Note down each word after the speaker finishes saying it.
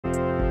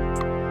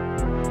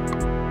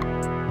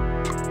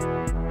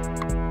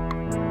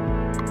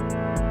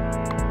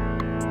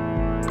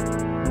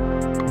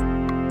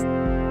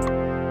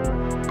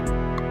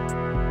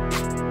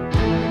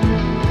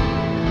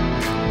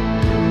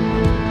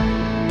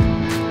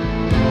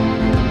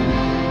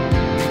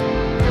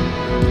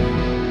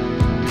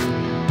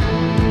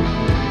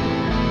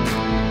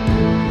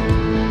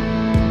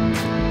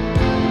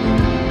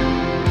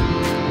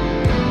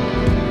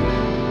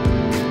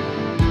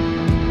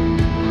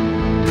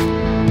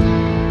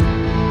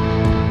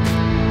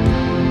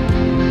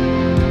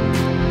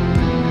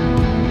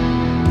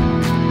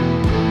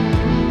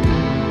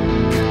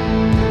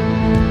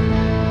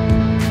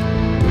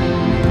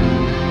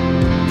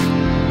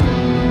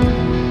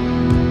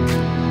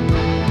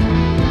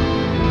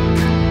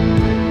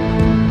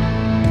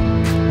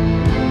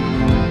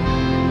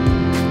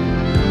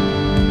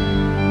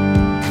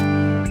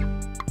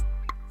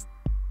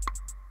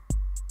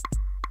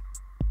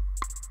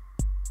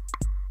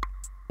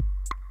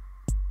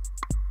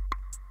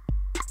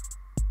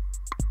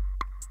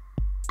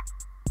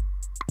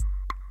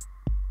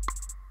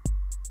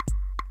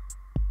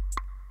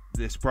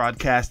This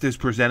broadcast is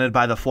presented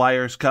by the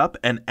Flyers Cup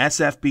and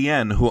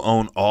SFBN, who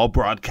own all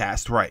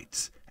broadcast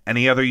rights.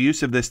 Any other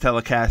use of this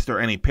telecast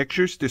or any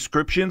pictures,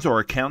 descriptions, or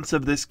accounts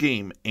of this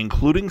game,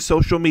 including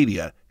social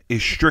media,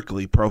 is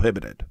strictly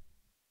prohibited.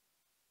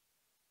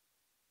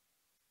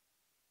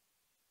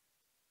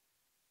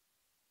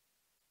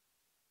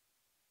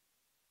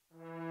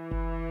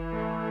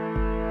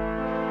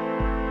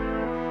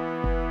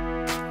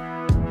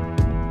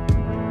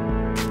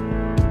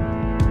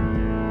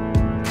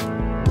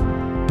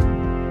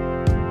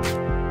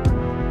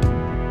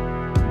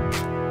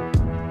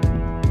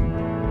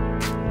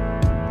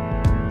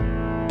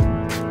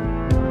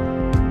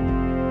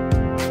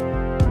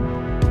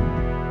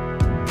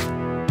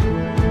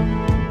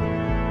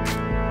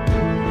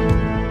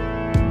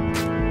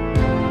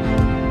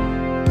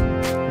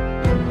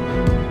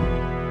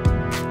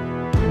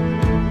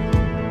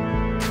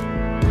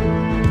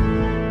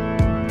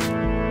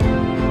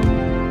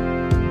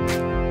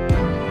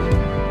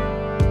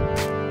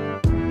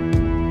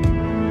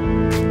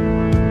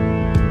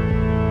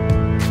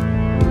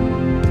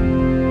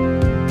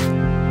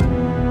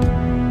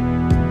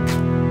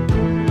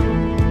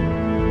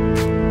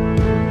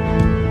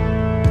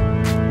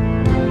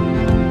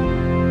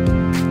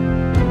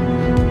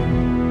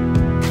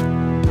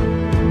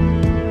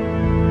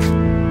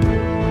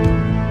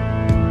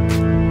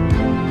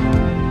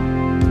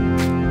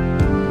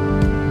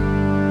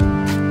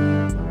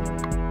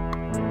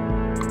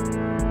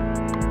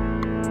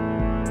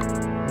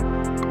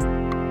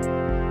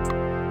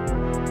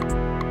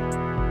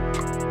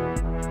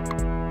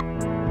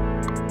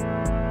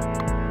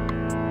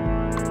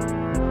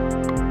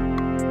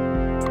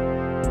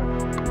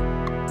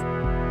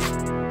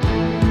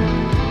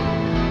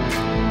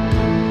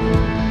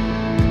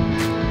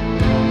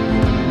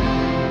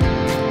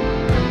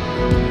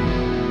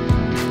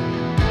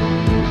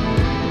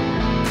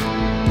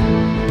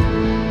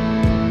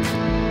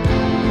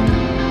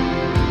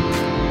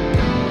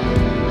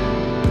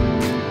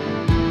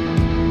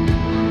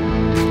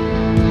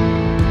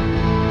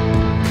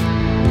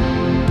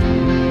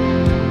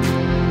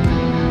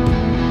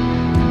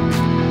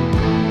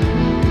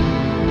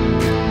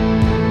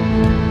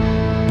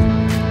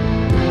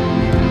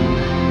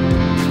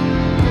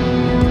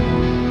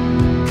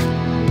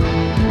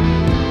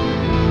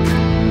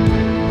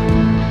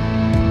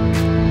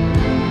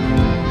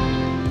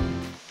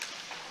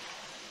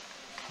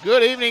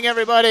 Good evening,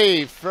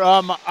 everybody,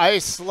 from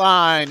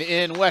Iceline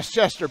in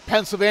Westchester,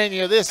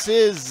 Pennsylvania. This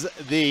is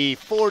the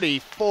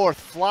 44th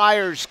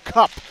Flyers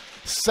Cup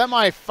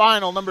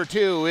semifinal number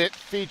 2. It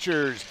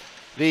features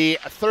the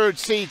 3rd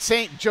seed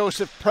St.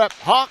 Joseph Prep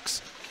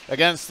Hawks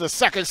against the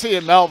 2nd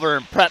seed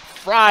Malvern Prep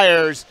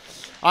Friars.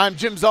 I'm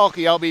Jim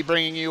Zolke. I'll be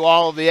bringing you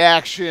all of the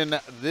action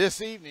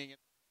this evening.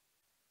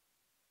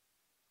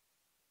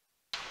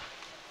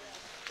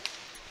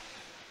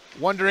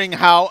 Wondering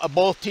how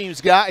both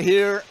teams got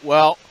here?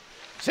 Well,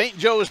 St.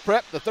 Joe's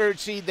Prep, the 3rd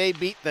seed, they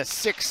beat the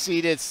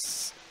 6th-seeded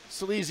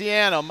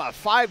Salesianum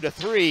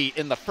 5-3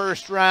 in the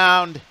first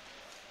round.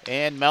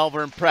 And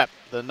Malvern Prep,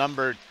 the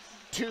number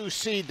 2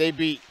 seed, they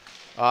beat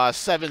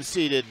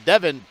 7th-seeded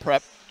Devon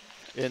Prep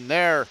in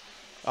their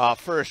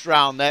first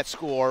round. That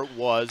score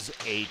was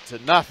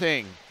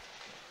 8-0.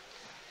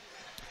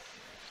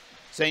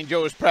 St.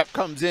 Joe's Prep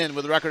comes in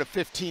with a record of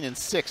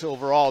 15-6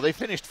 overall. They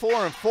finished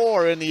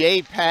 4-4 in the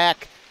APAC.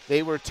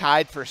 They were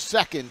tied for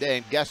 2nd,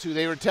 and guess who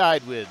they were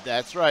tied with?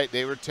 That's right,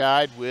 they were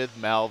tied with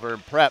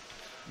Malvern Prep.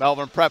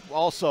 Malvern Prep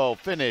also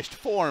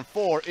finished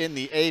 4-4 in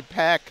the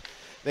APAC.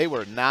 They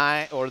are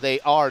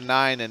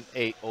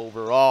 9-8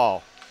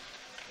 overall.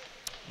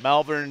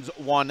 Malvern's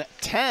won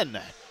 10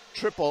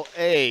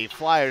 AAA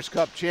Flyers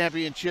Cup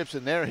championships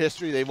in their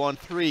history. They won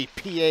 3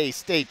 PA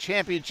state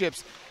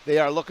championships. They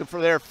are looking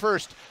for their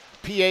first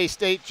PA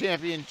state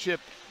championship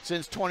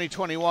since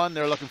 2021.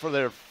 They're looking for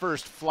their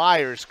first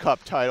Flyers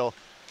Cup title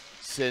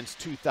since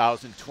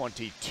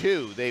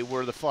 2022. They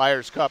were the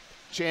Flyers Cup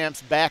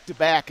champs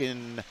back-to-back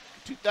in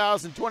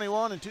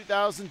 2021 and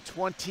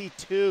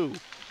 2022.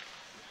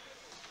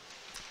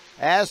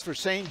 As for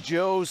St.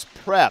 Joe's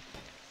Prep,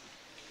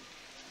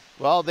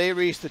 well, they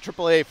reached the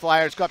AAA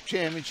Flyers Cup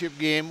championship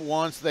game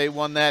once. They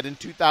won that in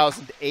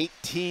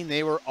 2018.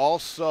 They were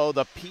also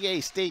the PA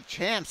state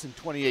champs in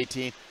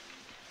 2018.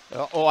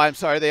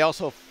 They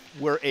also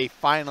were a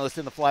finalist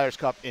in the Flyers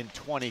Cup in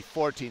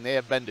 2014. They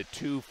have been to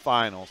 2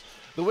 finals.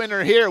 The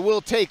winner here will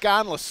take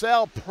on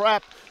LaSalle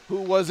Prep, who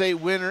was a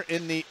winner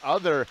in the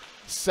other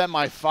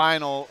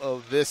semifinal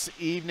of this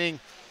evening.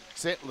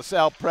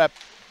 LaSalle Prep,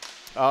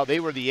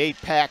 they were the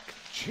APAC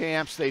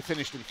champs. They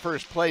finished in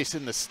first place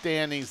in the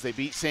standings. They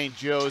beat St.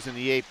 Joe's in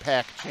the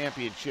APAC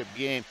championship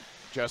game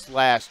just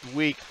last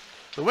week.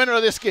 The winner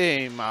of this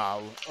game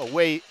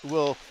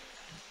will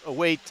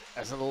await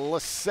as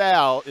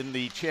LaSalle in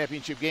the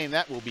championship game.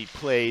 That will be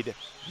played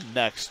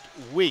next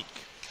week.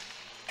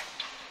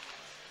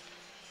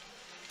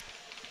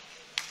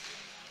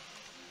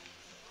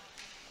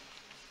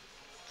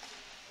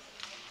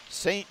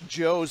 St.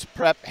 Joe's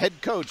Prep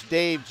head coach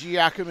Dave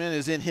Giacomin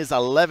is in his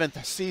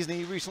 11th season.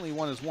 He recently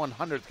won his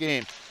 100th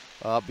game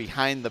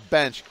behind the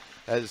bench,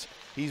 as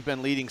he's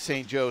been leading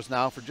St. Joe's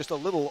now for just a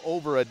little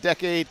over a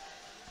decade.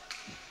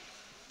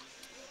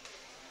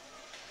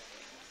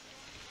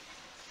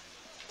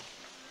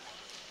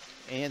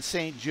 And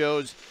St.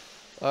 Joe's,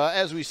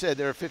 as we said,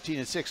 they're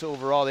 15-6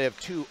 overall. They have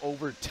 2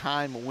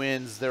 overtime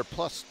wins. They're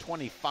plus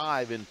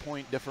 25 in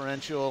point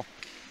differential.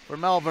 For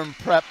Malvern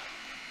Prep,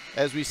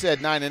 as we said,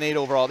 9-8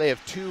 overall. They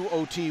have 2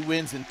 OT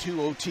wins and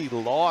 2 OT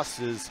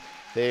losses.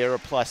 They are a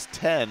plus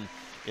 10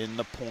 in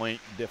the point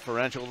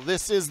differential.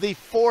 This is the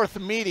 4th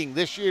meeting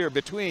this year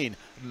between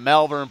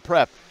Malvern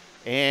Prep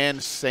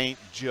and St.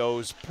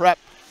 Joe's Prep.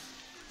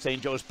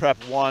 St. Joe's Prep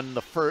won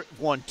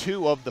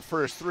 2 of the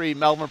first 3.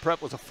 Malvern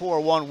Prep was a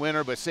 4-1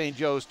 winner, but St.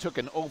 Joe's took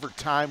an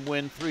overtime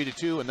win,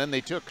 3-2, and then they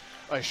took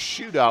a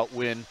shootout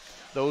win.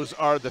 Those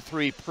are the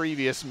 3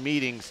 previous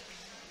meetings.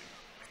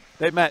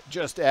 They met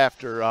just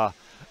after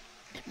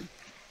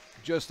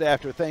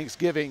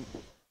Thanksgiving,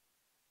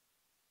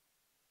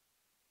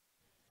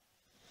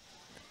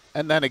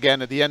 and then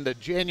again at the end of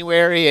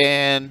January,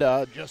 and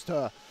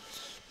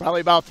probably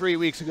about 3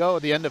 weeks ago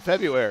at the end of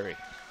February.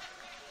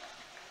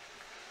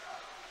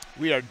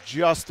 We are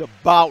just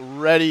about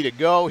ready to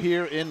go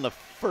here in the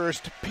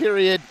first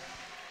period.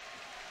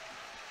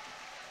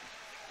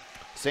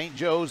 St.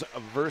 Joe's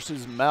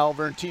versus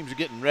Malvern. Teams are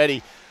getting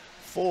ready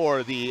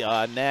for the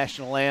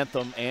national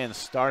anthem and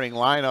starting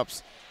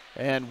lineups,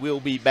 and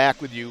we'll be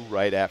back with you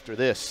right after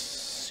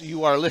this.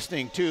 You are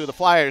listening to the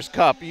Flyers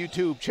Cup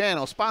YouTube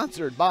channel,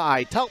 sponsored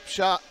by Top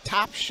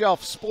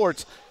Shelf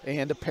Sports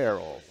and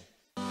Apparel.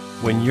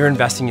 When you're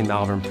investing in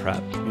Malvern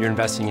Prep, you're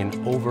investing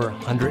in over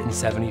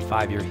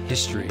 175-year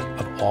history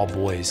of all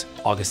boys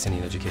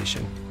Augustinian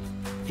education.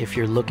 If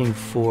you're looking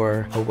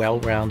for a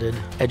well-rounded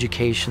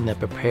education that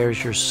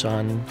prepares your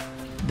son,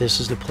 this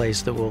is the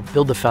place that will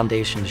build the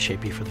foundation to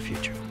shape you for the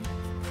future.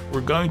 We're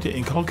going to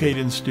inculcate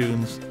in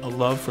students a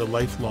love for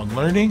lifelong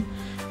learning,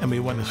 and we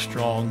want a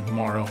strong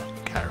moral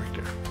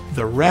character.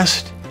 The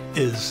rest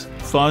is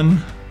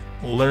fun,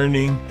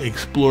 learning,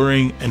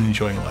 exploring, and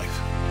enjoying life.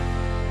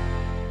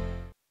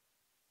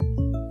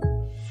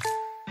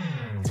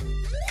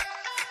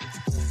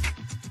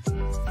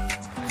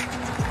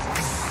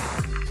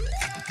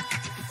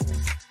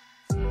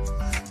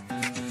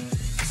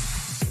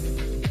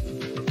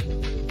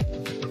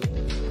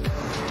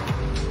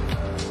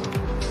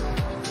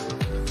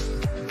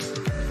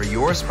 For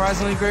your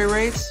surprisingly great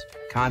rates,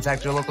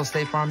 contact your local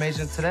State Farm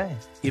agent today.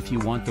 If you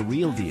want the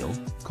real deal,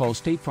 call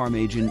State Farm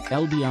agent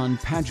Eldion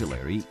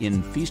Padulary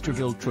in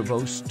Feasterville,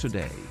 Trevose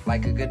today.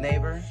 Like a good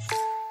neighbor,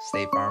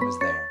 State Farm is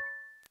there.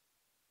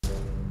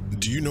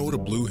 Do you know what a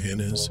blue hen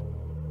is?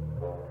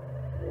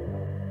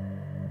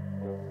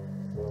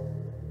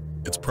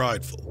 It's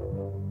prideful,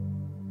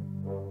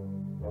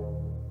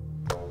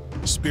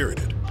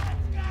 spirited,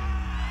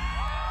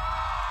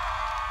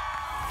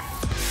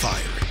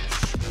 fiery.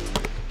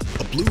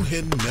 A blue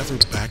hen never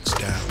backs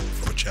down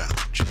from a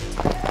challenge,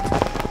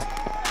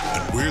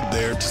 and we're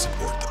there to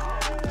support them.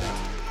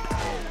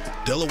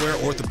 Delaware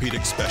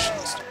Orthopedic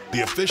Specialist,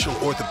 the official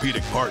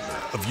orthopedic partner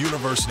of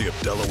University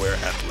of Delaware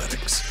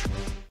Athletics.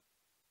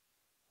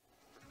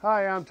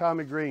 Hi, I'm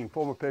Tommy Green,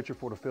 former pitcher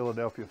for the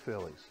Philadelphia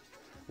Phillies.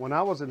 When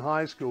I was in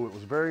high school, it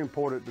was very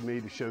important to me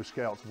to show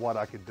scouts what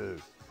I could do.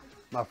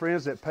 My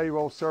friends at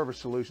Payroll Service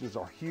Solutions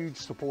are huge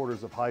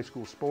supporters of high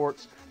school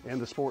sports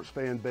and the Sports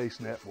Fan Base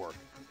Network.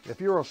 If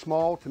you're a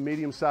small to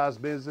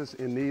medium-sized business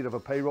in need of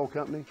a payroll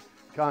company,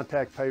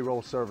 contact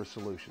Payroll Service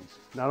Solutions.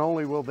 Not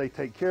only will they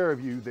take care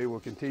of you, they will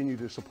continue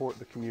to support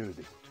the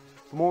community.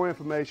 For more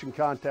information,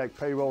 contact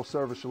Payroll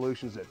Service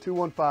Solutions at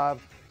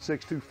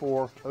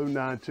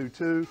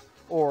 215-624-0922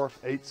 or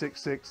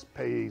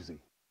 866-PAY-EASY.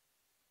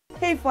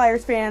 Hey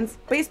Flyers fans,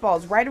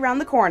 baseball's right around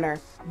the corner.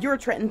 Your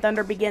Trenton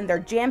Thunder begin their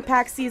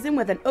jam-packed season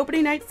with an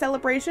opening night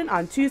celebration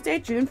on Tuesday,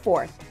 June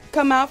 4th.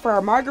 Come out for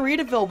our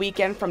Margaritaville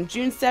weekend from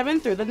June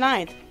 7th through the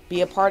 9th.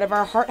 Be a part of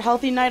our Heart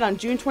Healthy Night on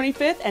June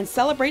 25th and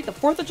celebrate the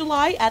 4th of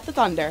July at the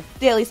Thunder.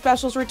 Daily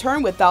specials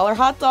return with $1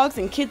 hot dogs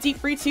and Kids Eat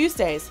Free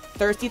Tuesdays,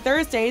 Thirsty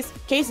Thursdays,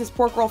 Cases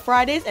Pork Roll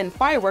Fridays, and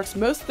fireworks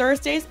most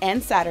Thursdays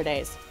and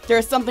Saturdays.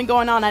 There's something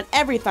going on at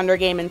every Thunder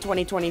game in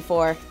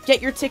 2024.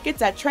 Get your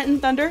tickets at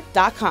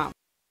TrentonThunder.com.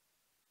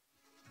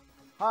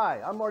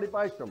 Hi, I'm Marty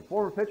Bystrom,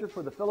 former pitcher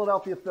for the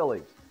Philadelphia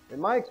Phillies. In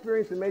my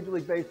experience in Major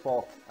League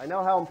Baseball, I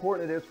know how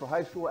important it is for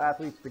high school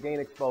athletes to gain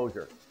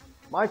exposure.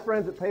 My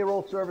friends at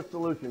Payroll Service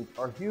Solutions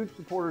are huge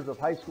supporters of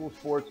high school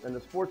sports and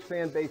the Sports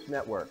Fan Base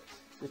Network.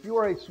 If you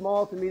are a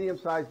small to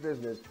medium-sized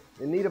business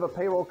in need of a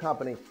payroll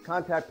company,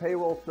 contact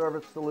Payroll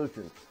Service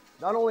Solutions.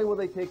 Not only will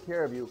they take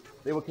care of you,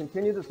 they will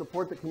continue to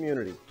support the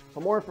community. For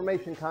more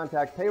information,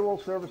 contact Payroll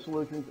Service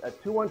Solutions at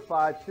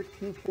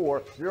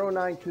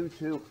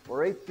 215-624-0922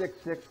 or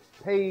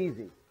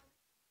 866-PAY-EASY.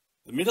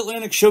 The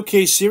Mid-Atlantic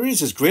Showcase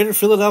Series is Greater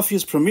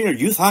Philadelphia's premier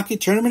youth hockey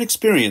tournament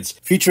experience,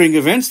 featuring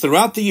events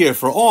throughout the year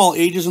for all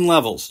ages and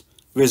levels.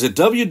 Visit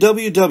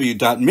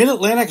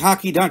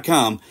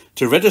www.midatlantichockey.com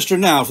to register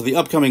now for the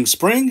upcoming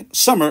spring,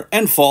 summer,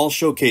 and fall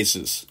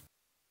showcases.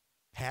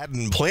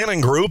 Haddon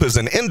Planning Group is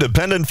an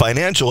independent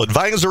financial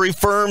advisory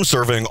firm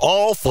serving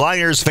all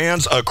Flyers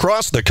fans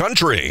across the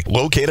country.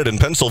 Located in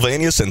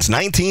Pennsylvania since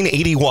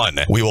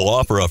 1981, we will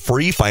offer a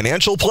free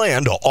financial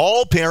plan to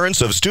all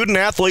parents of student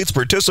athletes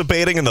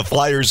participating in the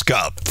Flyers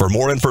Cup. For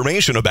more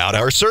information about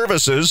our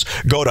services,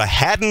 go to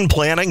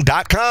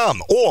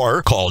haddonplanning.com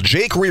or call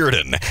Jake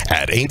Reardon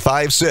at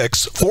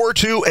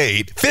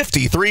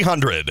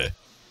 856-428-5300.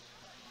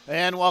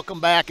 And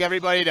welcome back,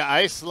 everybody, to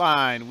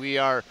Iceline. We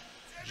are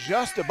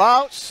just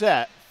about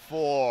set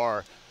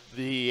for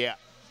the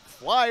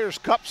Flyers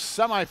Cup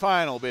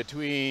semifinal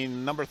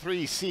between number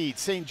 3 seed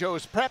St.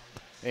 Joe's Prep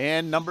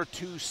and number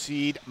 2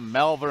 seed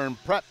Malvern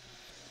Prep.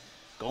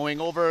 Going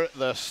over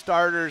the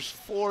starters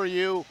for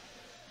you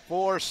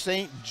for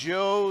St.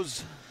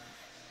 Joe's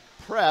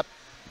Prep.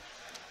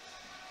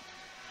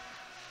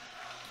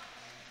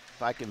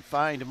 If I can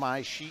find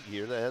my sheet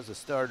here that has the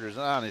starters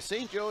on it.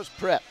 St. Joe's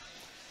Prep.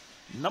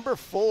 Number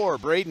 4,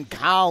 Braden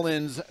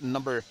Collins.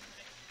 Number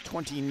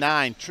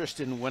 29,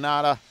 Tristan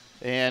Winata,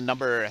 and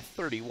number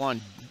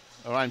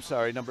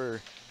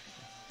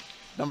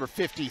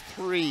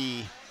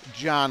 53,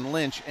 John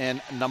Lynch,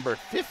 and number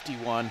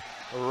 51,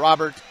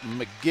 Robert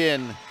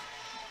McGinn.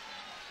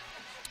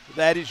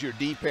 That is your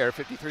D pair,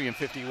 53 and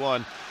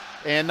 51.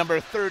 And number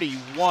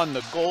 31,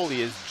 the goalie,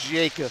 is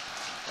Jacob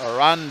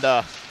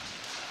Aranda.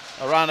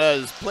 Aranda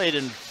has played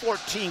in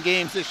 14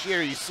 games this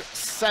year. He's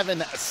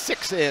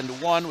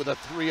 7-6-1 with a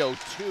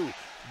 .302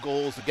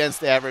 goals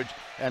against average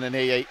and an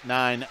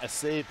 .889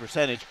 save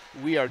percentage.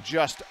 We are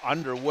just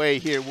underway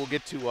here. We'll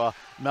get to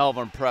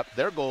Malvern Prep.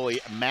 Their goalie,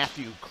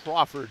 Matthew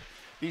Crawford.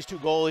 These two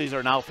goalies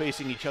are now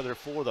facing each other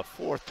for the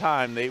 4th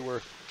time. They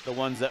were the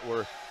ones that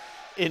were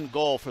in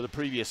goal for the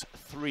previous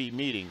 3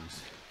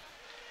 meetings.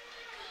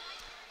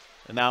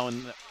 And now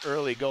in the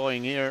early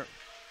going here,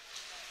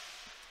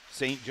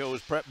 St.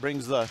 Joe's Prep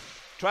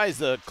tries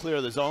to clear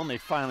the zone. They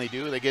finally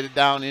do. They get it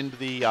down into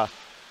the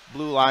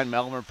blue line.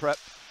 Malvern Prep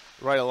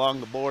right along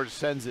the board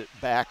sends it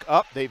back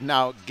up. They've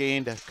now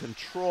gained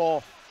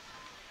control.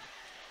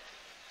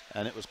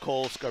 And it was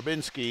Cole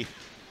Skarbinski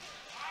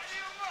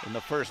in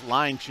the first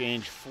line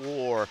change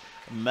for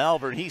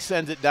Malvern. He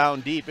sends it down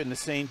deep into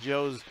St.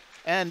 Joe's,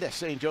 and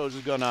St. Joe's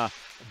is going to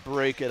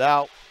break it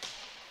out.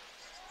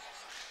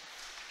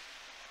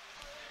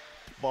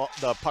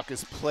 The puck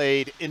is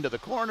played into the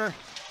corner.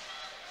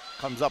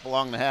 Comes up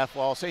along the half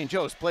wall. St.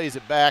 Joe's plays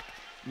it back.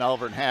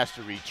 Malvern has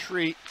to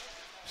retreat.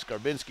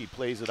 Skarbinski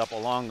plays it up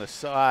along the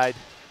side.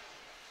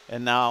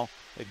 And now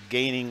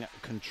gaining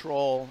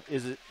control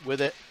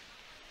with it.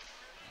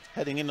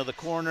 Heading into the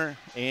corner.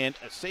 And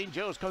St.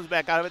 Joe's comes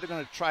back out of it. They're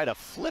going to try to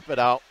flip it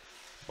out.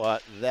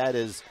 But that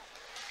is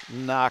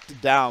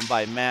knocked down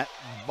by Matt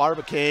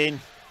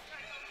Barbicane.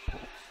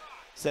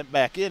 Sent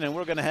back in. And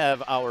we're going to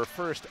have our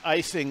first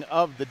icing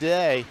of the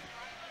day.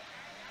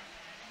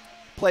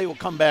 Play will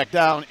come back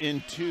down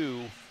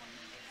into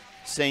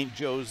St.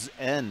 Joe's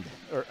end,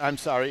 or I'm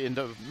sorry,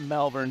 into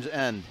Malvern's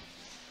end.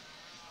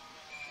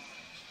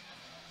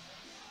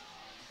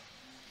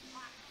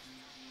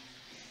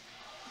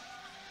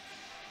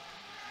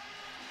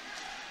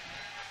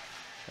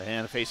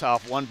 And a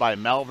face-off won by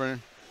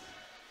Malvern.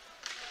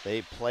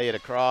 They play it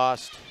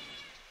across.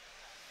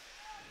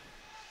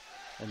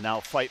 And now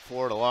fight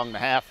for it along the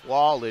half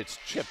wall. It's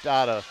chipped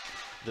out of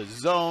the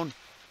zone.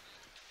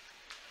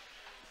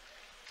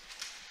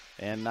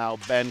 And now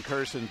Ben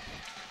Curson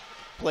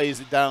plays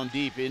it down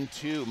deep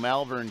into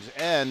Malvern's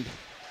end,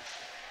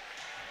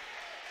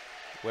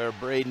 where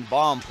Braden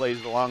Baum plays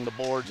it along the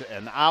boards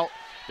and out.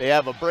 They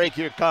have a break.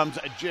 Here comes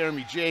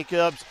Jeremy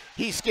Jacobs.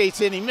 He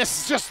skates in. He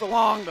misses just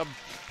along.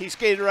 He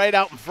skated right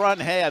out in front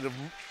and had an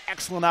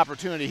excellent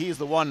opportunity. He's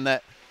the one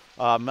that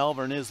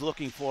Malvern is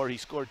looking for. He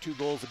scored 2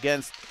 goals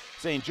against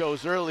St.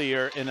 Joe's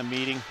earlier in a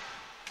meeting.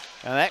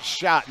 And that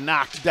shot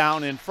knocked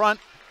down in front.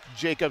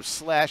 Jacobs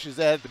slashes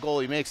at it. The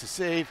goalie makes a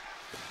save.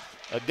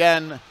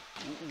 Again,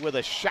 with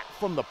a shot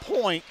from the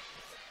point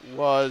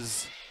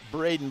was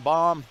Braden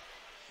Baum.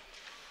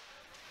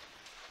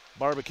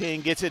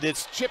 Barbicane gets it.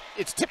 It's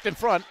tipped in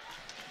front.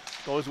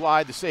 Goes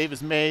wide. The save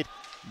is made.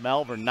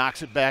 Malvern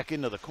knocks it back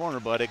into the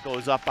corner, but it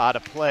goes up out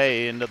of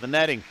play into the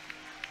netting.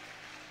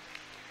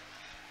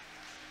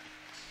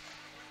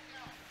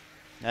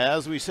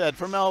 As we said,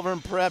 for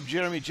Malvern Prep,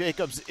 Jeremy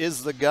Jacobs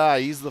is the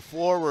guy. He's the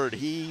forward.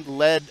 He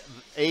led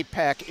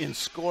APAC in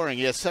scoring.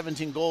 He has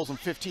 17 goals and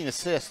 15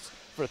 assists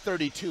for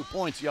 32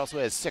 points. He also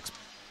has 6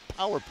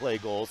 power play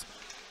goals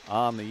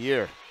on the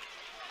year.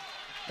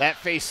 That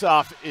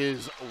face-off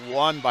is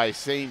won by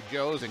St.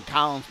 Joe's, and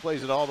Collins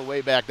plays it all the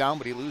way back down,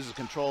 but he loses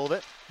control of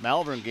it.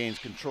 Malvern gains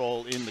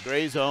control in the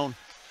gray zone.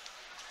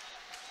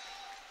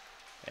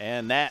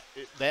 And that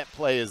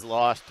play is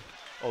lost.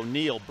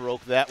 O'Neill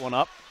broke that one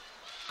up.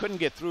 Couldn't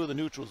get through the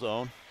neutral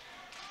zone.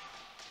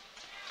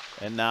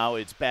 And now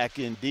it's back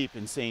in deep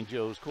in St.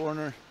 Joe's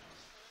corner.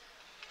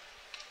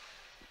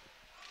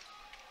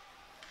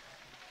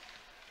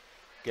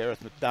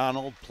 Gareth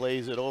McDonald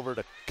plays it over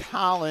to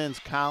Collins.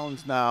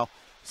 Collins now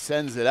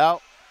sends it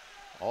out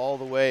all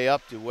the way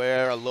up to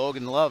where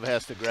Logan Love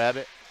has to grab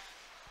it.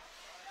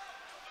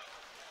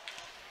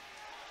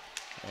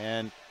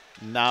 And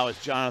now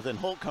it's Jonathan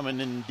Holt coming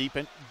in deep,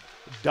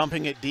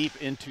 dumping it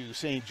deep into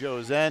St.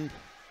 Joe's end.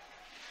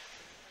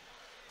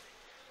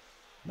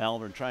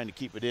 Malvern trying to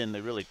keep it in.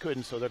 They really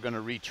couldn't, so they're going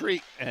to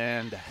retreat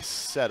and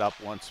set up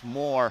once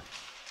more.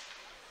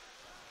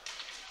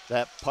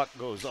 That puck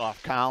goes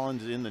off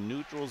Collins in the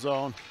neutral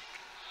zone.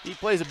 He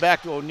plays it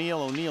back to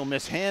O'Neill. O'Neill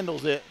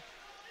mishandles it.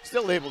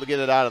 Still able to get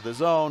it out of the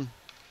zone.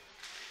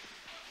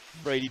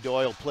 Brady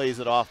Doyle plays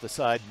it off the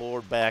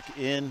sideboard back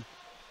in.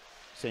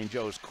 St.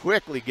 Joe's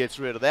quickly gets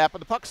rid of that, but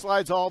the puck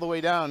slides all the way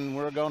down, and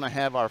we're going to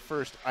have our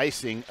first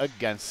icing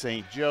against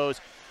St.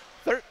 Joe's.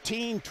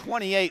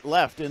 13:28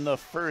 left in the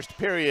first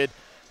period.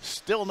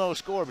 Still no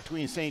score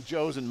between St.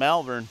 Joe's and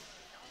Malvern.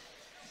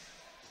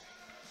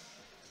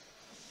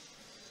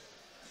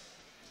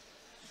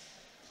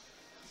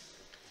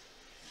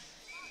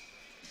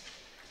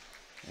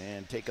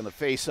 And taking the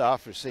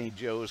face-off for St.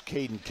 Joe's,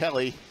 Caden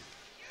Kelly.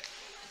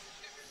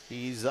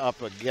 He's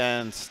up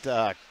against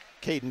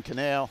Caden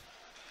Canale.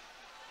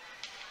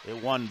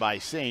 It won by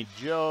St.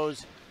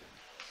 Joe's.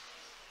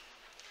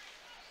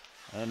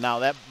 And now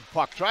that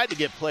puck tried to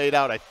get played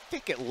out. I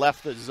think it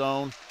left the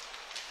zone.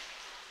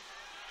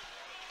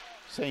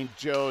 St.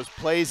 Joe's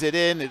plays it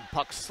in. The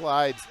puck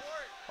slides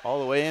all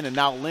the way in. And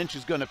now Lynch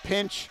is going to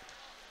pinch.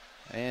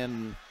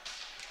 And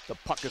the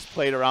puck is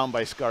played around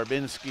by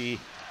Skarbinski.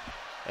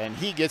 And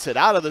he gets it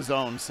out of the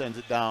zone, sends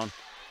it down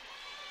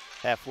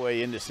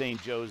halfway into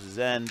St. Joe's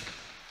end.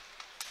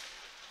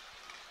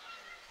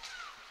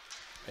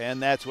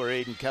 And that's where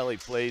Aiden Kelly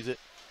plays it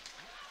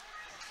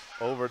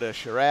over to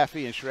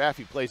Sharafi, and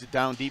Sharafi plays it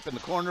down deep in the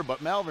corner,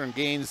 but Malvern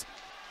gains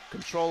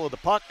control of the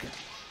puck.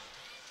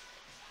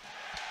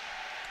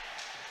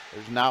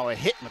 There's now a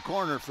hit in the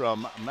corner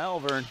from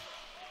Malvern,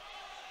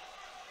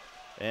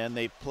 and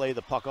they play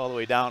the puck all the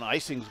way down.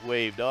 Icing's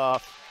waved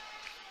off.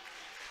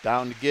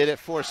 Down to get it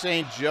for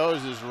St.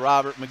 Joe's is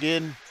Robert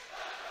McGinn.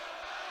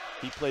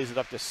 He plays it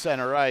up to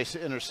center ice,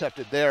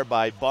 intercepted there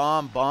by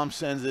Baum. Baum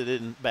sends it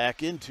in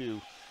back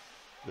into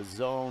the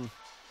zone.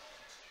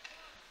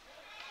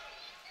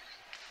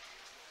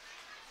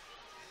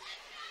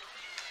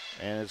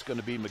 And it's going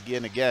to be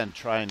McGinn again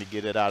trying to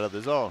get it out of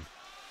the zone.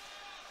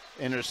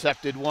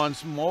 Intercepted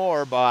once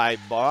more by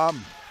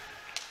Baum.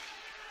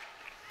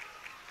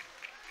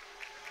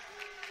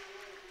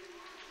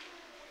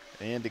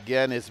 And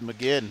again it's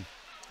McGinn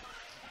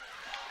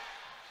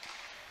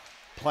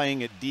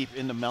playing it deep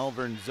into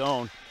Malvern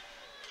zone.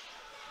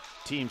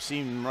 Team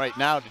seem right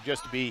now to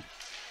just be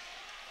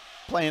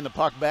playing the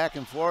puck back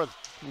and forth.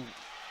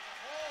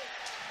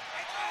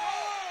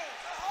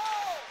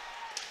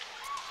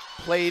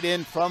 Played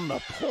in from the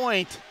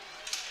point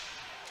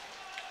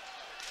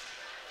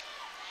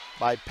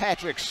by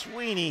Patrick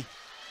Sweeney.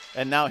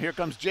 And now here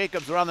comes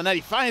Jacobs around the net.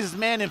 He finds his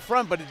man in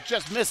front, but it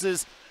just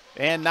misses.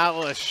 And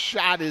now a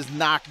shot is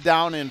knocked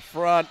down in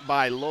front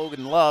by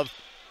Logan Love.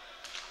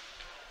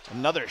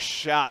 Another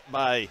shot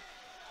by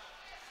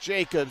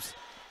Jacobs.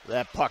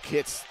 That puck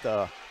hits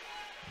the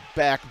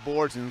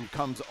backboards and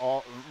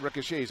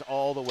ricochets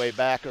all the way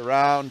back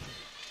around.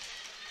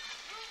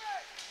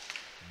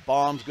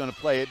 Baum's going to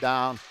play it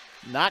down.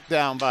 Knocked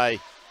down by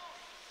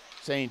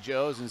St.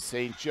 Joe's, and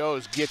St.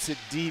 Joe's gets it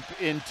deep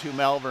into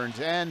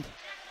Malvern's end.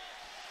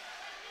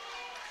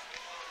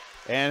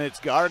 And it's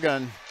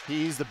Gargan.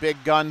 He's the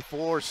big gun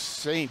for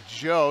St.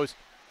 Joe's.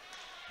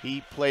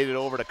 He played it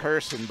over to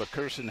Curson, but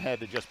Curson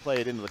had to just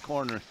play it into the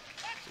corner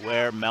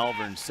where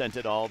Malvern sent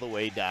it all the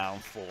way down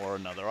for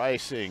another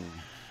icing.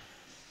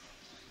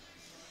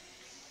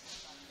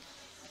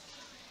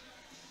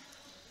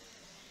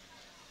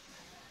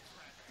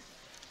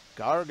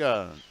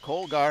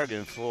 Cole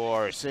Gargan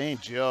for St.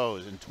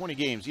 Joe's. In 20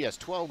 games, he has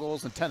 12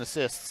 goals and 10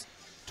 assists,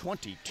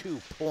 22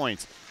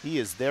 points. He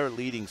is their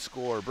leading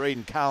scorer.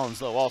 Braden Collins,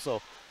 though,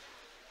 also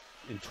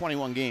in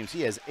 21 games,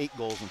 he has 8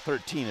 goals and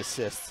 13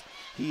 assists.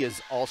 He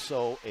is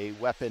also a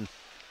weapon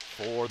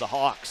for the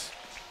Hawks.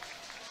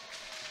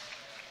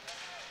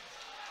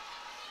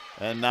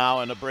 And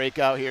now in a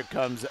breakout, here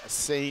comes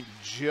St.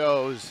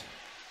 Joe's.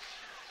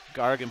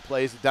 Gargan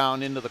plays it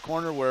down into the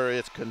corner where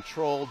it's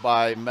controlled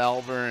by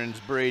Malvern's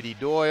Brady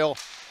Doyle.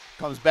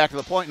 Comes back to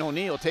the point, and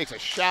O'Neill takes a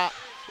shot.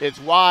 It's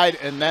wide,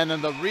 and then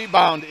the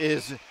rebound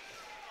is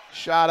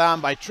shot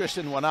on by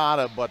Tristan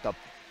Wanata, but the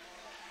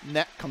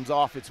net comes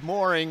off its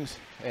moorings,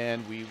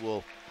 and we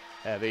will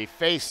have a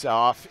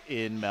face-off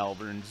in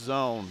Malvern's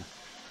zone.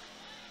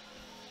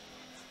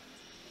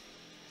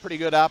 Pretty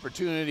good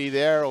opportunity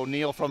there.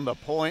 O'Neill from the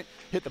point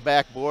hit the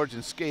backboards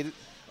and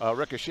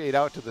ricocheted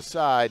out to the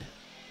side.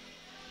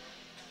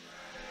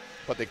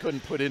 But they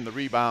couldn't put in the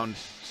rebound,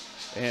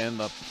 and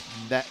the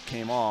net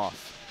came off.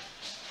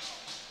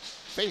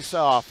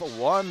 Face-off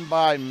won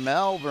by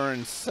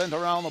Malvern, sent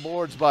around the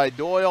boards by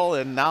Doyle,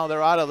 and now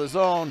they're out of the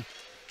zone.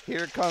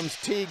 Here comes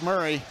Teague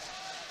Murray.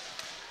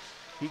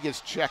 He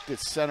gets checked at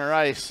center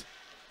ice.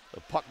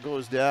 The puck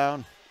goes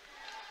down.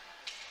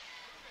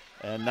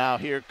 And now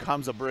here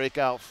comes a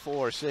breakout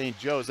for St.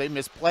 Joe's. They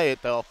misplay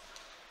it, though.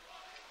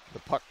 The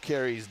puck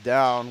carries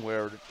down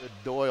where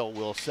Doyle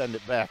will send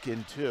it back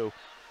into.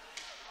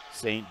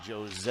 St.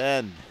 Joe's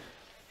end.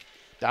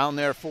 Down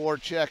there for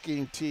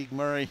checking Teague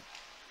Murray.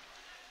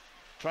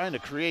 Trying to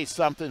create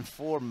something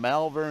for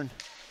Malvern.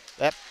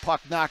 That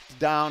puck knocked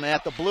down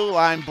at the blue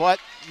line, but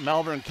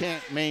Malvern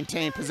can't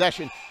maintain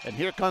possession. And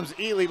here comes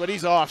Ely, but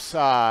he's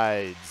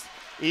offsides.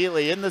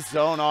 Ely in the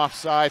zone,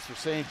 offsides for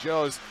St.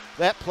 Joe's.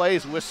 That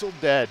play's whistled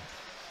dead.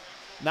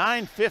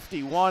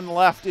 9:51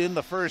 left in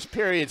the first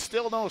period.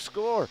 Still no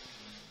score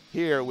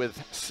here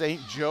with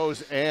St.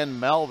 Joe's and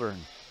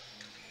Malvern.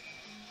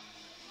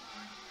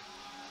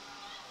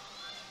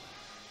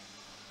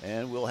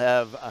 And we'll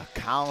have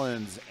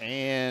Collins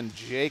and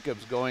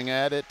Jacobs going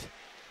at it.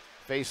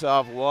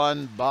 Face-off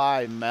won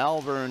by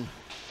Malvern.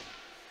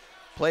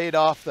 Played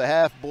off the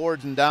half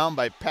boards and down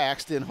by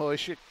Paxton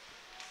Hoyshik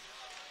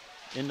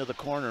into the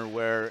corner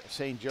where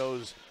St.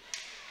 Joe's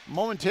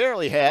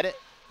momentarily had it.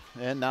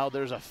 And now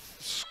there's a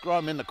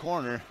scrum in the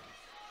corner.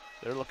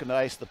 They're looking to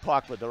ice the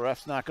puck, but the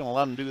ref's not going to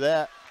let them do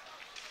that.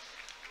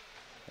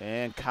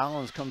 And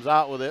Collins comes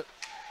out with it.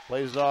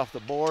 Plays it off the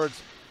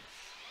boards.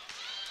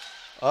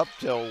 Up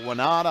to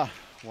Wanata.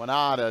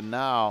 Wanata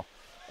now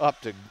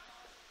up to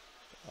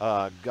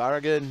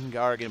Gargan.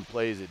 Gargan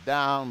plays it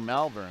down.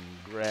 Malvern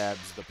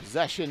grabs the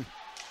possession.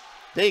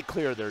 They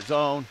clear their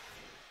zone.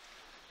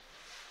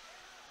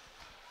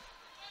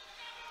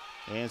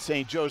 And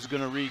St. Joe's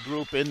going to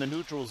regroup in the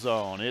neutral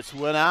zone. It's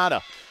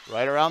Wanata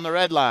right around the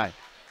red line.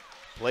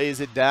 Plays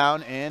it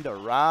down and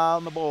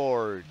around the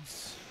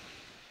boards.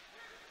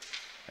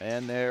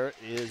 And there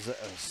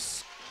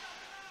is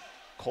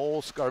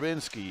Cole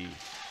Skarbinski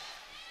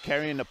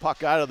carrying the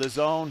puck out of the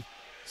zone,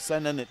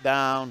 sending it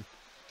down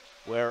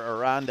where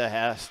Aranda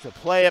has to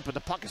play it, but the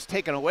puck is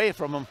taken away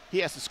from him. He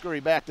has to scurry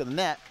back to the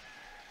net.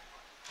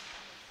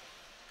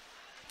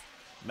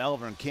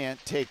 Malvern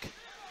can't take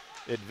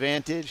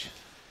advantage.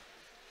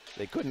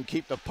 They couldn't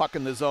keep the puck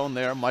in the zone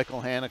there.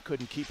 Michael Hanna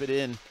couldn't keep it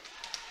in.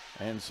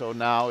 And so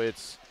now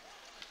it's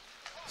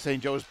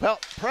St. Joe's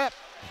prep.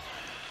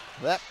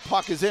 That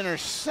puck is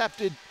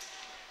intercepted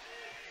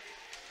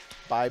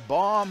by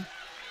Baum,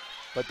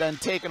 but then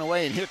taken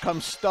away, and here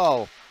comes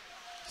Stull.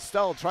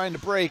 Stull trying to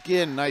break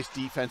in. Nice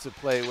defensive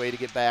play, way to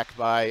get back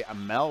by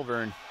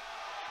Malvern.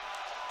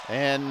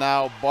 And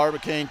now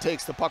Barbicane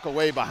takes the puck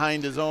away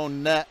behind his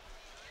own net.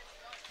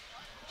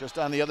 Just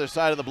on the other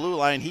side of the blue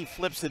line, he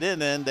flips it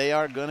in, and they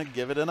are going to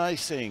give it an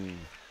icing.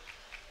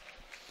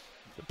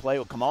 The play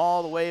will come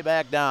all the way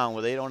back down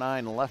with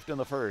 8:09 left in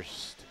the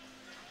first.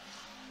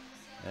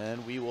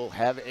 And we will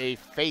have a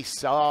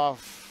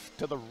face-off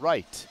to the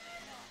right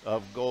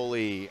of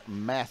goalie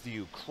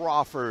Matthew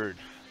Crawford.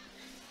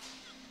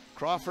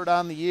 Crawford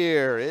on the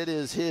year. It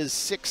is his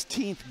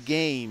 16th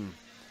game.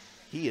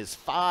 He is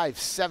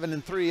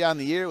 5-7-3 on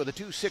the year with a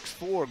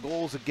 .264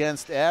 goals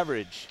against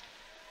average.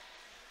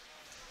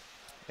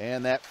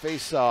 And that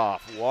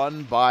face-off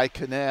won by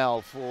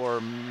Canal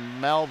for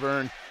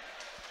Malvern.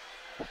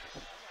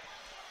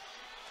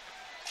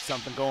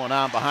 Something going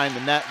on behind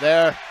the net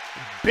there.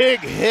 Big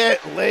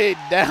hit laid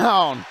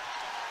down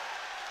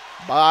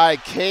by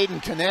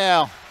Caden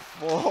Canal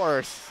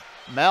for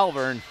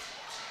Malvern.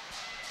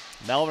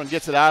 Malvern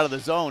gets it out of the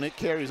zone. It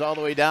carries all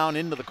the way down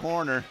into the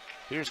corner.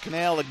 Here's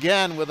Canal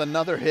again with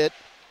another hit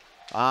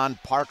on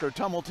Parker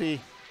Tumulty.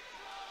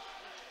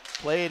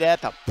 Played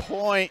at the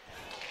point.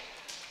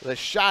 The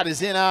shot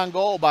is in on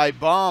goal by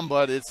Baum,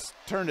 but it's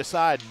turned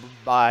aside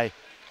by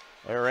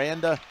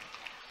Aranda.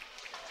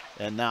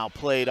 And now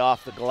played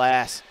off the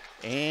glass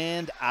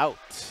and out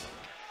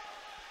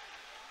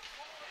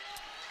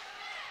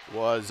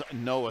was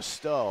Noah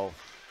Stowe.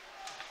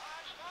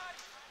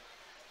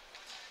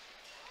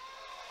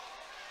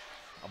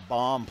 A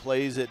Baum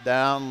plays it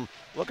down,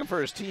 looking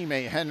for his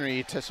teammate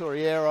Henry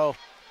Tesoriero.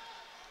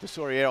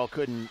 Tesoriero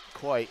couldn't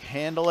quite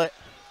handle it.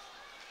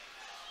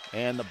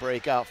 And the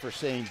breakout for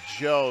St.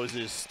 Joe's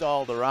is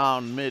stalled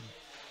around mid-ice.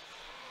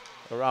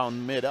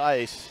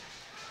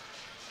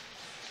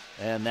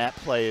 And that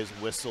play is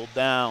whistled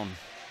down.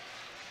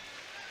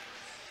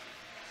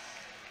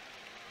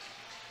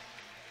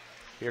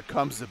 Here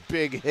comes the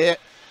big hit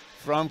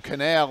from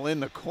Canal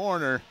in the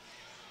corner.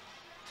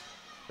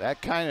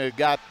 That kind of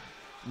got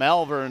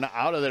Malvern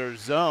out of their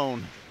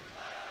zone.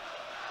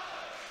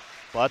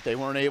 But they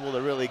weren't able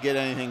to really get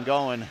anything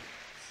going.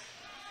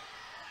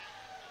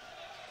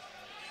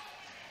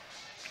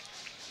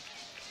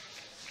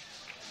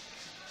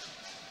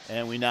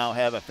 And we now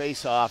have a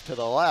face-off to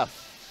the left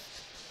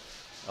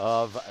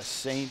of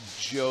St.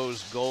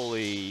 Joe's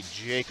goalie,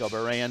 Jacob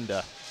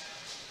Aranda.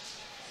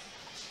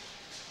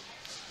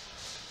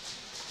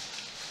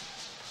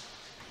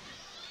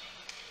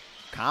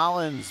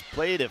 Collins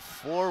played it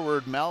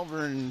forward.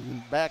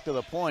 Malvern back to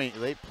the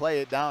point. They play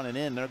it down and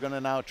in. They're going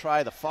to now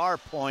try the far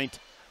point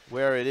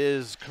where it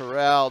is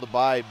corralled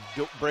by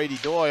Brady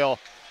Doyle.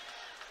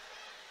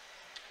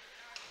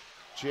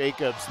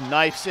 Jacobs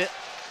knifes it.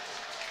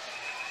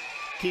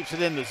 Keeps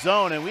it in the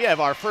zone, and we have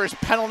our first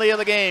penalty of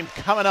the game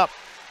coming up.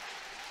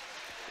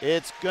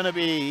 It's going to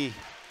be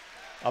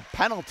a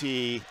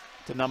penalty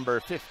to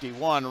number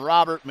 51,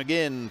 Robert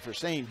McGinn for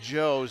St.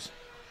 Joe's.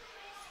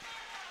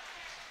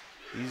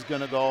 He's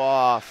going to go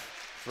off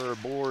for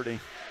boarding.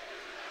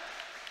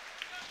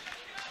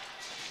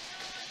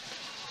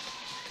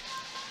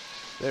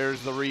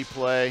 There's the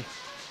replay.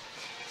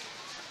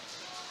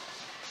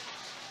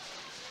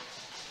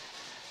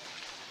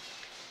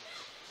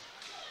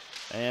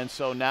 And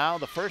so now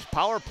the first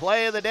power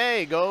play of the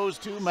day goes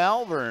to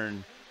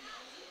Malvern.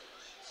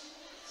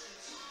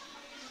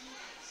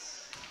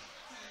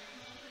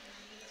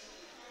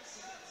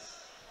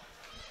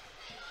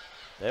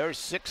 There's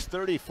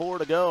 6:34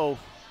 to go.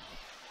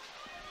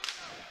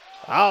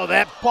 Oh,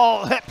 that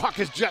puck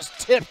is just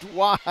tipped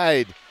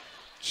wide.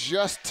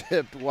 Just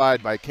tipped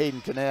wide by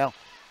Caden Canale.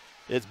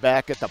 It's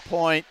back at the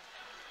point.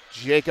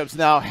 Jacobs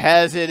now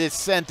has it. It's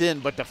sent in,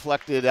 but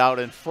deflected out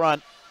in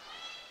front.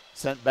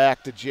 Sent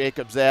back to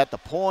Jacobs at the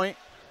point.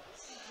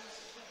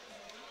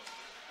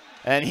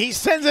 And he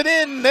sends it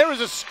in. There was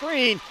a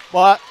screen,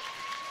 but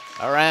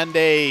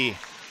Arande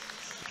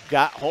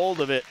got hold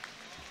of it.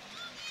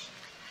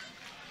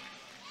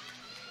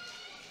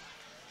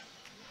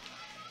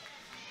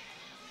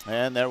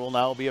 And there will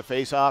now be a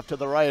face-off to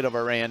the right of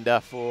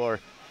Aranda for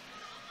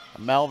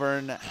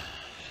Malvern.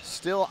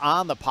 Still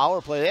on the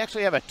power play. They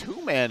actually have a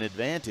two-man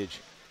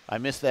advantage. I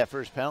missed that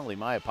first penalty.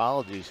 My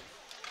apologies.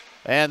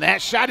 And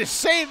that shot is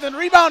saved, and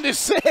rebound is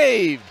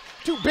saved.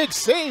 Two big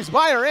saves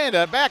by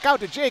Aranda. Back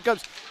out to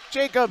Jacobs.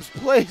 Jacobs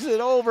plays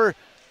it over,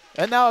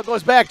 and now it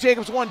goes back.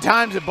 Jacobs one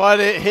times it, but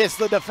it hits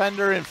the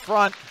defender in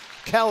front,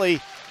 Kelly,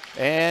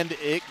 and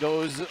it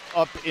goes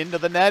up into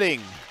the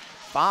netting.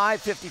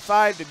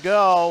 5:55 to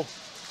go.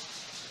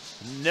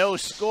 No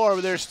score,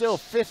 but there's still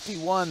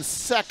 51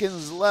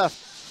 seconds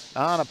left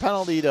on a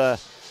penalty to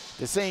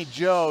St.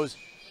 Joe's.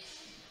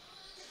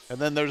 And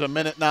then there's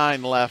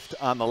 1:09 left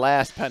on the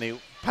last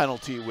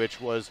penalty,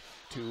 which was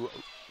to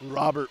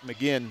Robert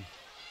McGinn.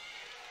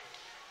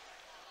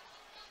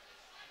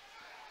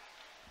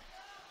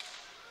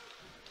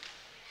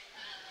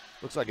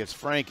 Looks like it's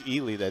Frank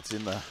Ely that's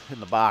in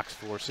the box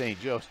for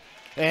St. Joe's.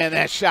 And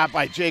that shot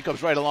by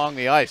Jacobs right along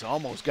the ice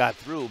almost got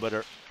through, but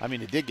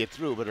it did get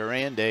through, but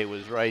Arande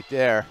was right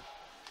there.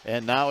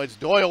 And now it's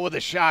Doyle with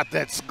a shot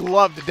that's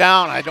gloved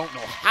down. I don't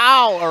know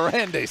how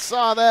Arande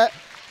saw that,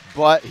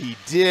 but he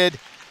did.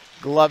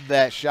 Glove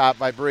that shot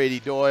by Brady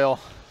Doyle.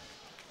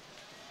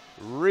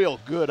 Real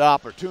good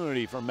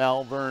opportunity for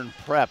Malvern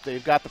Prep.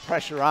 They've got the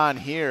pressure on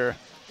here,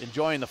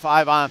 enjoying the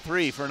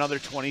 5-on-3 for another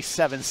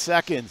 27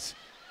 seconds.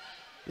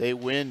 They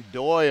win.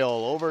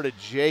 Doyle over to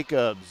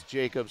Jacobs.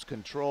 Jacobs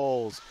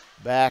controls.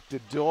 Back to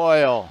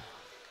Doyle.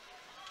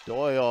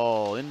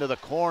 Doyle into the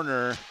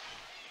corner.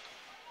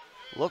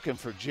 Looking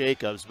for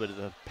Jacobs, but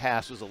the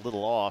pass was a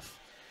little off.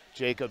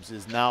 Jacobs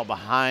is now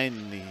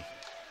behind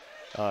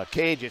the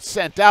cage. It's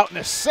sent out and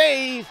a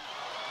save.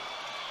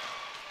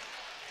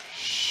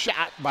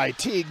 Shot by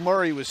Teague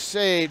Murray was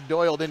saved.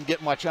 Doyle didn't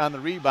get much on the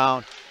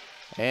rebound.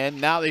 And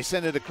now they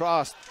send it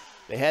across.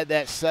 They had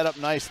that set up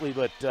nicely,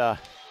 but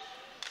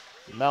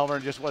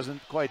Malvern just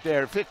wasn't quite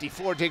there.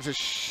 54 takes a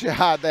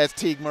shot. That's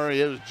Teague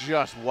Murray. It was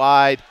just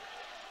wide.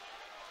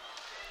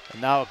 And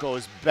now it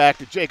goes back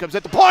to Jacobs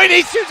at the point.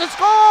 He shoots and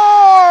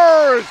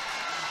scores!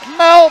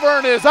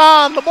 Malvern is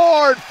on the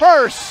board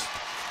first.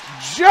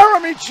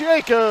 Jeremy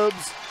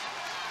Jacobs.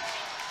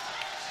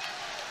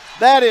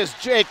 That is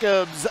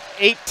Jacobs'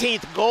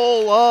 18th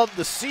goal of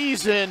the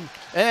season,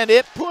 and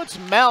it puts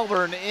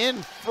Malvern in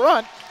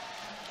front.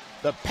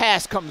 The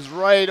pass comes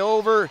right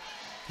over.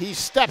 He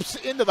steps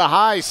into the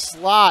high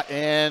slot,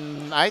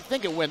 and I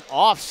think it went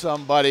off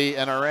somebody,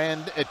 and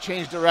it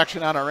changed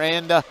direction on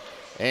Aranda,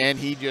 and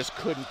he just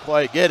couldn't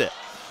quite get it.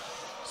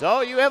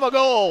 So you have a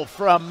goal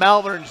from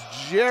Malvern's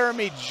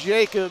Jeremy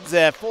Jacobs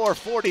at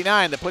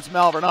 4:49 that puts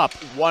Malvern up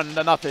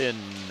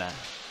 1-0.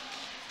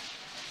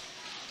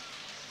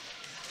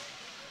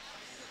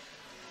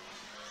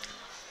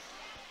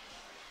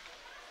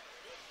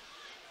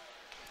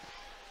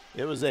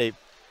 It was a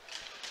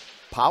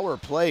power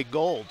play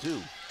goal,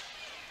 too.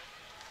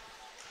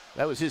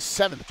 That was his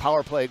 7th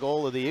power play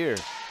goal of the year.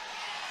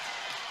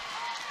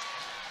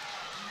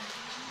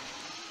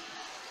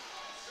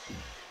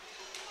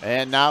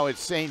 And now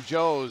it's St.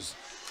 Joe's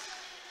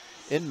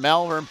in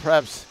Malvern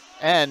Prep's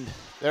end.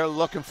 They're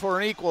looking for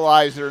an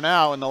equalizer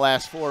now in the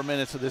last 4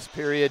 minutes of this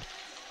period.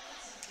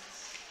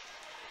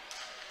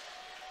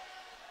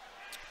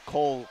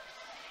 Cole.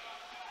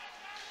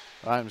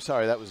 I'm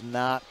sorry, that was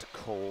not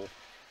Cole.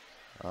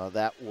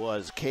 That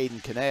was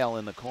Caden Canale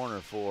in the corner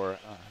for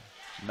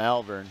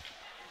Malvern.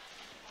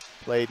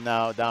 Played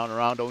now down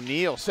around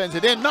O'Neill. Sends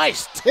it in.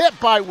 Nice tip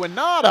by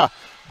Winata.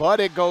 But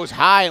it goes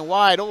high and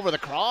wide over the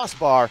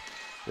crossbar.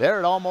 There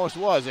it almost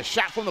was. A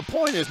shot from the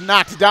point is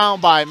knocked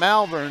down by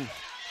Malvern.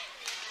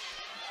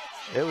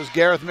 It was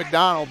Gareth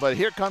McDonald, but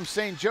here comes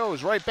St.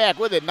 Joe's right back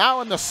with it.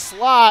 Now in the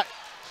slot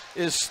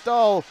is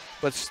Stull,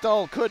 but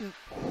Stull couldn't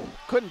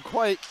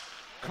quite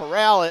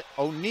corral it.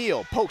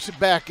 O'Neill pokes it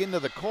back into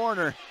the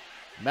corner.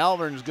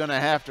 Malvern's going to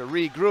have to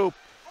regroup.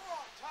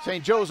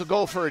 St. Joe's will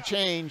go for a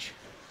change.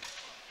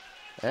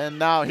 And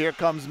now here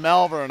comes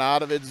Malvern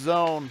out of its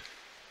zone.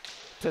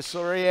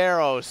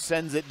 Tesoriero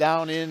sends it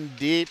down in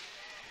deep.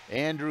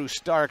 Andrew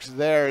Starks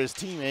there, his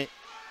teammate.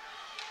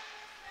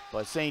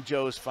 But St.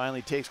 Joe's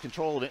finally takes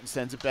control of it and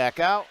sends it back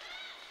out.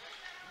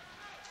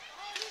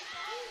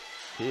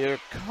 Here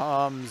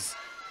comes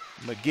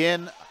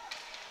McGinn.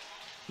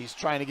 He's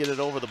trying to get it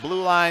over the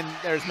blue line.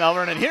 There's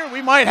Malvern, and here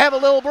we might have a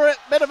little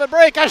bit of a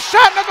break. A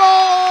shot and a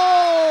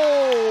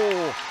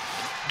goal!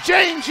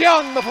 James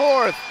Young, the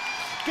fourth,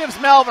 gives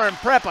Malvern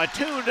Prep a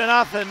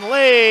 2-0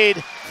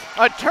 lead.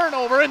 A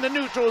turnover in the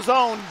neutral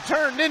zone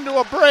turned into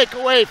a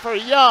breakaway for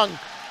Young,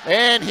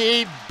 and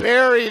he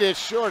buried it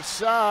short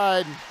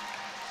side.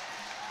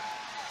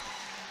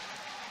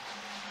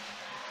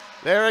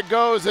 There it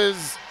goes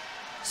as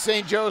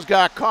St. Joe's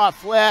got caught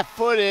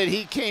flat-footed.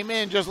 He came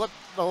in, just looked,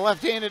 the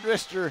left-handed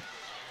wrister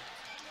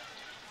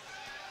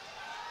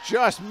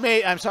just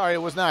made, I'm sorry,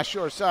 it was not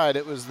short side.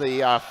 It was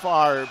the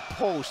far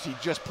post. He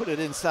just put it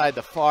inside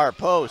the far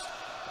post.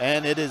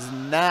 And it is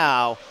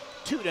now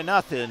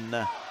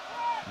 2-0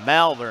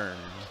 Malvern.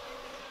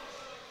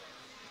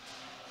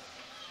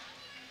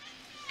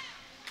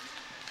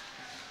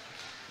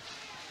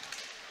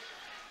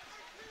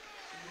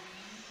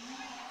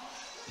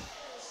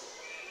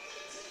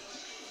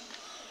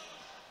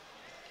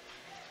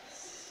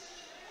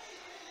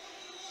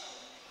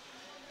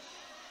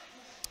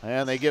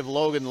 And they give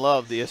Logan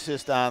Love the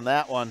assist on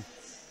that one.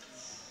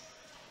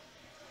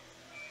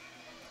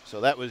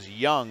 So that was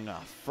Young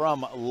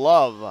from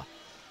Love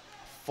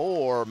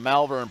for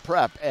Malvern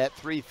Prep at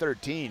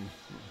 3:13,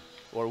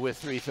 or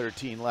with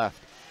 3:13 left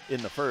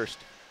in the first.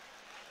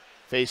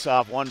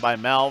 Face-off won by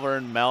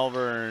Malvern.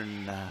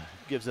 Malvern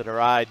gives it a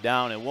ride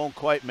down. It won't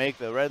quite make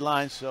the red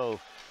line, so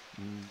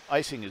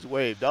icing is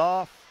waved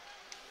off.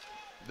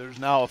 There's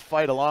now a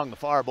fight along the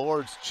far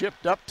boards,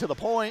 chipped up to the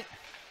point.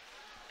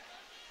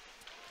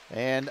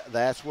 And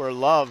that's where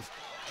Love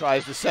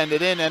tries to send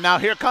it in. And now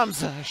here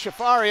comes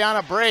Shafari on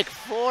a break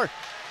for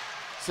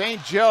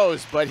St.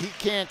 Joe's, but he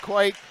can't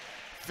quite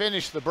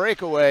finish the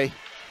breakaway.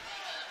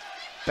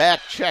 Back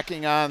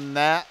checking on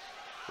that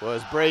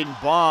was Braden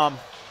Baum.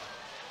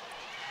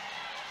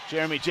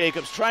 Jeremy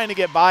Jacobs trying to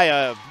get by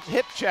a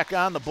hip check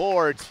on the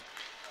boards.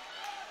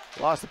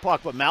 Lost the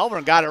puck, but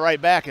Malvern got it right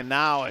back, and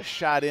now a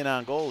shot in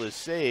on goal is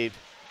saved.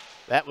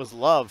 That was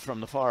Love from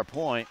the far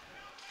point.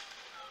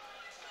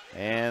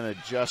 And it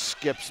just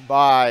skips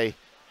by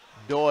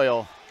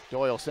Doyle.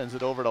 Doyle sends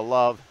it over to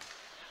Love.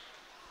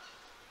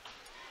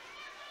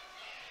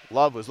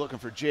 Love was looking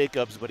for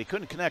Jacobs, but he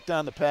couldn't connect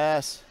on the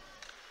pass.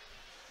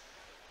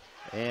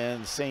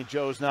 And St.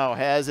 Joe's now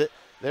has it.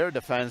 Their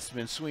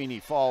defenseman, Sweeney,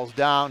 falls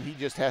down. He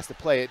just has to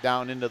play it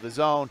down into the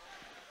zone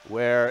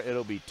where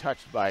it'll be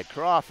touched by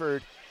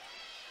Crawford.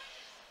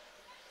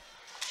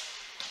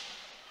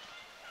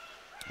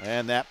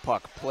 And that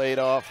puck played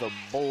off the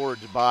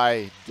boards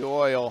by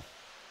Doyle.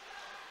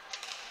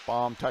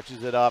 Baum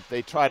touches it up.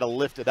 They try to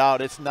lift it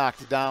out. It's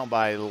knocked down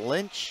by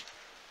Lynch.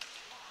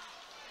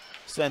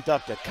 Sent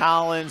up to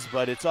Collins,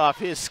 but it's off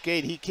his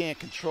skate. He can't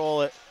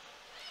control it.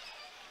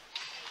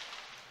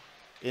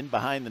 In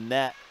behind the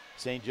net.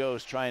 St.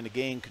 Joe's trying to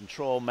gain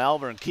control.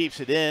 Malvern keeps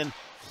it in.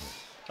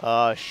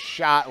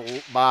 Shot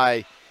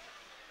by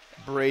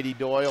Brady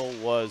Doyle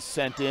was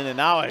sent in, and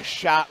now a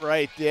shot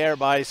right there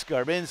by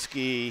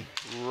Skarbinski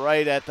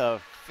right at the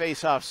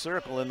face-off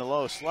circle in the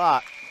low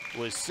slot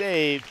was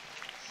saved.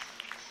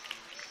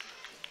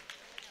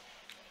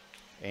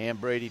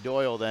 And Brady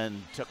Doyle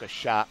then took a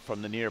shot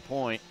from the near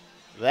point.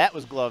 That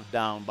was gloved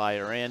down by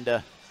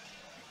Aranda.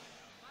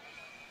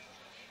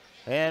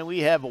 And we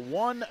have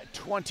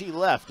 1:20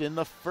 left in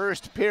the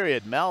first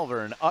period.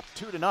 Malvern up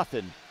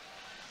 2-0.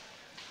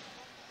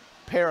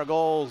 Pair of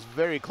goals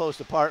very close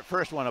apart.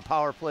 First one, a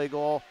power play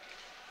goal.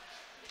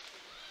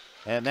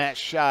 And that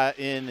shot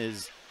in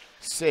is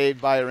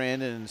saved by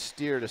Aranda and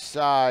steered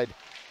aside.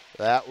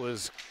 That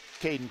was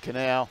Caden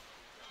Canal.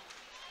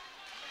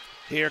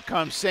 Here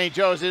comes St.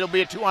 Joe's. It'll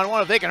be a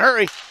 2-on-1 if they can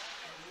hurry.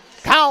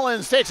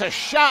 Collins takes a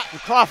shot, and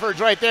Crawford's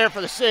right there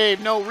for the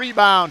save. No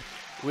rebound.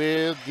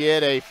 We'll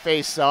get a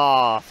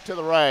face-off to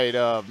the right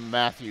of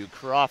Matthew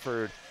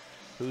Crawford,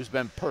 who's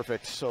been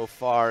perfect so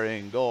far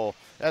in goal.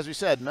 As we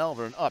said,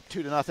 Malvern up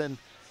 2-0.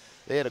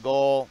 They had a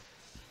goal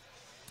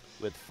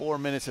with 4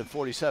 minutes and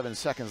 47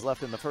 seconds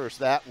left in the first.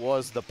 That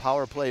was the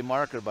power play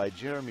marker by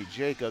Jeremy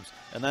Jacobs,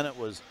 and then it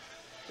was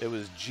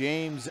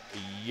James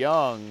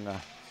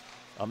Young.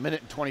 A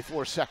minute and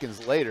 24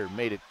 seconds later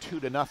made it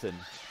 2-0.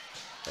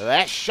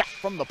 That shot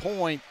from the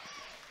point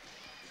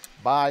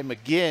by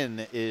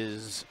McGinn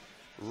is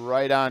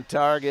right on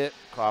target.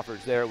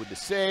 Crawford's there with the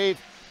save.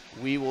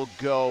 We will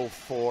go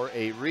for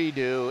a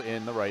redo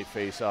in the right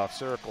face-off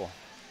circle.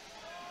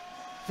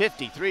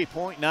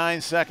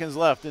 53.9 seconds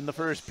left in the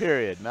first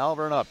period.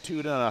 Malvern up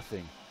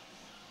 2-0.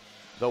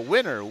 The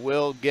winner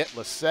will get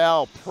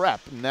LaSalle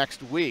Prep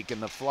next week in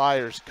the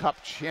Flyers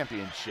Cup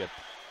Championship.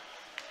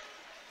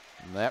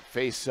 And that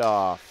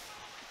face-off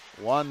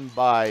won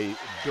by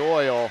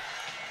Doyle.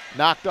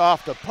 Knocked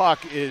off the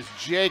puck is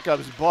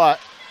Jacobs, but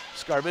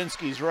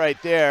Skarbinski's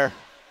right there.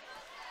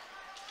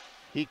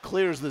 He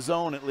clears the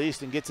zone at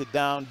least and gets it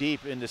down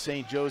deep into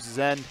St. Jose's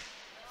end.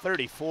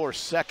 34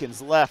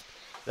 seconds left.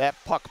 That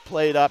puck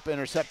played up,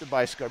 intercepted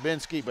by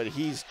Skarbinski, but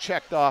he's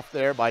checked off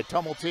there by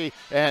Tumulty.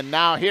 And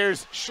now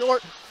here's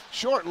Short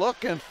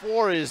looking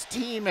for his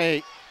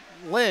teammate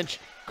Lynch.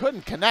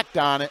 Couldn't connect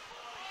on it.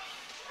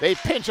 They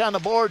pinch on the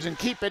boards and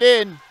keep it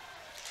in.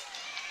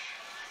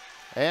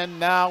 And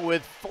now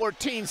with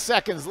 14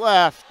 seconds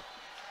left,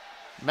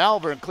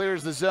 Malvern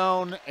clears the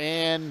zone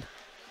and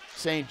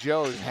St.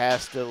 Joe's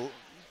has to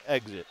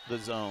exit the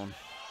zone.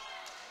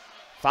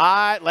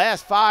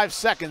 Last 5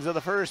 seconds of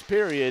the first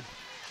period.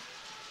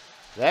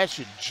 That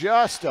should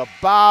just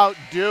about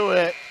do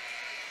it.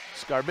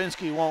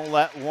 Skarbinski won't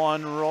let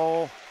one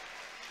roll.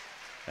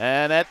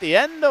 And at the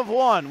end of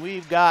one,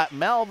 we've got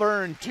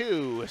Malvern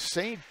 2,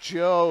 St.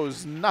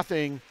 Joe's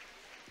nothing.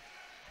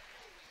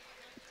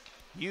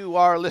 You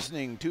are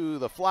listening to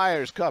the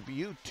Flyers Cup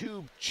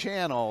YouTube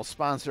channel,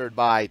 sponsored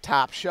by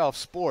Top Shelf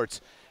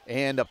Sports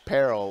and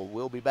Apparel.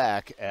 We'll be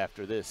back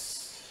after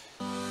this.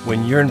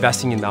 When you're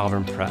investing in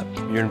Malvern Prep,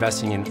 you're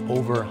investing in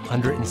over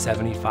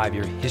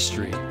 175-year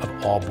history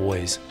of all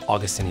boys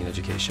Augustinian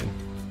education.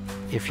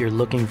 If you're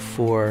looking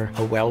for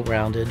a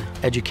well-rounded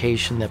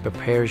education that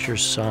prepares your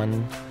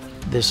son,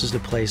 this is the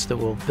place that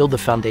will build the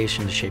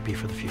foundation to shape you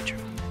for the future.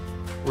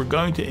 We're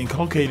going to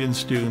inculcate in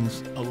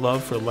students a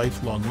love for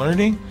lifelong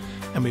learning,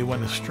 and we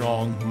want a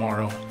strong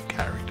moral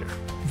character.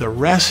 The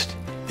rest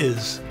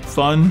is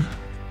fun,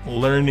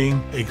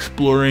 learning,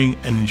 exploring,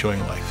 and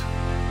enjoying life.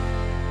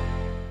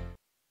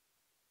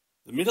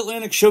 The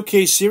Mid-Atlantic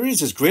Showcase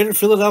Series is Greater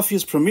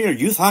Philadelphia's premier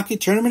youth hockey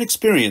tournament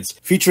experience,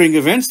 featuring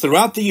events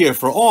throughout the year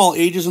for all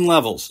ages and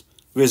levels.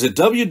 Visit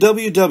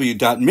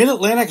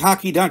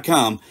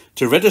www.midatlantichockey.com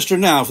to register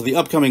now for the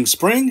upcoming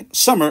spring,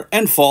 summer,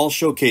 and fall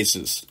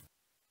showcases.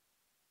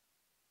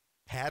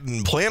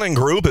 Haddon Planning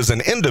Group is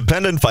an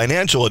independent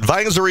financial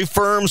advisory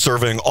firm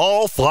serving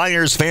all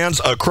Flyers fans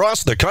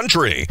across the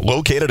country.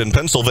 Located in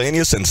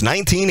Pennsylvania since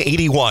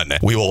 1981,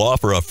 we will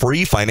offer a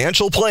free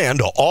financial plan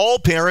to all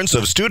parents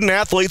of student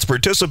athletes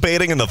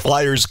participating in the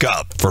Flyers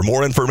Cup. For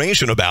more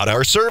information about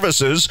our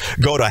services,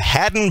 go to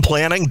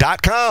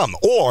haddonplanning.com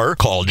or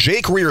call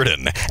Jake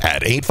Reardon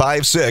at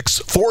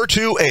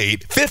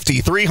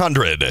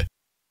 856-428-5300.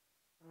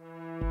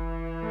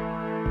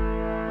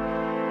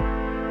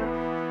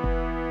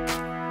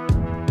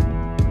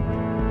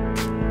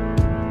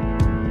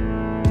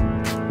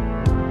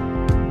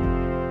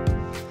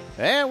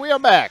 And we are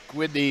back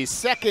with the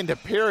second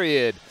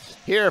period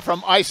here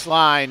from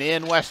Iceline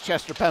in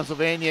Westchester,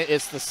 Pennsylvania.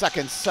 It's the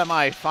second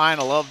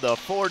semifinal of the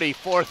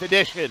 44th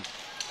edition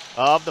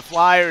of the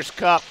Flyers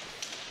Cup.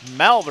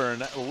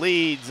 Malvern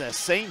leads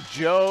St.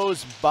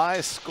 Joe's by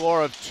a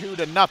score of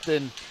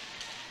 2-0.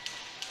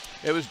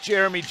 It was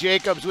Jeremy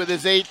Jacobs with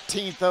his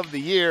 18th of the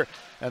year,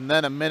 and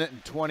then a minute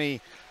and 20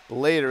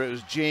 later, it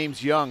was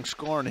James Young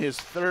scoring his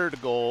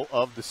third goal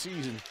of the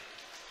season.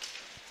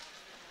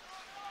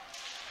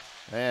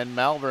 And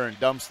Malvern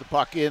dumps the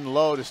puck in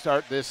low to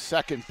start this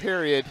second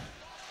period.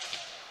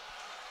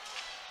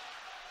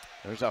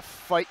 There's a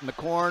fight in the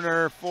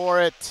corner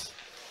for it.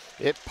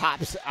 It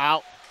pops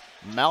out.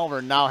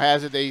 Malvern now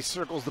has it. He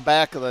circles the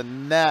back of the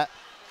net.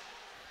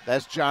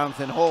 That's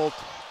Jonathan Holt.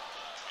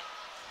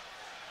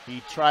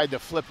 He tried to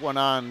flip one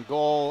on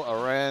goal.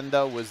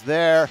 Aranda was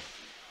there.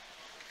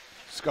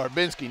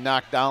 Skarbinski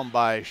knocked down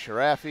by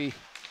Sharafi.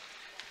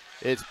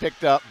 It's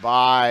picked up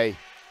by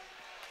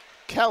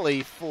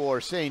Kelly for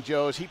St.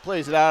 Joe's. He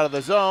plays it out of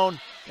the zone,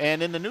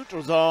 and in the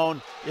neutral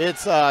zone,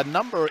 it's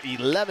number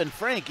 11,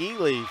 Frank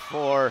Ely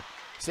for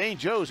St.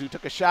 Joe's, who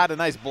took a shot, a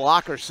nice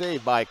blocker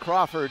save by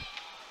Crawford.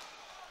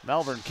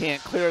 Malvern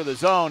can't clear the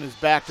zone, is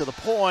back to the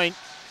point.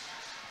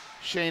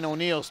 Shane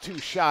O'Neill's two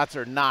shots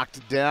are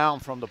knocked down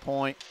from the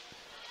point.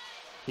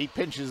 He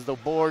pinches the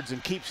boards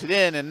and keeps it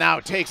in, and now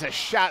takes a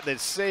shot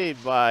that's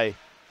saved by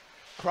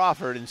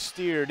Crawford and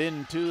steered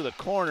into the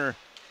corner.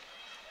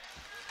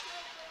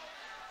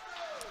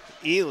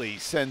 Ely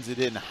sends it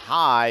in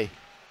high,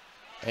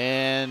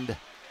 and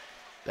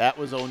that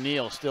was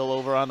O'Neill still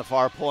over on the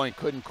far point.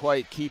 Couldn't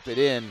quite keep it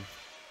in.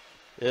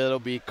 It'll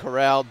be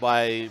corralled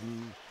by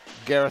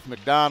Gareth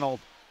McDonald.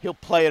 He'll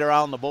play it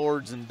around the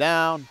boards and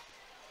down.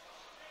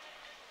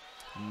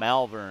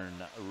 Malvern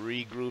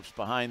regroups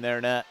behind their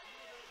net.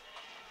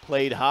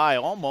 Played high,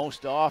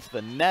 almost off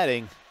the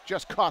netting.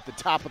 Just caught the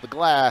top of the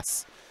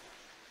glass.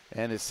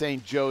 And it's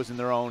St. Joe's in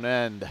their own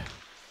end.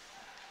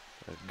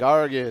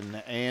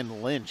 Gargan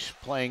and Lynch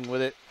playing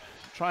with it,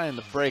 trying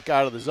to break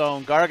out of the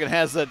zone. Gargan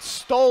has it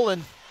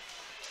stolen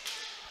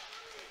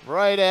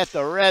right at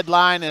the red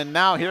line, and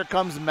now here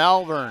comes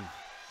Malvern.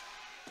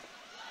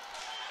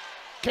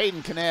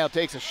 Caden Canale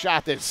takes a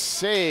shot that's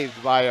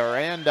saved by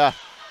Aranda,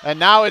 and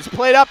now it's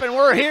played up, and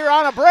we're here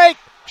on a break.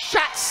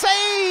 Shot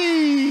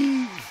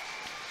save!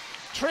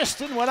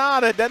 Tristan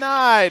Winata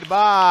denied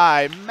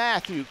by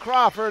Matthew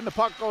Crawford, and the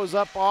puck goes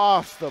up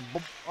off the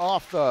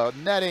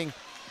netting.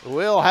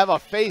 We'll have a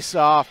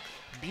face-off.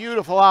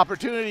 Beautiful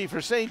opportunity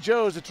for St.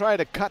 Joe's to try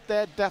to cut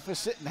that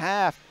deficit in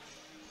half.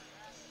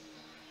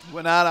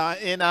 Went out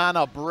in on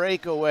a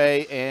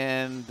breakaway,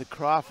 and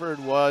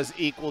Crawford was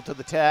equal to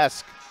the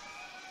task,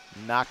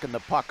 knocking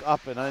the puck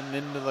up and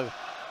into the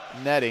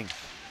netting.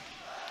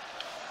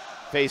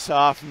 Face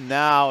off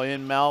now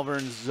in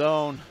Malvern's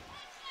zone.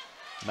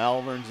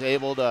 Malvern's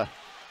able to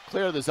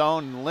clear the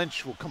zone, and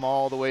Lynch will come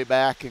all the way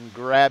back and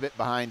grab it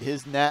behind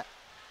his net.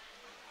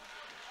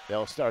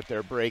 They'll start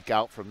their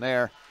breakout from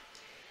there.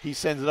 He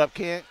sends it up,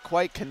 can't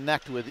quite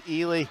connect with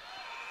Ely.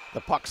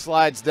 The puck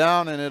slides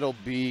down, and it'll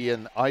be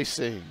an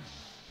icing.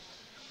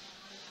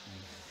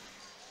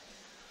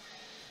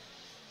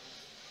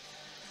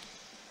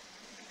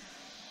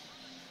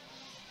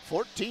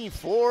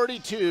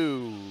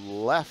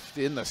 .14:42 left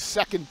in the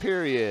second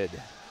period.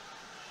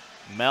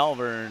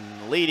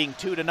 Malvern leading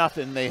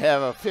 2-0. They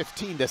have a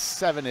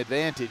 15-7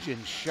 advantage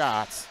in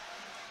shots.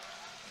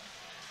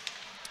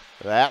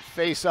 That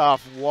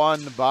face-off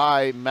won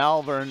by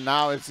Malvern.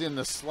 Now it's in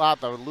the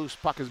slot. The loose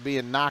puck is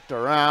being knocked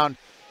around.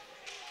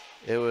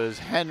 It was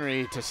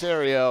Henry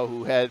Tesserio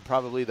who had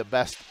probably the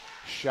best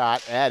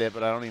shot at it,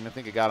 but I don't even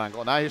think it got on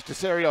goal. Now here's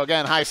Tesserio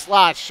again. High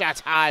slot.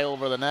 Shots high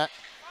over the net.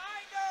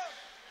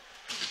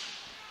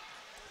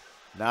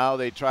 Now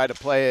they try to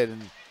play it,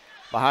 and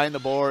behind the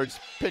boards,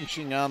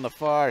 pinching on the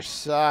far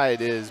side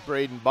is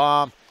Braden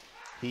Baum.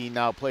 He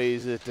now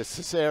plays it to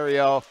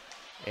Cesario,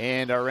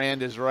 and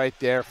Aranda's right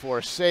there for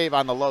a save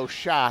on the low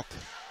shot.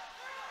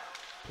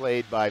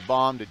 Played by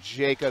Baum to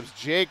Jacobs.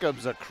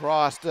 Jacobs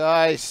across the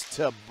ice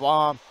to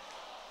Baum.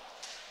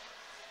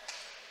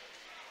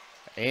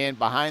 And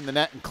behind the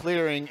net and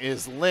clearing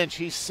is Lynch.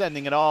 He's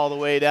sending it all the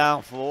way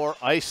down for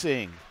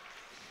icing.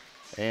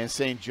 And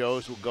St.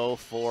 Joe's will go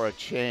for a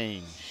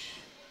change.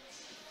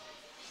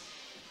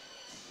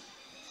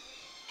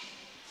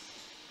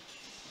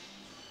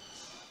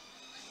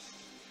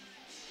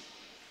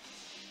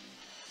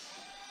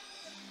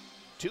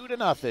 Two to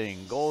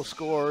nothing. Goal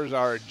scorers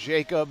are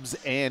Jacobs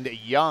and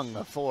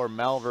Young for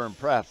Malvern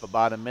Prep.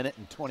 About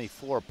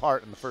 1:24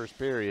 apart in the first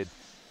period.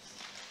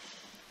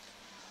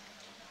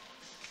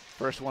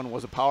 First one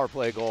was a power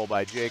play goal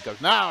by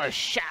Jacobs. Now a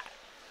shot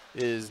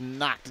is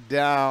knocked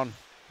down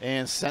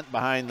and sent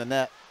behind the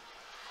net.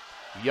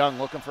 Young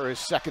looking for his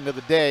second of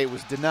the day,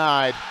 was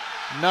denied.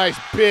 Nice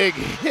big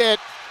hit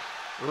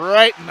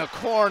right in the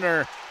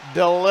corner,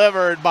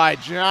 delivered by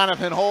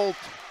Jonathan Holt.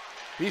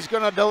 He's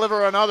going to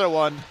deliver another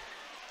one.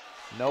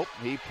 Nope,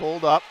 he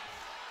pulled up,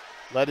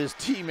 let his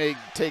teammate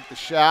take the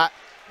shot.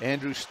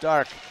 Andrew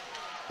Stark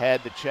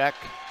had the check.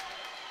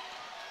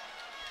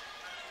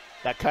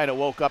 That kind of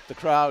woke up the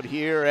crowd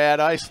here at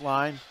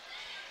Iceline.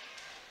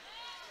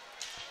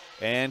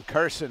 And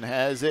Carson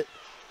has it.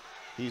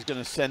 He's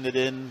going to send it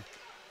in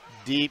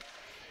deep.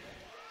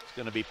 It's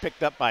going to be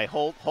picked up by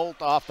Holt.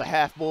 Holt off the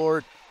half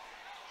board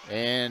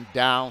and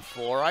down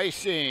for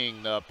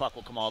icing. The puck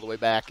will come all the way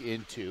back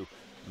into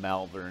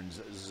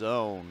Malvern's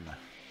zone.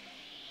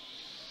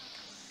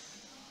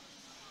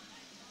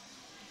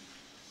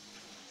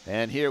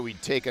 And here we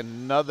take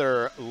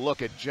another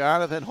look at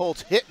Jonathan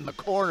Holt's hit in the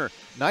corner.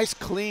 Nice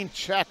clean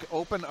check,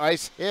 open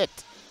ice hit.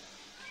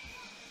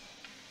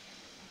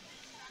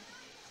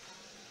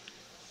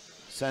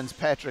 Sends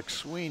Patrick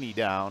Sweeney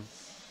down.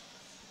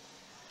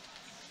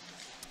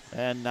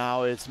 And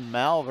now it's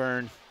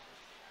Malvern.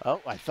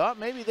 Oh, I thought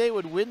maybe they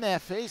would win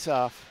that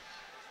faceoff,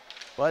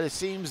 but it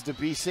seems to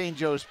be St.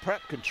 Joe's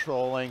Prep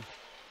controlling.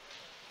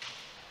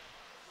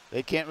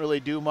 They can't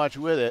really do much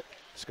with it.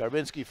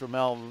 Skarbinski for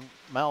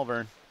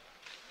Malvern.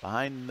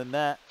 Behind the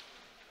net.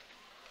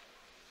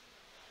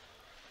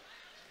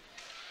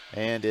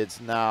 And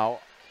it's now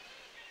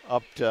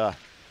up to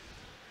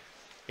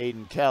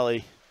Aiden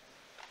Kelly.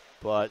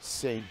 But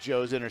St.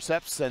 Joe's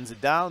intercepts, sends it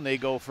down. They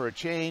go for a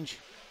change.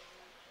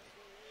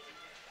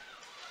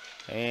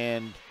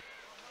 And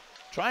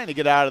trying to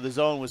get out of the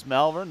zone was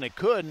Malvern. They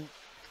couldn't.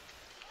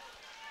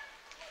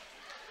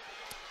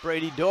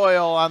 Brady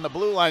Doyle on the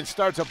blue line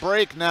starts a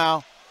break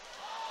now.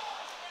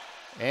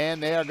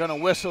 And they are going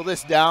to whistle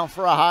this down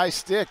for a high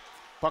stick.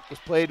 Puck was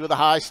played with a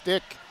high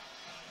stick.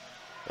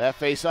 That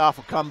faceoff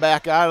will come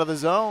back out of the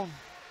zone.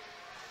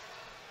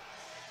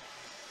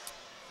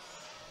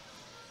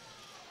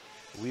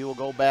 We will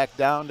go back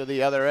down to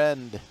the other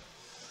end.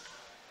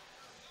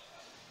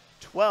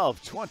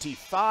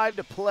 12:25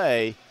 to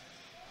play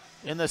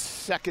in the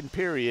second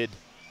period.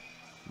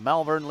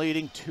 Malvern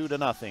leading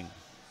 2-0.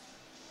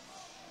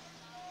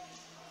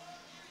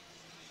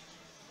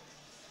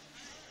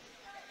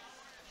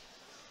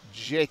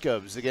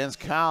 Jacobs against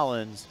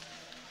Collins.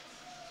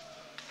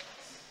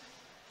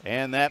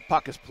 And that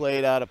puck is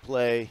played out of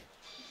play.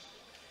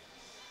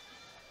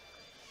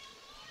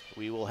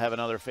 We will have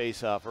another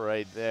faceoff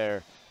right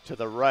there to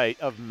the right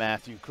of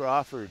Matthew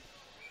Crawford.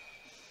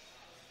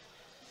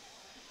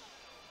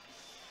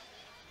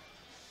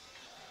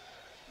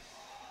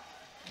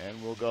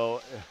 And we'll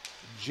go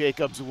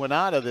Jacobs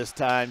Winata this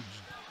time.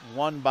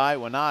 Won by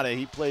Winata.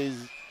 He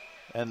plays,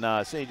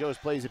 and St. Joe's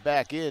plays it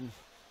back in.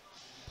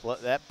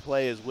 That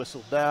play is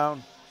whistled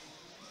down.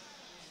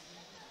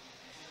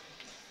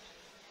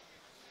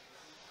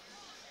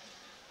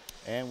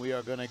 And we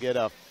are going to get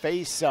a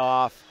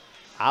face-off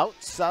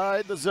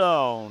outside the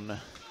zone.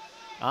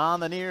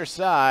 On the near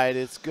side,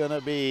 it's going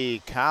to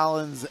be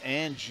Collins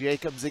and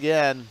Jacobs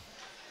again.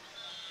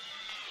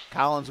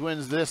 Collins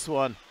wins this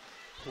one.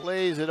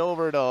 Plays it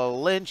over to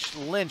Lynch.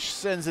 Lynch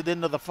sends it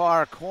into the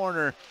far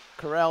corner.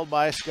 Corralled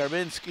by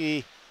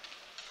Skarbinski.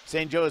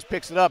 St. Joe's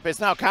picks it up. It's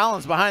now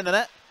Collins behind the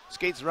net.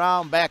 Skates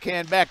around,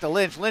 backhand back to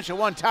Lynch. Lynch a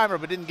one-timer,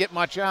 but didn't get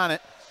much on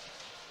it.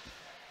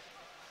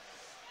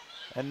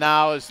 And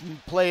now it's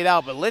played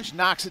out, but Lynch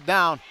knocks it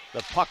down.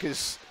 The puck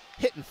is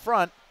hit in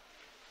front,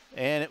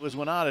 and it was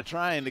Winata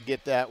trying to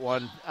get that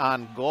one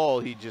on goal.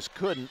 He just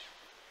couldn't.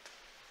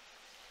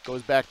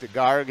 Goes back to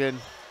Gargan.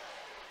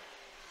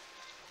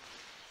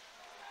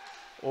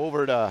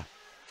 Over to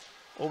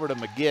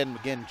McGinn.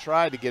 McGinn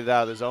tried to get it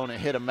out of the zone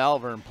and hit a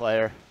Malvern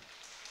player.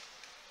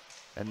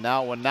 And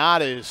now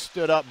Winata is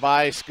stood up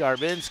by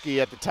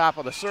Skarbinski at the top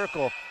of the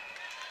circle.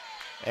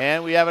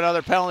 And we have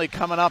another penalty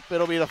coming up.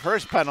 It'll be the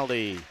first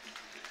penalty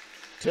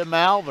to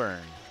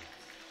Malvern.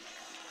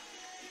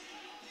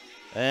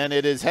 And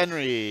it is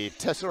Henry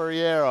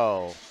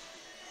Tesoriero.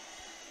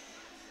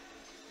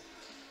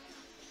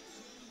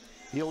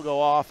 He'll go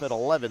off at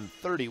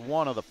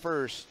 11:31 of the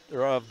first,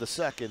 or of the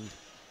second.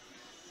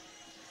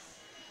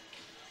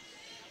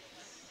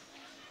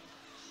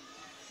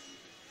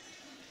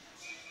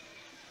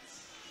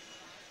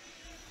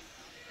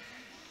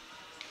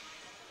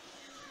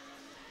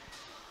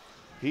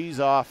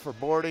 He's off for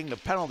boarding. The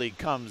penalty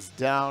comes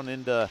down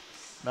into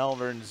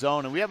Malvern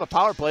zone. And we have a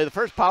power play, the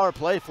first power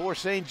play for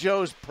St.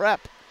 Joe's Prep.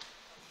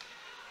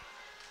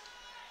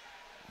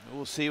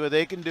 We'll see what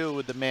they can do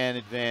with the man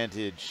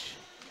advantage.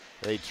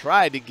 They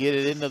tried to get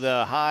it into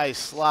the high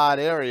slot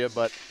area,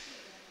 but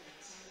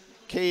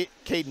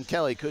Caden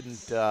Kelly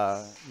couldn't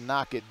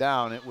knock it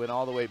down. It went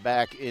all the way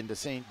back into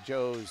St.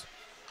 Joe's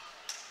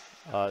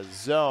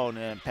zone,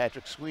 and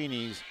Patrick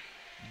Sweeney's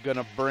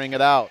gonna bring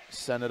it out.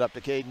 Send it up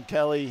to Caden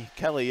Kelly.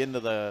 Kelly into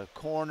the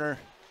corner.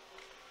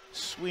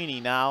 Sweeney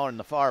now in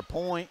the far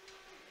point.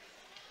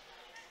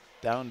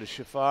 Down to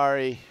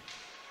Shafari.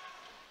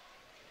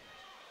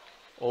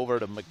 Over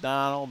to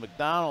McDonald.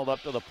 McDonald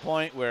up to the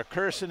point where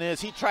Curson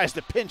is. He tries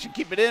to pinch and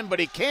keep it in, but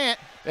he can't.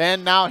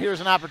 And now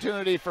here's an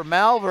opportunity for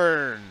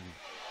Malvern.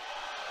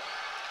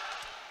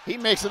 He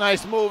makes a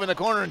nice move in the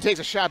corner and takes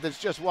a shot that's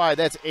just wide.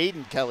 That's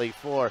Aiden Kelly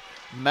for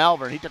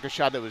Malvern. He took a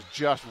shot that was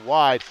just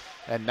wide.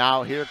 And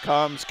now here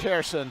comes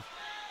Kerson.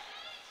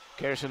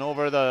 Kerson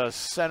over the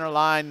center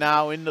line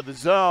now into the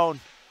zone.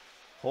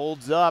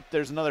 Holds up.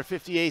 There's another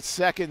 58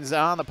 seconds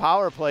on the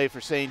power play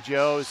for St.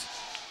 Joe's.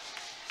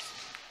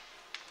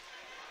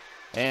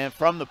 And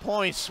from the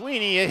point,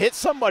 Sweeney, it hit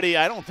somebody.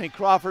 I don't think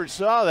Crawford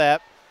saw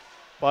that,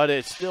 but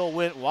it still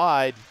went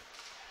wide.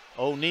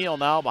 O'Neal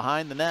now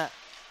behind the net.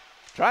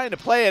 Trying to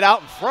play it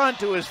out in front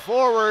to his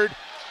forward.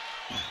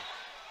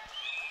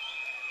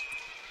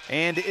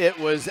 And it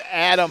was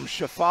Adam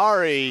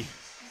Shafari.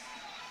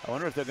 I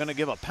wonder if they're going to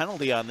give a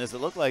penalty on this. It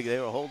looked like they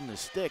were holding his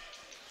stick.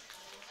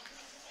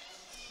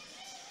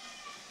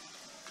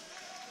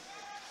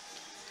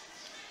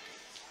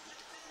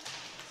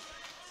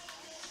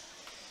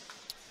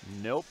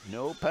 Nope,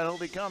 no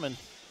penalty coming.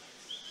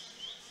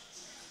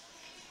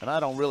 And I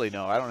don't really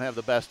know. I don't have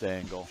the best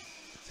angle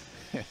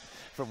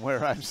from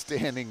where I'm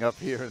standing up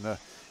here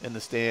in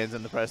the stands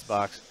in the press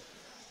box.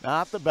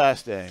 Not the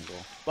best angle.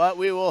 But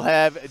we will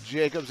have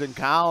Jacobs and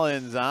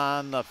Collins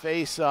on the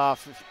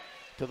face-off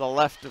to the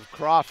left of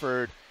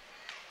Crawford.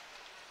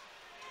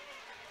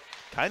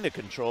 Kind of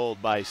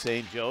controlled by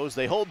St. Joe's.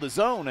 They hold the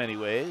zone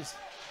anyways.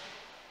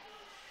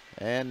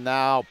 And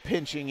now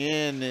pinching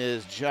in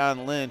is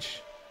John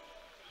Lynch.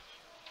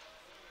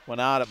 Went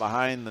out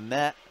behind the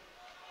net.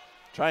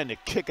 Trying to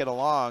kick it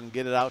along,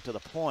 get it out to the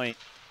point.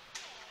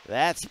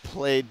 That's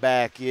played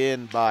back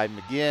in by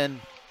McGinn.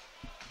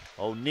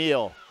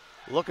 O'Neal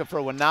looking for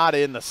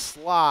Winata in the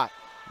slot.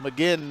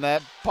 McGinn,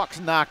 that puck's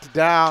knocked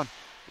down.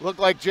 Looked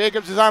like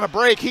Jacobs is on a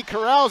break. He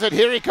corrals it.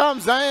 Here he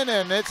comes in,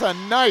 and it's a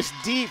nice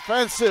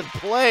defensive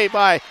play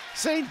by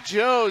St.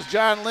 Joe's.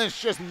 John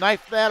Lynch just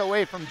knifed that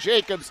away from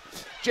Jacobs.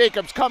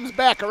 Jacobs comes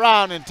back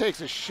around and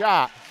takes a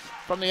shot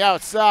from the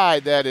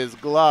outside that is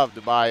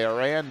gloved by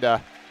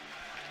Aranda.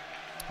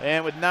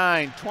 And with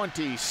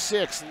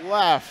 9:26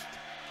 left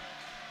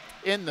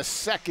in the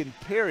second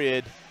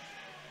period,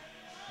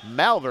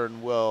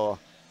 Malvern will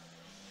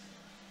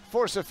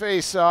force a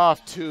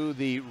face-off to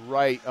the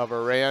right of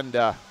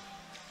Aranda,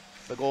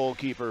 the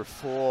goalkeeper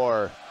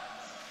for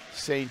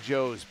St.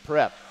 Joe's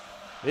Prep.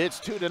 It's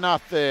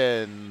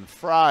 2-0.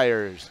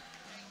 Friars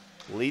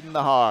leading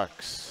the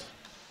Hawks.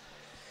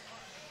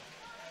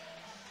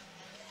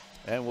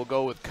 And we'll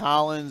go with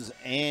Collins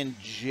and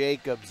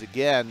Jacobs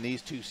again.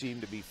 These two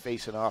seem to be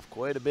facing off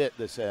quite a bit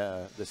this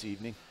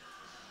evening.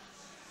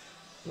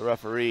 The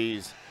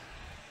referees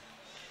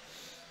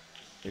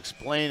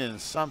explaining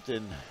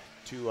something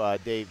to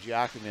Dave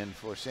Jacquemin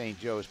for St.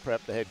 Joe's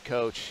Prep, the head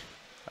coach.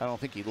 I don't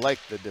think he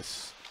liked the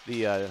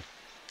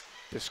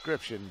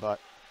description, but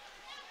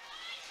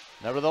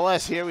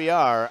nevertheless, here we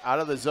are. Out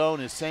of the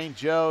zone is St.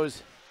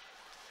 Joe's.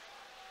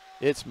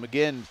 It's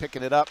McGinn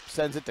picking it up,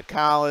 sends it to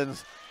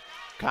Collins.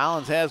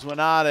 Collins has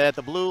Winata at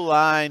the blue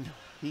line.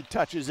 He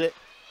touches it.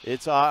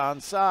 It's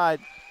onside,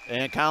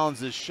 And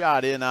Collins'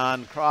 shot in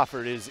on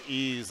Crawford is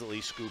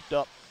easily scooped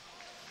up.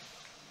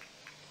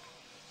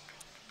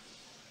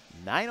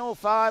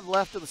 9:05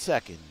 left of the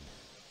second.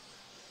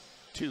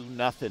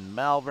 2-0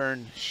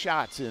 Malvern.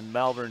 Shots in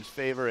Malvern's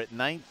favor at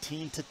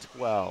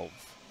 19-12.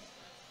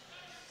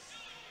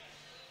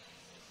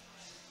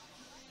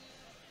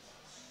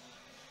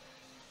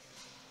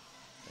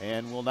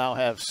 And we'll now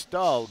have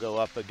Stull go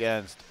up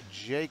against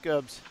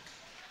Jacobs.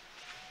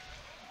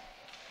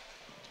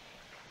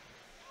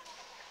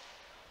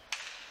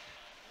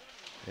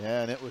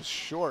 And it was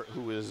Short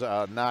who was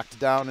knocked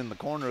down in the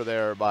corner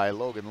there by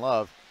Logan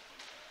Love.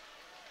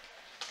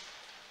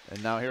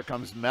 And now here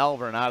comes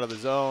Malvern out of the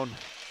zone.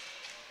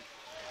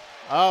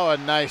 Oh, a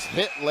nice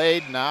hit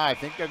laid. Nah, I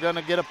think they're going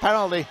to get a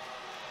penalty.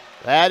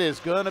 That is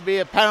going to be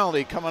a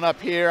penalty coming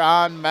up here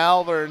on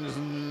Malvern's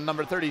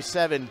number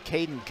 37,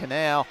 Caden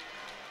Canal.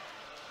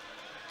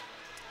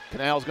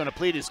 Canal's going to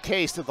plead his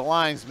case to the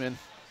linesman.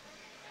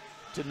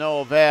 To no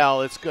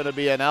avail. It's going to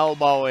be an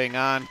elbowing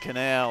on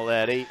Canal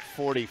at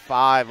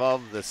 8:45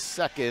 of the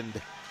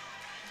second.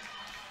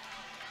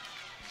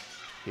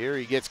 Here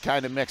he gets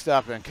kind of mixed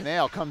up, and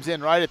Canal comes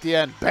in right at the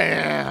end.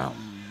 Bam!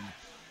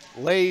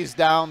 Lays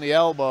down the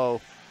elbow.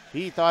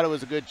 He thought it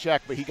was a good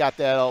check, but he got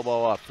that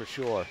elbow up for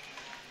sure.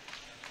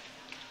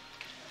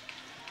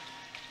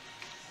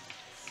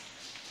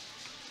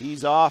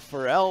 He's off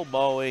for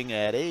elbowing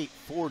at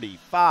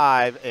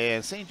 8:45,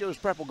 and St. Joe's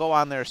Prep will go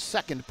on their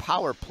second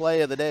power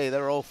play of the day.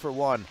 They're 0 for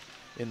 1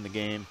 in the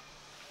game.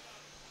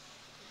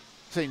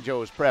 St.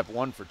 Joe's Prep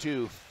 1 for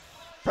 2.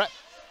 Prep.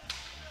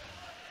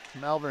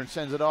 Malvern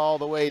sends it all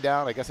the way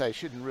down. I guess I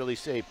shouldn't really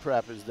say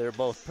Prep, as they're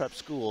both Prep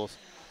schools.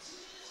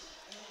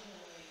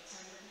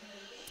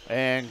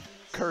 And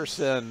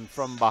Curson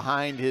from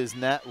behind his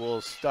net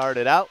will start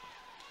it out.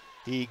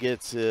 He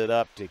gets it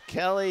up to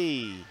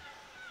Kelly.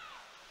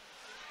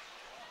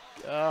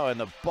 Oh, and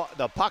the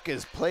puck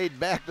is played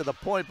back to the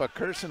point, but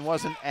Curson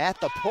wasn't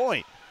at the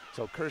point.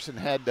 So Curson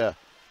had to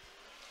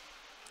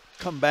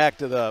come back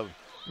to the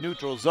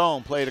neutral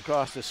zone, played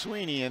across to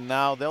Sweeney, and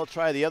now they'll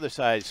try the other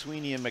side,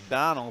 Sweeney and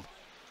McDonald.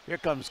 Here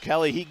comes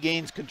Kelly. He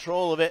gains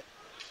control of it,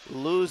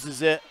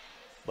 loses it,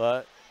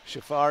 but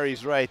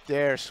Shafari's right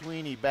there.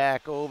 Sweeney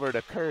back over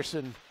to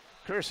Curson.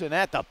 Curson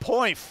at the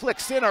point,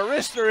 flicks in a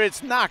wrister.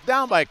 It's knocked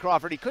down by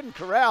Crawford. He couldn't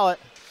corral it,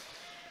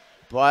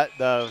 but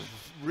the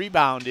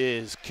rebound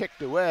is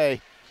kicked away,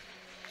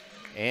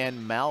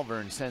 and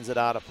Malvern sends it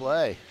out of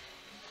play.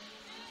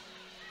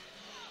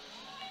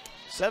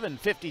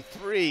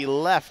 7:53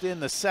 left in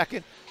the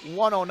second.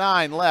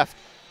 1:09 left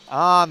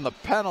on the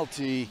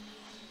penalty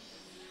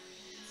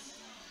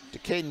to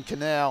Caden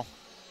Canal.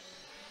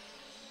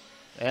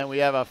 And we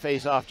have a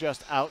face-off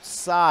just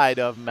outside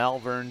of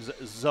Malvern's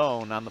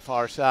zone on the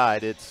far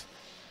side. It's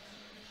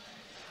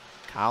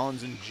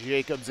Collins and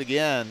Jacobs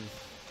again.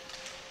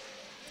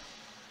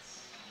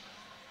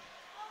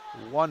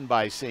 Won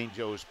by St.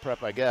 Joe's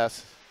Prep, I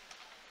guess,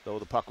 though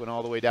the puck went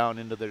all the way down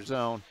into their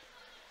zone.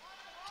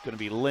 It's going to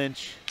be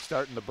Lynch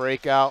starting the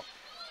breakout.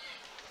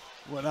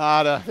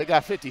 Winata, they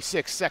got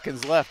 56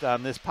 seconds left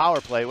on this power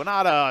play.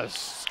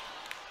 Winata,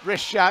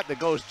 wrist shot that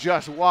goes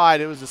just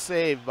wide. It was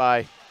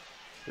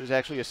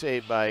actually a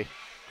save by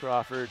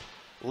Crawford.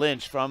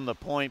 Lynch from the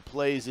point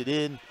plays it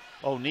in.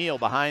 O'Neal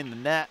behind the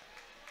net.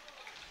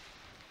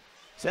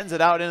 Sends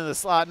it out into the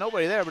slot.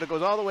 Nobody there, but it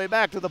goes all the way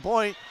back to the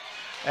point.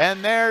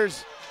 And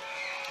there's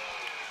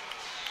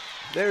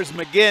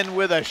McGinn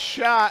with a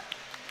shot,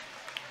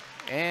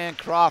 and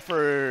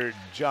Crawford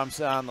jumps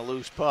on the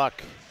loose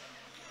puck.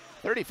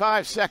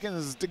 35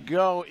 seconds to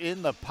go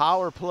in the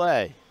power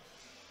play.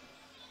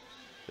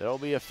 There'll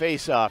be a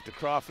face-off to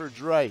Crawford's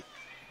right.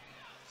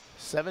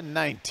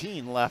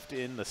 7:19 left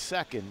in the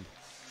second.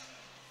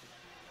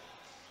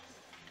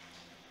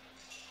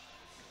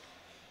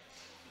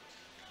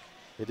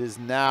 It is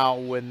now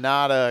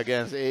Winata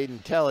against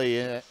Aiden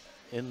Kelly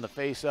in the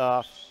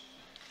face-off.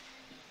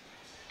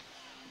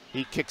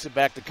 He kicks it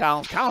back to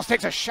Collins. Collins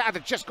takes a shot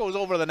that just goes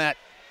over the net.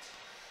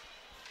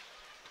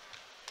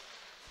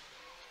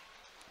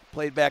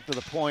 Played back to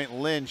the point.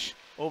 Lynch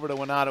over to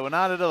Winata.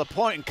 Winata to the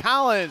point, and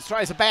Collins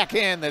tries a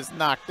backhand that's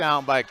knocked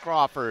down by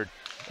Crawford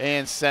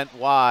and sent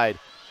wide.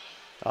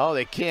 Oh,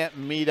 they can't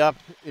meet up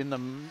in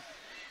the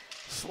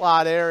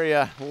slot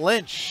area.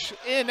 Lynch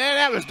in, and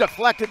that was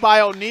deflected by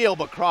O'Neal,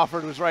 but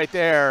Crawford was right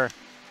there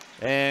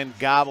and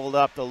gobbled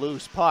up the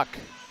loose puck.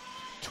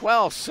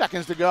 12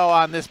 seconds to go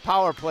on this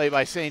power play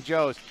by St.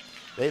 Joe's.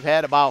 They've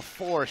had about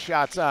 4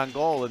 shots on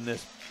goal in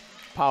this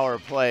power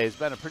play. It's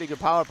been a pretty good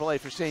power play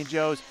for St.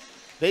 Joe's.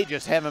 They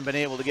just haven't been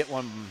able to get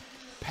one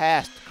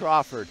past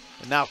Crawford.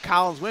 And now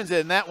Collins wins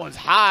it, and that one's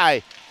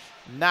high.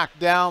 Knocked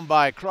down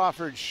by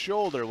Crawford's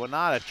shoulder.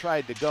 Winata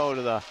tried to go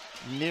to the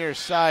near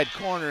side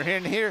corner.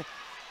 And here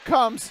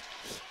comes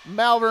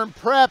Malvern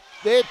Prep.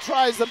 It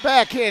tries the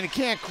backhand. It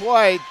can't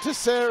quite.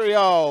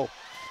 Tesario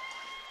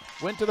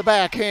went to the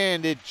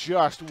backhand. It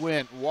just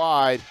went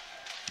wide.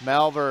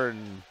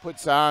 Malvern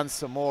puts on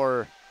some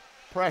more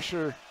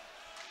pressure.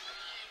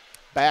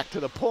 Back to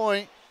the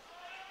point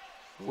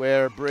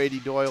where Brady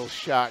Doyle's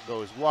shot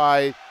goes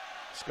wide.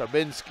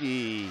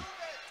 Skarbinski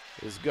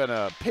is going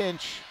to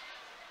pinch.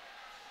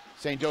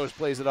 St. Joe's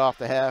plays it off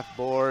the half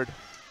board.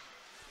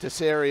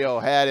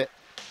 Tesario had it,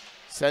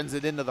 sends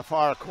it into the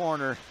far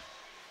corner.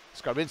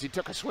 Skarbinski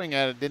took a swing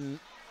at it,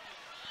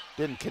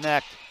 didn't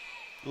connect.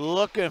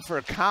 Looking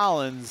for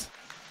Collins.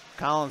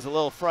 Collins a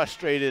little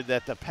frustrated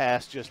that the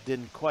pass just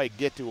didn't quite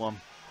get to him.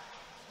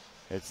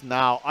 It's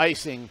now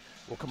icing.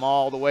 Will come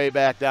all the way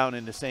back down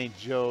into St.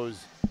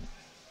 Joe's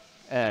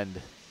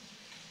end.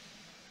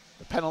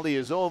 The penalty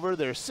is over.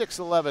 There's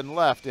 6:11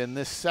 left in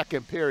this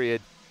second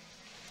period.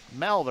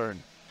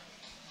 Malvern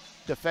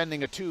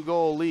defending a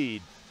 2-goal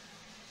lead.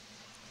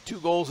 2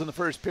 goals in the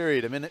first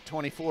period,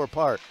 1:24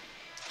 apart.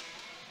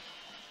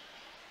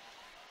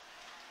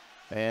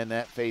 And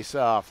that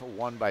face-off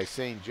won by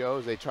St.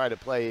 Joe's. They try to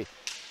play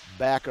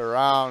back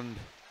around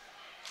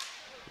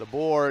the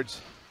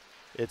boards.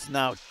 It's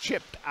now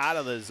chipped out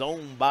of the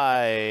zone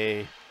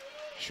by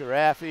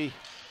Sharafi.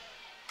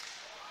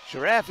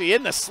 Sharafi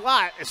in the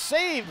slot,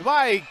 saved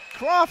by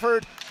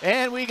Crawford,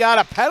 and we got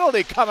a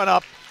penalty coming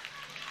up.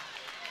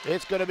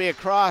 It's going to be a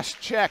cross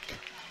check.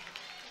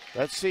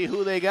 Let's see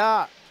who they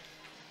got.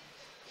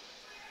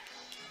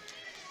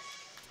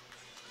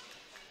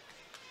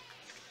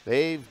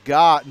 They've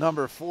got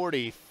number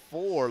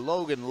 44,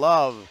 Logan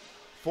Love,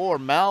 for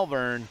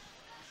Malvern,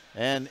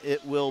 and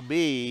it will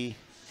be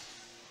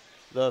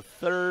the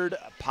third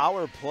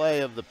power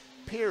play of the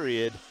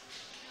period,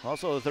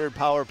 also the third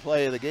power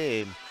play of the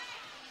game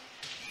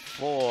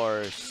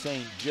for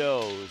St.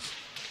 Joe's.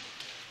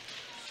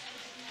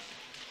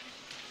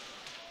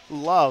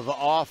 Love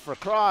off for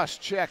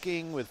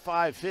cross-checking with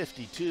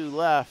 5:52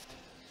 left.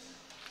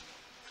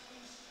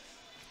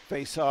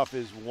 Face-off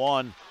is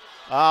won.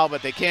 Oh,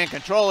 but they can't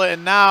control it,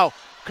 and now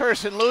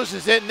Curson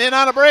loses it, and then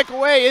on a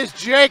breakaway is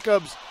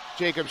Jacobs.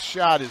 Jacobs'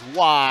 shot is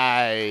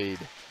wide.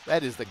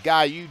 That is the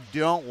guy you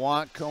don't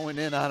want going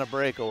in on a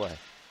breakaway.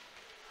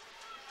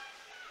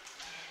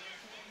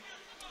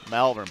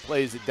 Malvern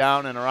plays it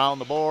down and around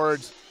the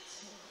boards.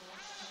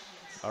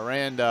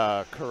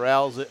 Aranda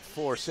corrals it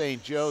for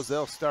St. Joe's.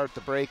 They'll start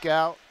the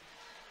breakout.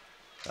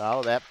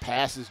 Oh, that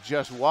pass is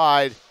just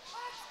wide.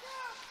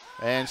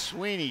 And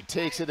Sweeney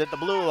takes it at the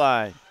blue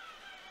line.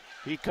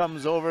 He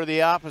comes over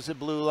the opposite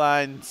blue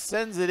line,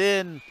 sends it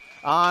in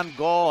on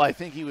goal. I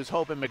think he was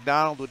hoping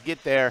McDonald would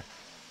get there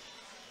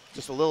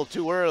just a little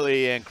too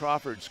early, and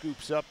Crawford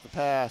scoops up the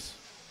pass.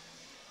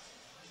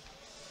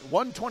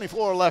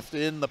 1:24 left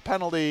in the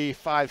penalty,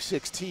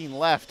 5:16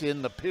 left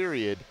in the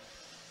period.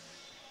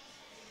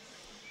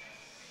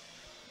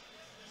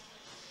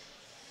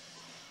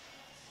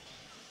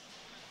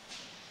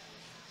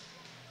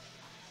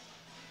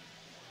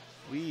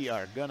 We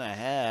are going to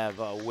have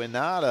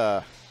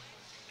Winata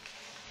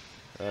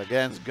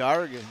against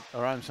Gargan,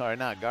 or I'm sorry,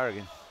 not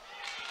Gargan.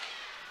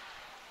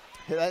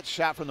 That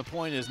shot from the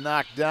point is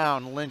knocked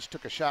down. Lynch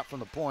took a shot from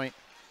the point.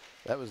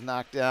 That was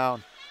knocked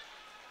down.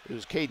 It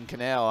was Caden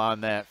Canal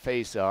on that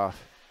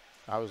face-off.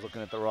 I was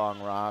looking at the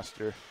wrong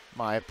roster.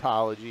 My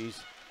apologies.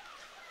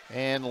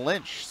 And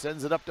Lynch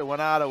sends it up to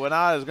Winata.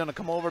 Winata is going to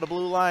come over the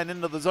blue line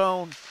into the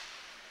zone.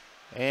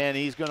 And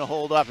he's going to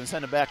hold up and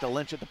send it back to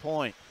Lynch at the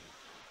point.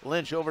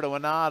 Lynch over to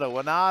Winata.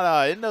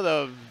 Winata into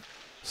the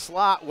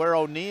slot where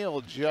O'Neal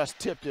just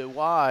tipped it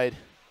wide.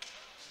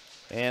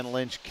 And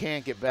Lynch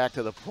can't get back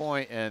to the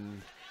point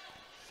and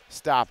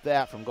stop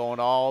that from going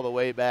all the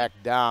way back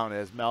down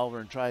as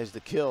Malvern tries to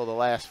kill the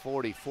last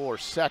 44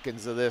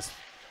 seconds of this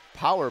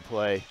power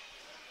play.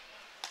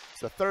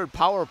 It's the third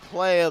power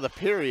play of the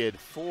period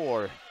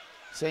for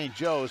St.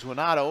 Joe's.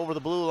 Winata over the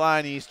blue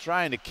line. He's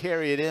trying to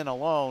carry it in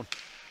alone.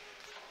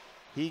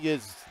 He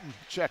gets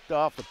checked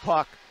off the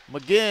puck.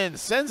 McGinn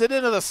sends it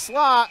into the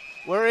slot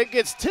where it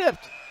gets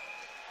tipped.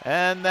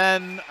 And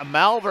then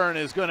Malvern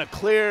is going to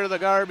clear the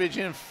garbage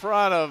in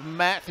front of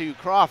Matthew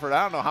Crawford.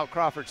 I don't know how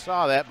Crawford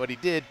saw that, but he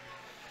did.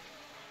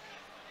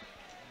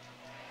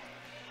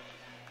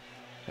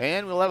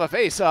 And we'll have a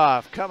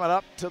face-off coming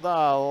up to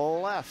the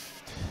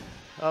left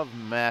of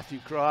Matthew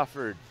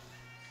Crawford.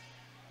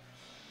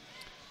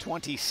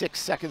 26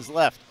 seconds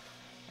left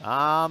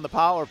on the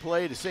power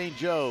play to St.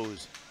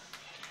 Joe's.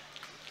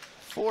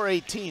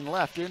 4:18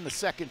 left in the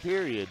second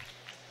period.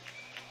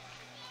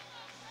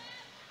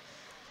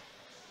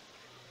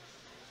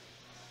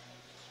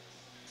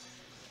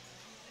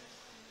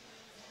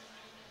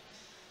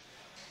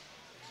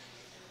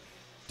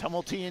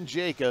 Tumulty and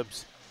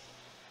Jacobs.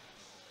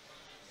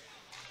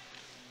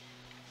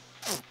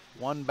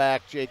 One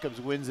back, Jacobs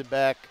wins it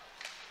back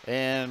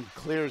and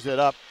clears it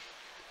up.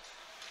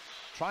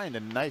 Trying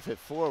to knife it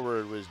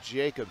forward was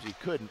Jacobs, he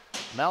couldn't.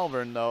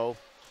 Malvern, though,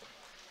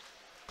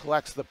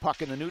 collects the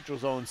puck in the neutral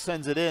zone,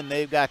 sends it in.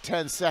 They've got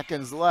 10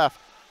 seconds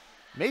left.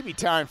 Maybe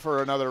time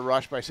for another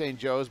rush by St.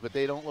 Joe's, but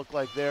they don't look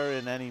like they're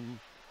in any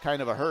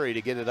kind of a hurry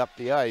to get it up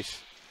the ice.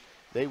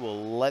 They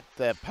will let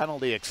the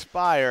penalty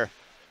expire.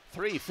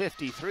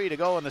 3:53 to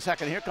go in the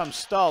second. Here comes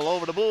Stull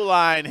over the blue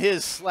line.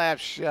 His slap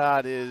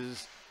shot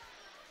is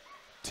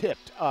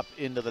tipped up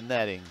into the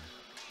netting.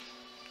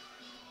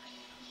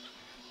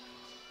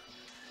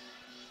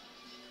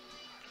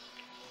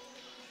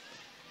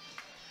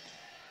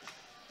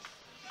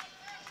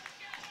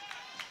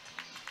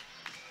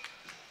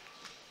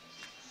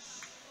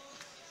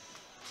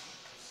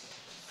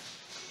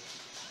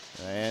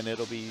 And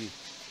it'll be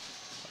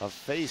a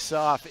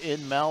face-off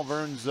in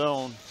Malvern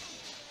zone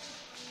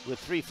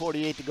with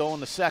 3:48 to go in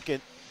the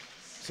second.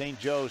 St.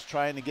 Joe's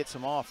trying to get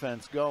some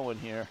offense going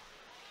here.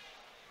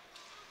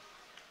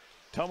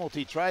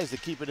 Tumulty tries to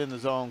keep it in the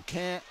zone,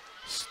 can't.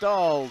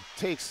 Stahl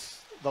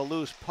takes the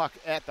loose puck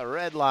at the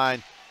red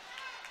line,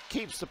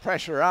 keeps the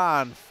pressure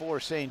on for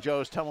St.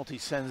 Joe's. Tumulty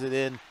sends it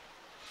in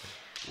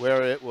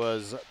where it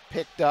was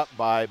picked up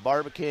by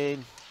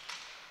Barbicane.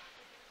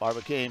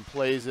 Barbicane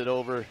plays it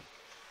over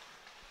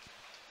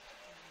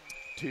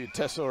to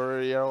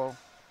Tesorio.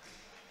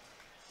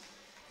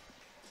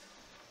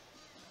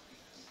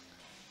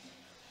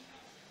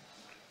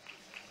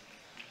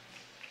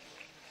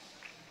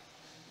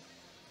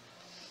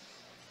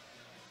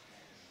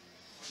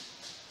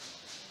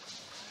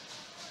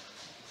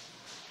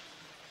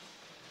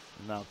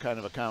 Now kind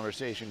of a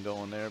conversation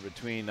going there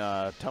between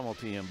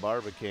Tumulty and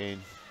Barbicane.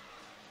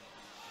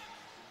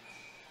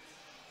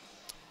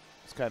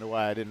 That's kind of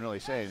why I didn't really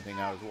say anything.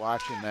 I was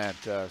watching that,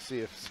 see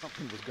if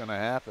something was going to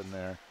happen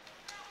there.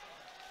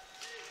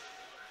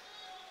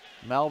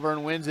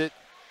 Malvern wins it.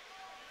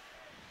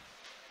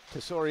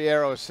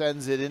 Tesoriero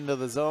sends it into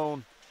the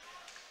zone.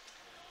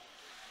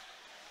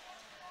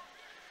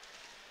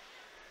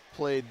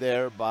 Played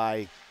there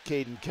by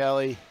Caden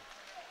Kelly.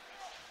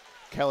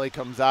 Kelly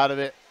comes out of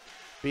it,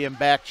 being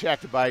back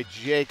checked by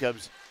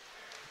Jacobs.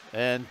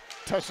 And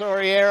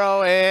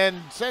Tesoriero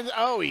and sends,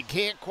 oh, he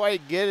can't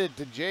quite get it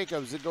to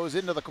Jacobs. It goes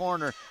into the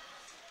corner.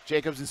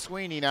 Jacobs and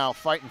Sweeney now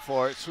fighting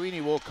for it.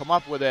 Sweeney will come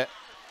up with it.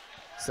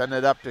 Send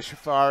it up to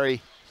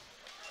Shafari.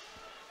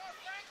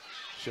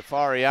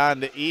 Shafari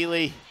on to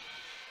Ely.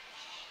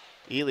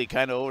 Ely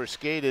kind of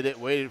overskated it,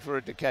 waited for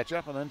it to catch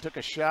up, and then took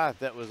a shot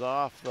that was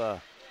off the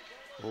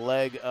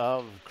leg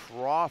of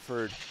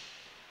Crawford.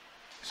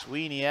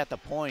 Sweeney at the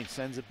point,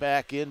 sends it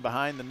back in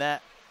behind the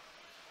net.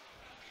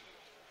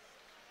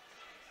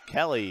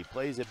 Kelly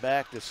plays it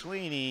back to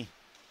Sweeney.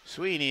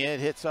 Sweeney, it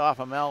hits off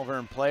a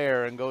Malvern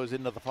player and goes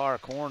into the far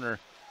corner.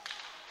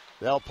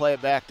 They'll play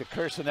it back to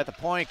Curson at the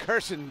point.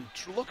 Curson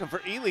looking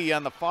for Ely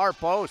on the far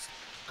post.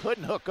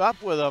 Couldn't hook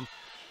up with him.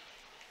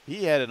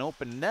 He had an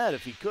open net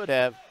if he could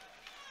have.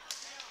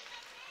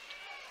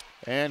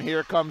 And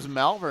here comes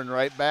Malvern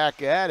right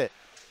back at it.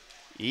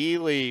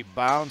 Ely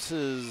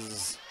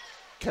bounces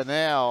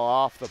Canal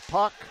off the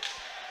puck.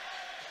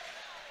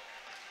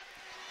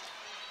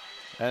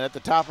 And at the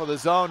top of the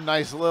zone,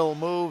 nice little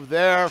move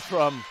there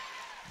from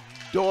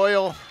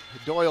Doyle.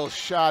 Doyle's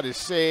shot is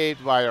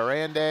saved by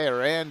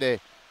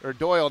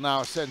Doyle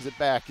now sends it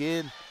back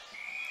in.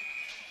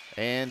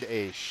 And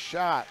a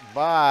shot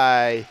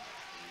by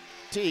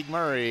Teague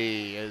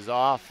Murray is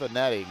off the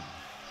netting.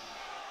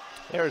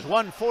 There's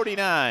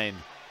 1:49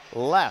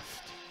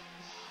 left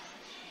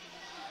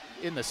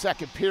in the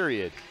second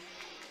period.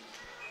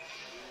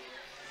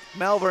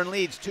 Malvern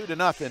leads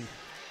 2-0.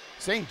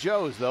 St.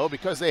 Joe's, though,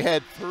 because they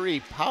had 3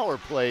 power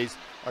plays,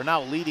 are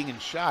now leading in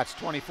shots,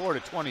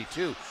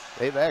 24-22.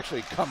 They've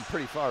actually come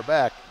pretty far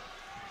back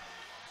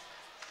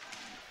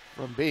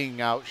from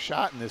being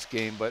outshot in this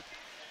game, but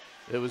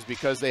it was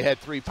because they had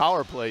 3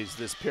 power plays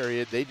this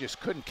period. They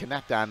just couldn't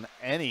connect on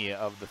any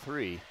of the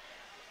 3.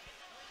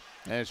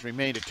 And it's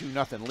remained a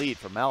 2-0 lead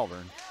for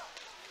Malvern.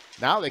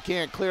 Now they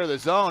can't clear the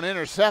zone.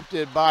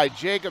 Intercepted by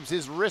Jacobs.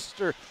 His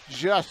wrister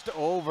just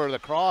over the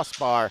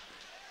crossbar.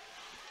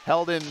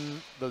 Held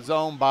in the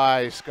zone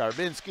by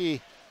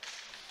Skarbinski.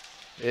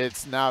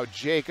 It's now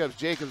Jacobs.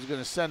 Jacobs is going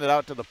to send it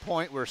out to the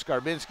point where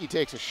Skarbinski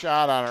takes a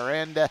shot on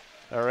Aranda.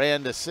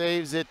 Aranda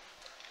saves it.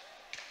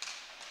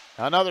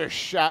 Another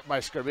shot by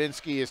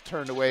Skarbinski is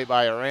turned away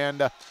by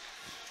Aranda.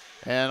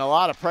 And a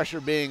lot of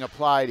pressure being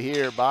applied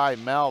here by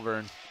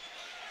Malvern.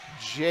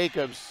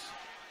 Jacobs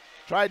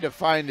tried to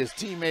find his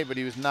teammate, but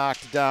he was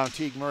knocked down.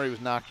 Teague Murray was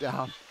knocked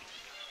down.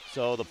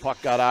 So the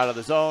puck got out of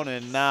the zone,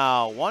 and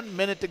now 1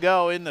 minute to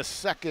go in the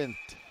second.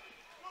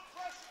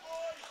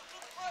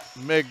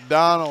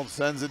 McDonald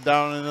sends it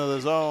down into the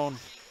zone.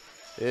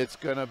 It's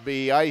going to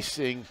be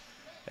icing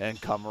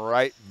and come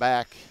right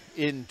back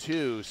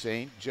into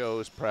St.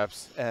 Joe's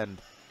Prep's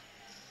end.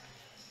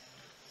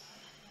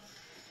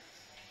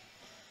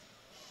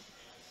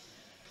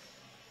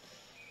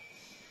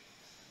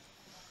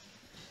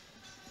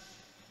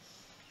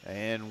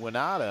 And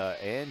Winata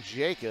and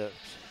Jacobs.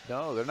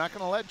 No, they're not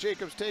going to let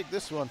Jacobs take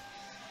this one.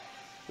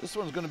 This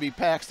one's going to be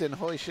Paxton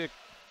Hoyshik.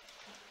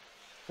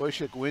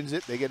 Hoyshik wins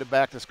it. They get it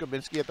back to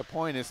Skarbinski at the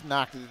point. It's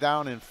knocked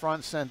down in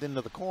front, sent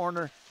into the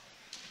corner.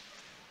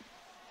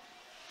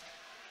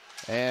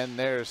 And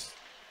there's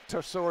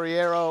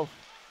Tesoriero.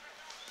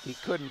 He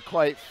couldn't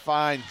quite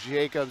find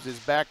Jacobs. It's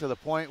back to the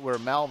point where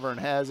Malvern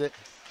has it.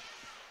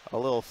 A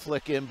little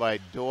flick in by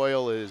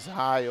Doyle is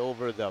high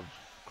over the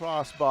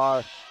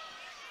crossbar.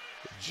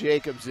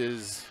 Jacobs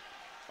is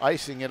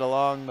icing it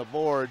along the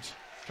boards,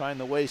 trying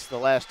to waste the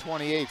last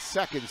 28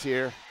 seconds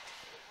here.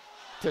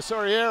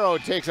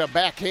 Tesoriero takes a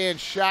backhand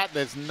shot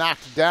that's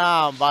knocked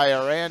down by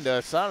Aranda.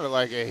 It sounded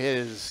like it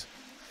hit his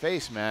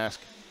face mask,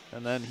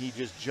 and then he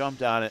just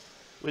jumped on it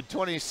with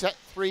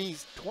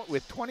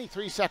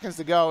 23 seconds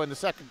to go in the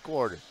second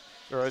quarter.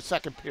 or a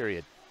second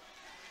period.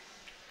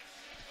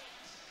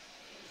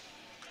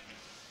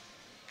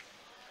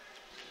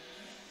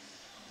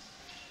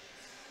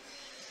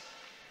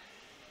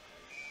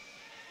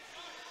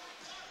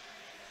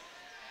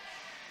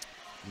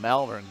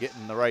 Malvern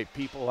getting the right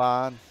people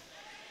on.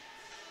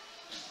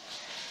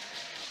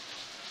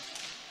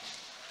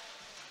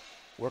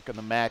 Working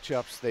the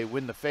matchups. They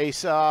win the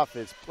face-off.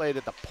 It's played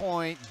at the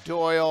point.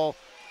 Doyle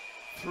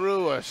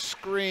through a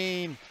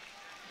screen.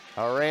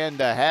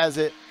 Aranda has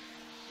it.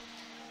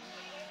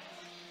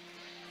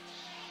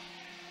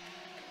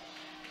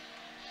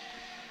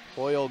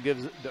 Holt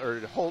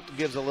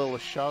gives a little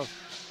shove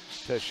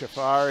to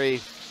Shafari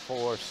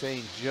for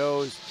St.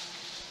 Joe's.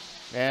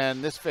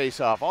 And this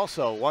face-off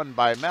also won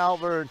by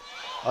Malvern.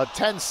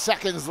 10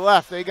 seconds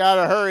left. They got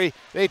to hurry.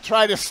 They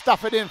try to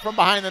stuff it in from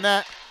behind the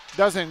net.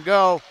 Doesn't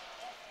go.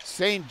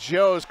 St.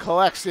 Joe's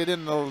collects it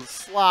in the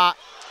slot,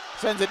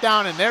 sends it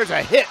down, and there's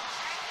a hit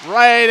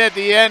right at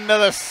the end of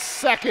the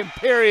second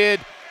period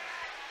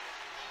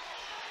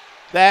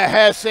that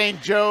has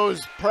St.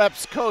 Joe's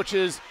Prep's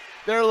coaches.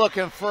 They're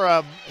looking for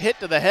a hit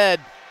to the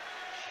head.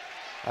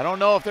 I don't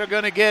know if they're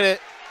going to get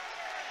it,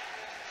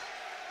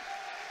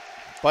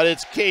 but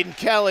it's Caden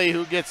Kelly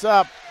who gets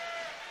up,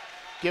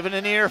 giving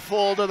an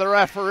earful to the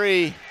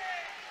referee.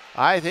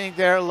 I think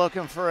they're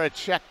looking for a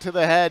check to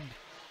the head.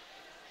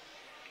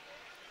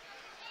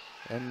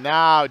 And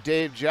now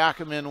Dave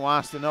Jacquemin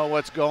wants to know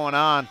what's going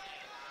on.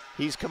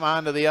 He's come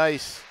onto the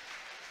ice.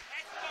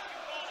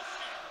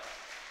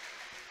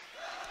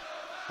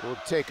 We'll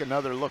take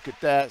another look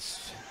at that.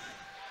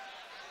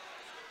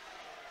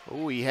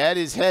 Oh, he had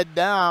his head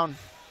down.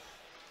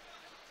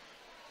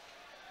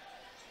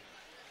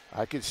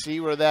 I could see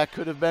where that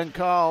could have been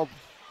called.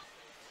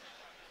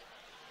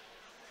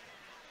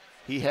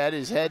 He had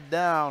his head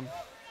down.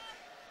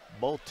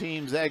 Both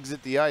teams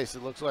exit the ice,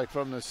 it looks like,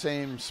 from the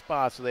same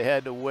spot, so they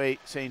had to wait.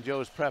 St.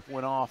 Joe's Prep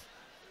went off.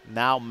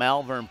 Now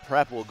Malvern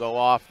Prep will go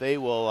off. They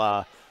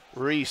will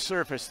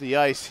resurface the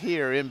ice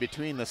here in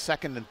between the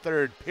second and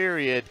third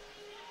period.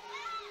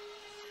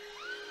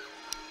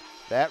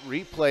 That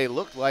replay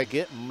looked like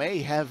it may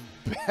have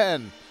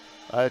been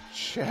a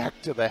check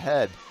to the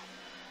head.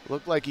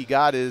 Looked like he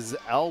got his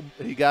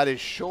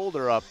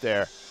shoulder up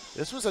there.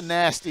 This was a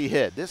nasty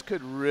hit. This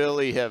could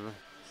really have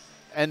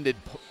ended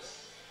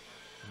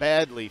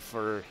badly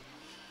for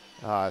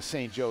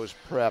St. Joe's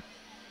Prep.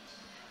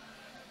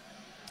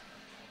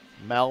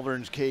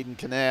 Malvern's Caden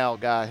Canal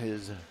got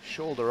his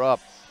shoulder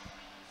up.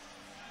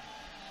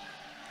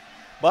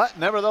 But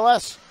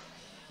nevertheless,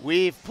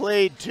 we've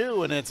played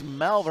two, and it's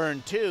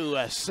Malvern 2,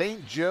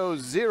 St.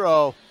 Joe's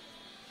 0.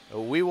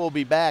 We will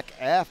be back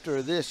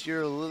after this.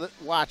 You're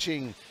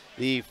watching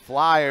the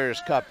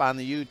Flyers Cup on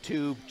the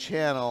YouTube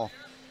channel,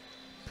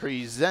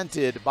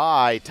 presented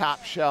by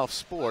Top Shelf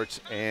Sports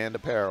and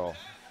Apparel.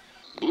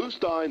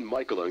 Bluestein,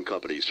 Michael &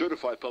 Company,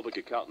 certified public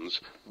accountants,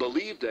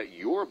 believe that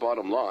your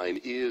bottom line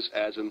is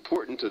as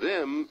important to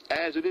them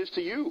as it is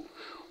to you.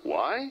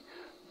 Why?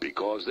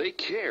 Because they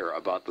care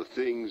about the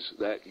things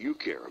that you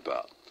care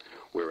about.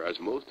 Whereas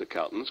most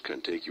accountants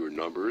can take your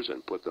numbers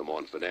and put them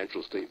on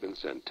financial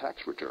statements and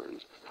tax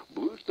returns,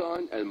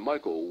 Bluestein and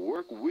Michael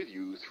work with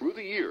you through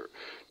the year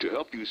to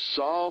help you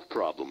solve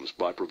problems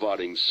by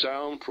providing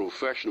sound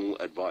professional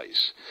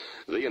advice.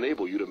 They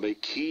enable you to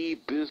make key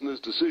business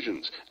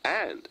decisions,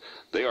 and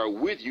they are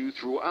with you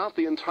throughout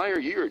the entire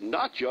year,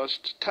 not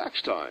just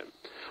tax time.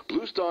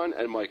 Bluestein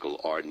and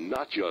Michael are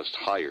not just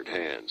hired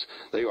hands.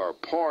 They are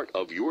part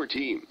of your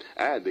team,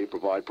 and they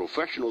provide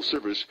professional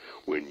service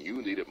when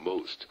you need it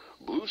most.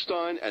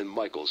 Bluestein and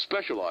Michael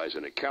specialize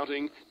in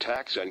accounting,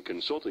 tax, and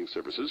consulting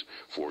services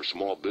for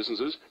small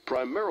businesses,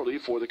 primarily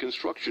for the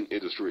construction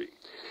industry.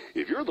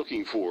 If you're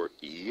looking for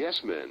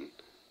yes men,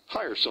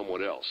 hire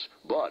someone else.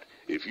 But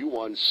if you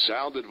want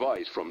sound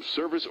advice from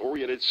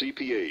service-oriented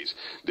CPAs,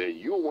 then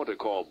you'll want to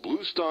call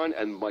Bluestein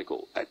and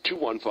Michael at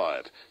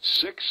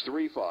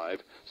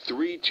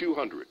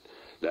 215-635-3200.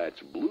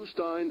 That's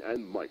Bluestein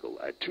and Michael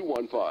at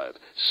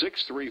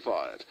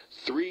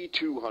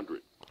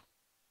 215-635-3200.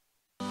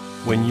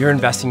 When you're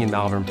investing in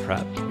Malvern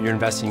Prep, you're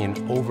investing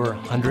in over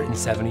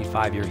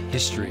 175-year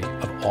history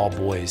of all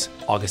boys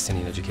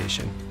Augustinian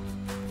education.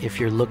 If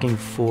you're looking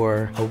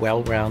for a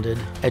well-rounded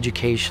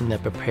education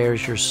that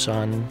prepares your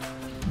son,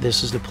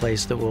 this is the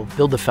place that will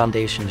build the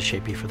foundation to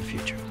shape you for the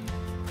future.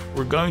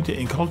 We're going to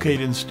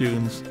inculcate in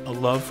students a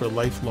love for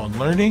lifelong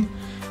learning,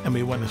 and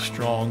we want a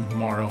strong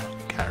moral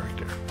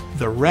character.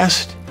 The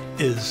rest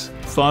is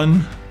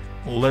fun,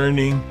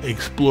 learning,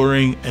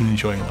 exploring, and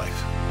enjoying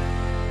life.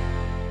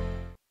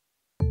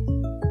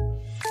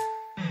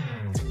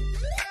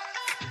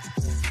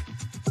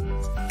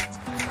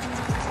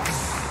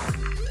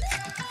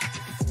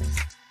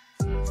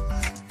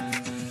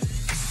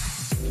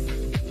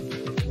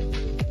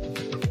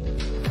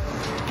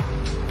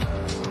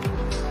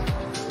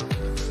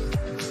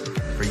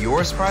 For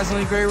your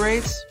surprisingly great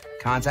rates,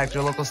 contact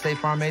your local State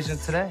Farm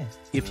agent today.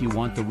 If you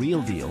want the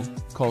real deal,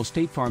 call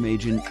State Farm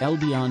agent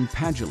Eldion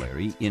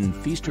Padulary in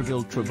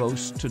Feasterville,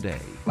 Trevose today.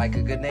 Like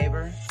a good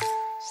neighbor,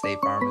 State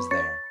Farm is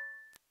there.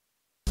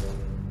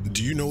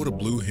 Do you know what a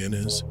blue hen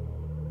is?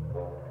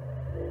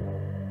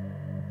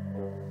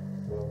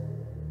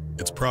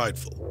 It's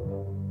prideful,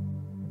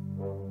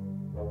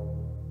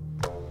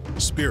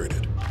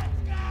 spirited,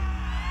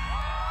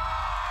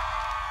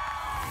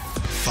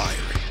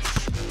 fiery.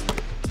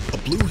 A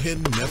blue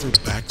hen never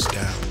backs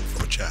down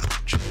from a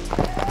challenge.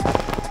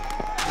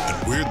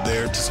 And we're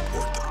there to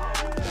support them.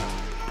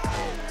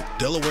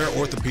 Delaware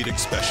Orthopedic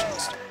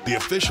Specialist, the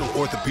official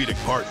orthopedic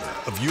partner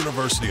of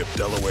University of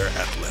Delaware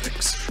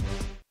Athletics.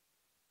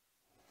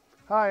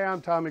 Hi, I'm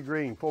Tommy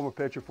Green, former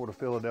pitcher for the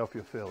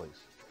Philadelphia Phillies.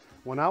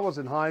 When I was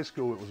in high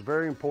school, it was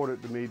very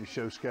important to me to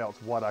show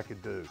scouts what I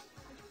could do.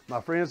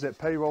 My friends at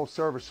Payroll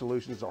Service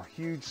Solutions are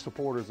huge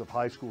supporters of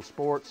high school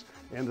sports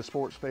and the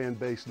Sports Fan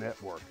Base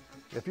Network.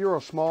 If you're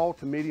a small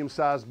to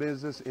medium-sized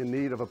business in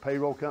need of a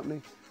payroll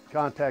company,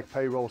 contact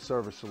Payroll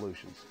Service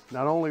Solutions.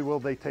 Not only will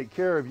they take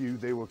care of you,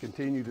 they will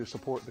continue to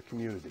support the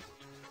community.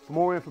 For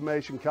more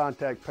information,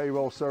 contact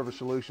Payroll Service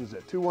Solutions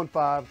at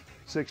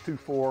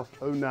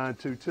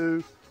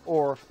 215-624-0922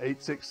 or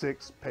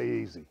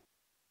 866-PAY-EASY.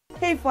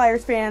 Hey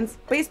Flyers fans,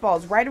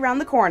 baseball's right around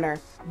the corner.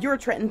 Your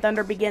Trenton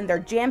Thunder begin their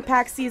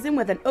jam-packed season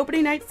with an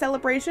opening night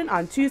celebration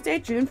on Tuesday,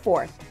 June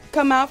 4th.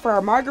 Come out for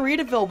our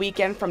Margaritaville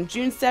weekend from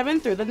June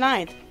 7th through the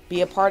 9th.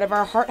 Be a part of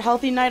our Heart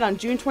Healthy Night on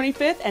June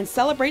 25th and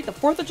celebrate the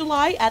 4th of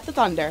July at the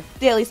Thunder.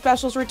 Daily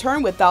specials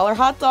return with $1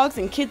 hot dogs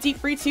and Kids Eat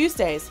Free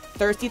Tuesdays,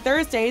 Thirsty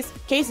Thursdays,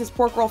 Case's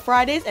Pork Roll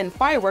Fridays, and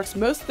fireworks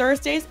most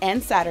Thursdays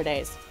and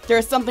Saturdays.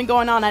 There's something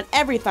going on at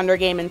every Thunder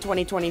game in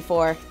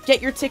 2024.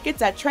 Get your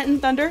tickets at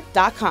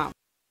TrentonThunder.com.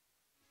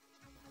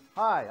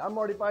 Hi, I'm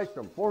Marty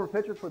Bystrom, former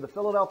pitcher for the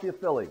Philadelphia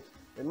Phillies.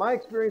 In my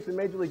experience in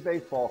Major League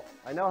Baseball,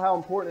 I know how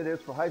important it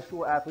is for high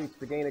school athletes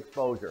to gain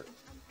exposure.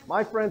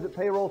 My friends at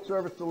Payroll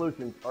Service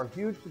Solutions are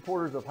huge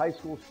supporters of high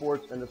school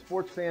sports and the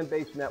Sports Fan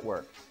Base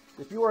Network.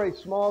 If you are a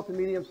small to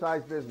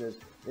medium-sized business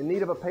in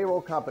need of a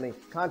payroll company,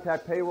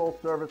 contact Payroll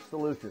Service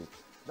Solutions.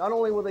 Not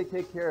only will they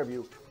take care of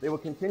you, they will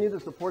continue to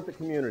support the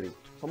community.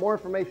 For more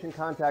information,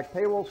 contact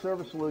Payroll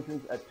Service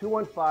Solutions at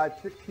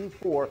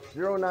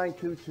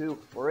 215-624-0922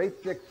 or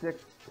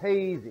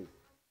 866-PAY-EASY.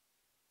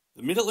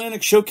 The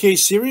Mid-Atlantic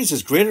Showcase Series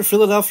is Greater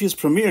Philadelphia's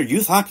premier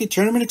youth hockey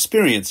tournament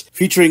experience,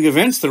 featuring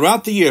events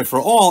throughout the year for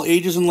all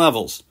ages and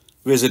levels.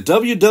 Visit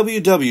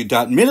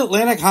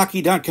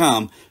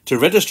www.midatlantichockey.com to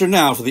register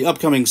now for the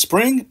upcoming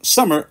spring,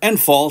 summer, and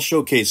fall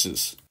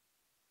showcases.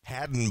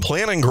 Haddon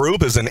Planning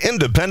Group is an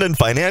independent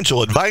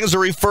financial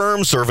advisory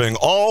firm serving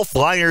all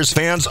Flyers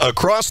fans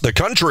across the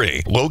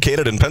country.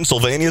 Located in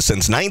Pennsylvania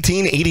since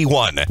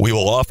 1981, we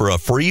will offer a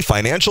free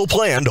financial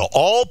plan to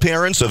all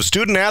parents of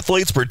student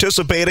athletes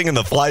participating in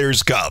the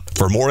Flyers Cup.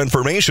 For more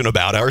information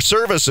about our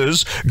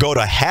services, go to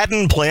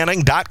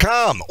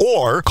haddonplanning.com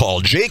or call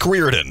Jake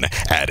Reardon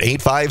at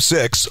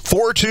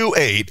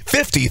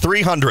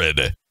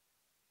 856-428-5300.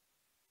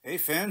 Hey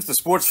fans, the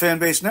Sports Fan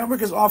Base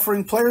Network is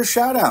offering player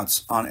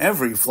shoutouts on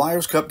every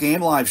Flyers Cup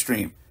game live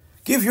stream.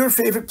 Give your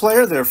favorite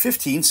player their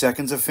 15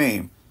 seconds of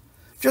fame.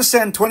 Just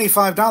send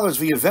 $25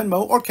 via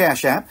Venmo or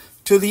Cash App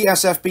to the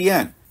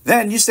SFBN.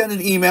 Then you send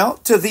an email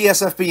to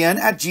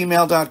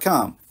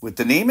thesfbn@gmail.com with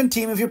the name and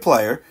team of your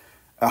player,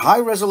 a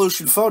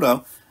high-resolution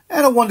photo,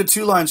 and a 1 to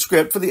 2 line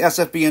script for the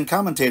SFBN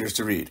commentators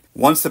to read.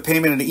 Once the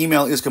payment and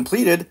email is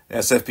completed,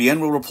 SFBN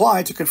will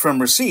reply to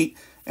confirm receipt,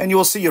 and you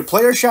will see your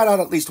player shout-out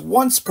at least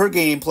once per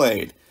game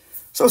played.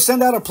 So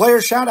send out a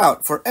player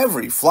shout-out for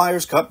every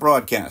Flyers Cup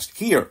broadcast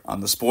here on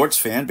the Sports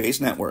Fan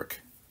Base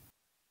Network.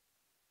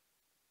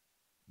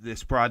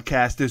 This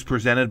broadcast is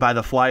presented by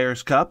the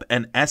Flyers Cup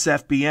and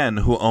SFBN,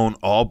 who own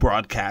all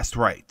broadcast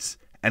rights.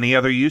 Any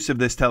other use of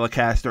this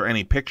telecast or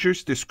any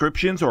pictures,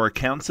 descriptions, or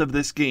accounts of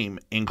this game,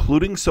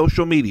 including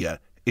social media,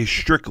 is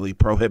strictly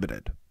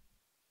prohibited.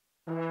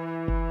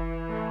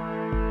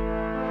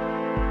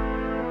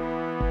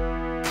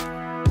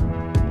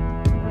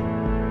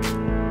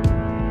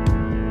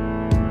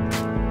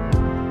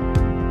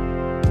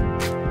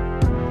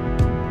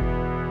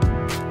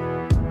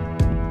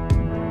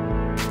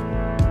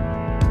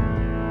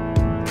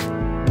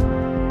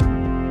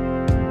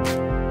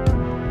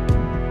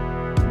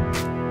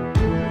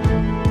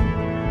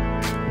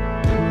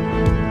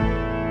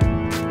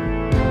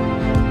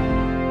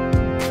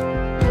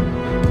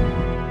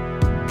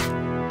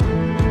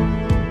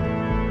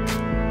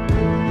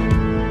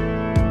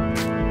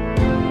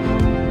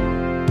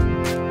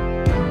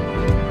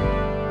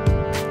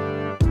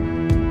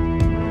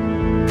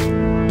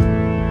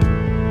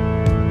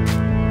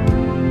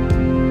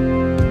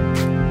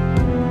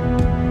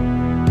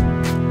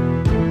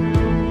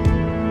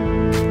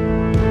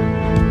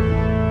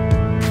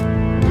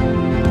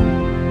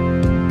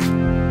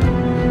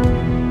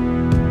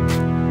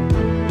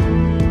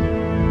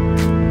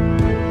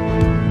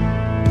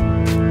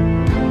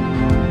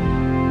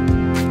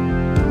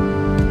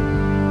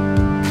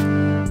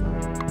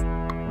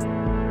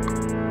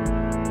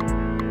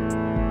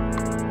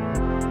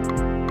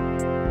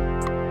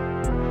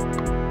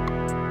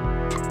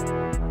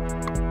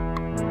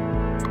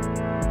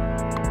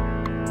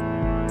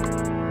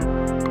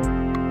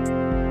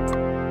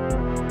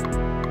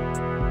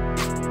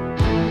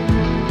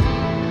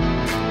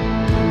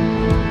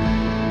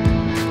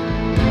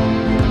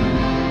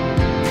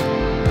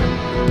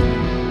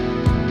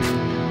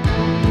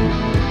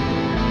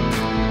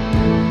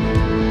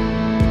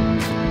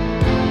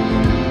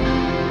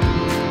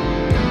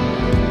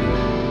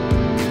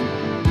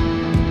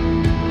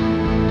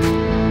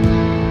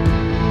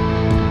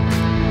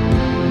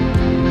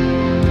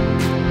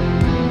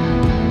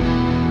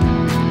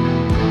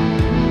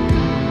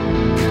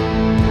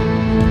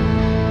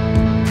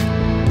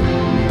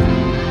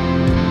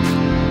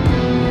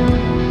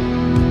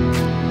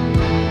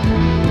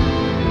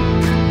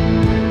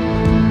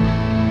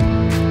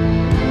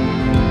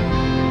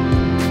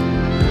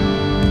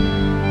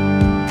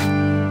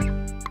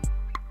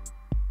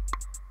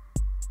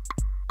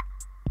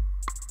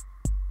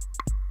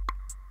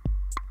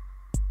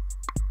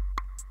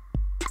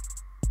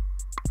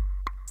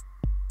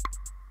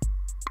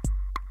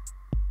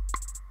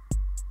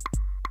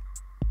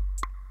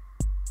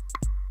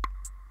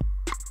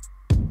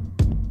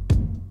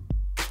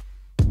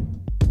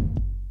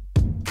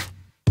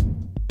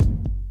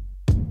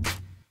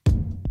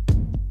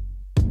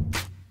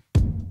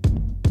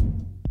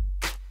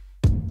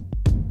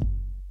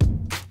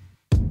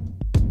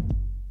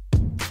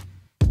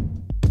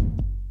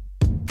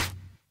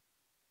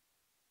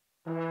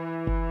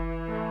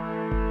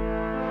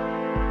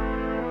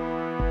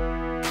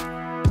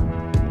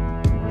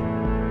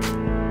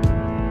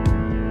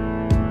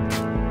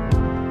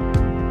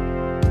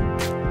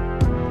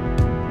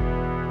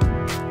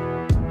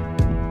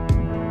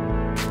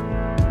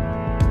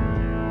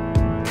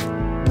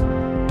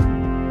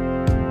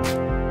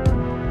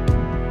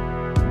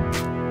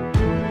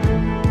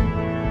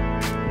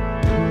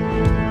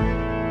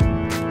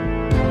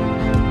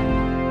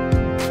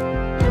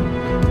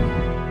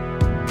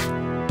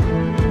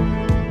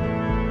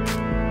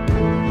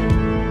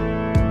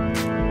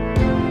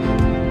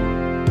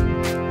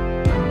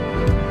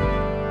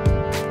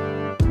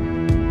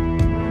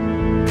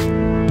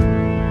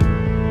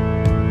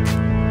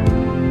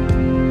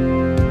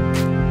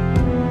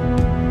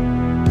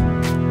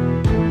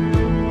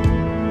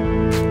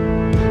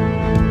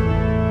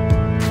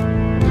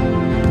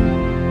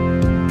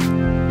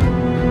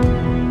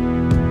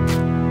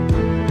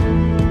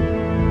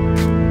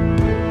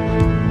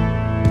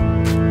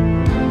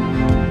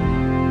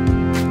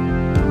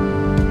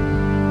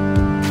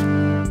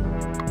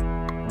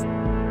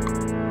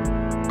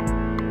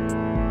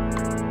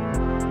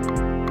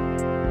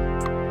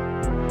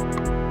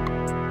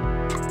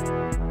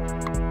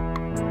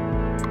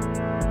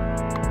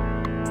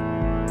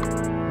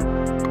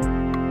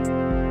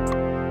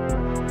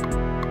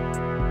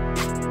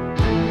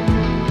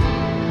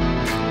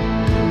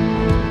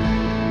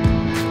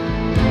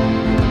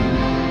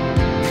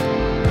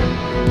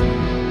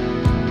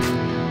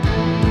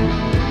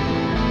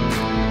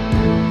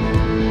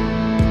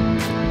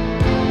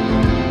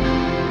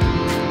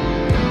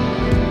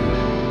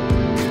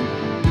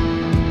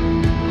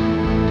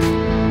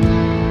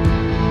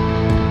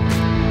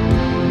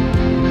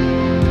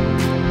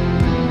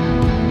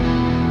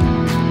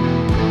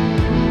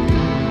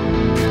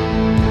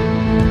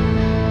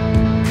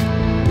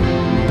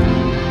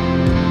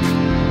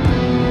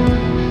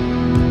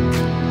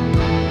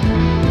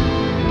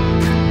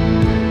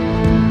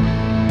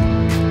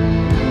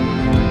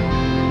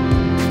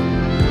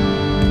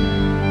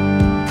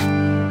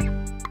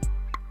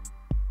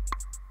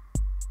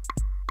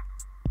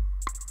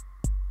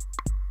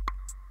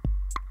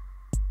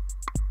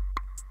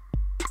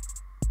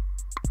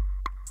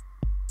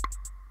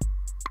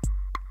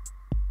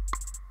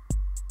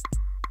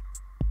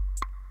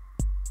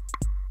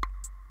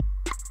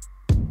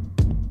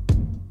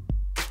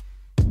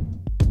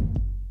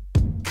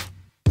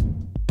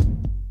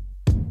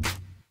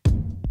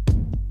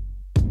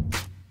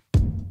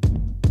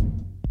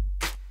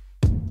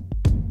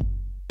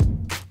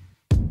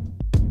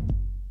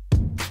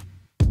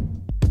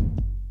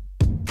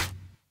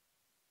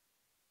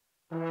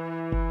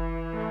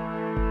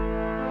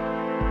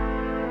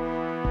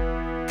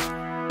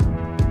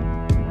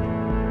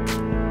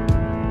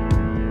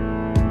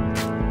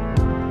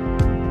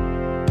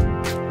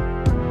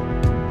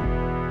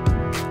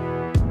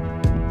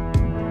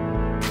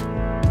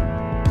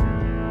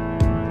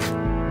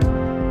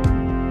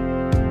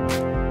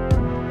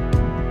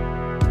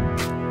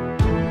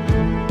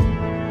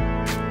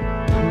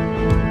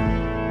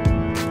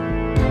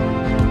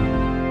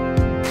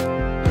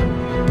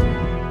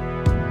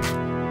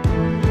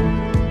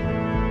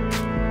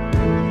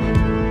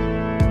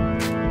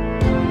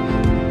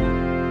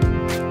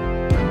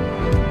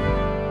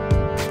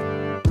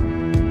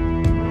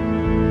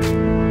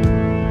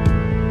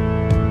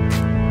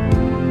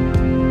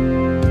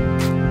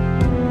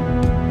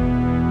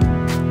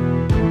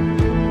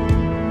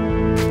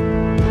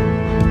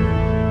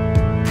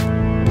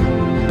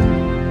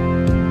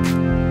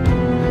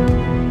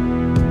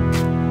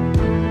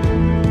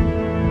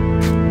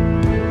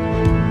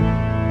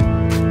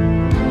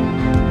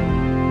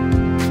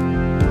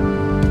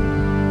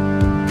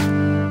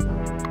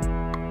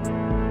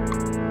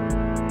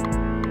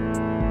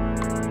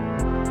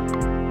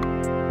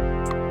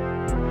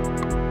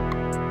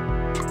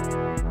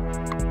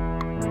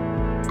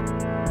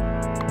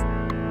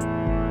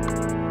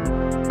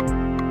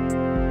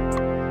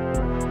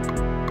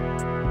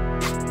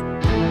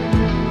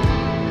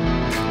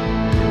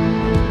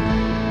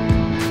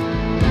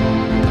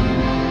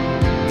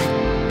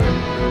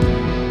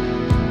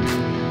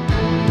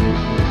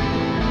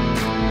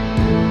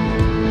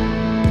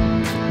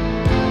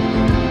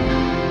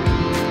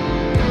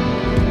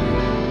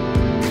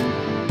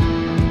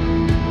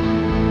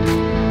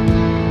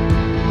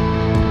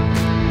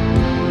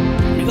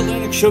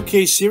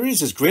 Showcase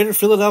Series is Greater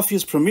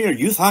Philadelphia's premier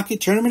youth hockey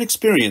tournament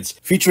experience,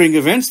 featuring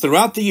events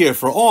throughout the year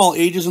for all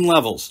ages and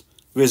levels.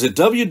 Visit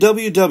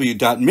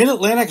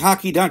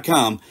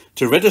www.midatlantichockey.com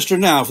to register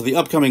now for the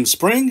upcoming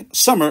spring,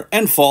 summer,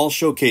 and fall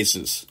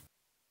showcases.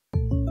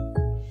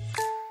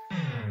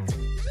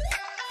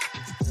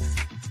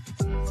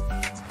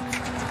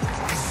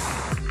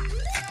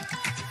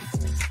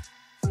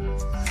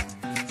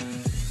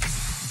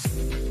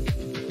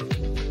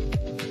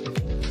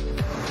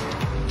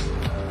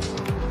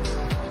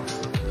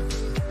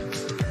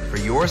 For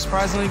your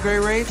surprisingly great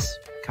rates,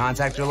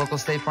 contact your local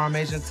State Farm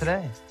agent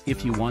today.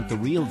 If you want the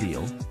real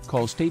deal,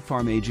 call State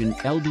Farm agent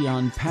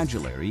Eldion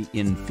Padulary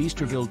in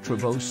Feasterville,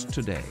 Trevose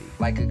today.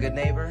 Like a good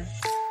neighbor,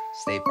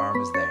 State Farm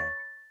is there.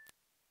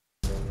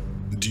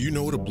 Do you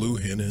know what a blue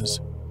hen is?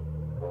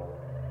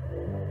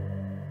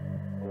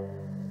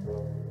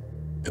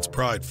 It's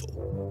prideful,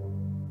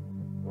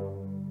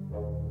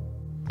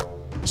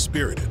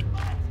 spirited,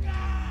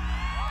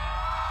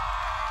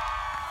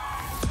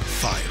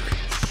 fiery.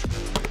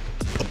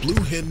 A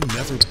blue hen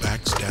never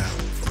backs down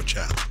from a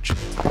challenge.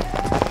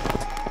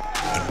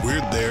 And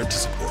we're there to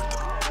support them.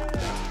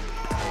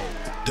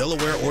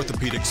 Delaware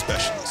Orthopedic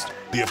Specialist,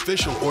 the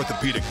official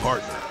orthopedic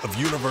partner of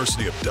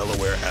University of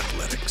Delaware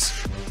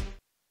Athletics.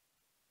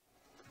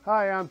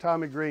 Hi, I'm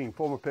Tommy Green,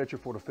 former pitcher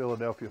for the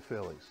Philadelphia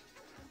Phillies.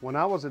 When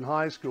I was in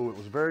high school, it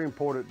was very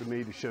important to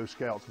me to show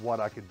scouts what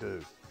I could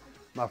do.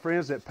 My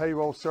friends at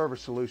Payroll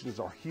Service Solutions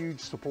are huge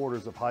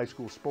supporters of high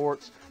school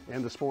sports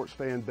and the Sports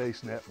Fan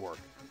Base Network.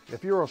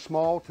 If you're a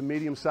small to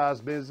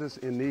medium-sized business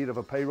in need of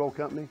a payroll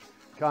company,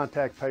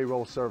 contact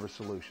Payroll Service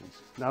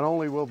Solutions. Not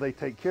only will they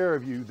take care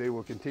of you, they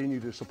will continue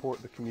to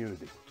support the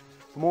community.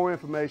 For more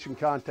information,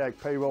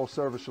 contact Payroll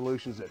Service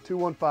Solutions at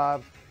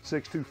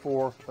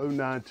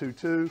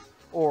 215-624-0922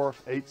 or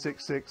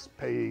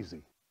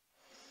 866-PAY-EASY.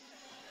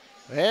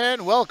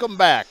 And welcome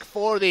back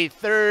for the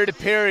third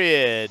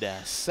period.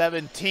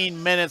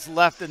 17 minutes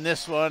left in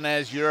this one,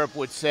 as Europe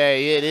would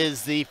say. It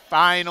is the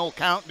final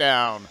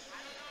countdown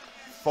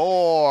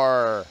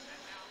for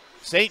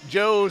St.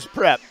 Joe's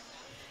Prep.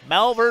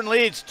 Malvern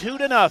leads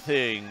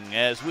 2-0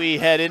 as we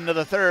head into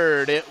the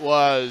third. It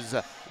was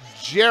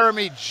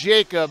Jeremy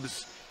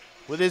Jacobs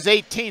with his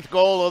 18th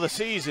goal of the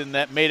season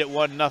that made it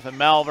 1-0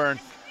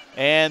 Malvern.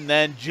 And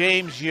then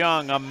James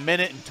Young, a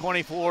minute and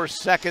 24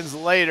 seconds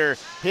later,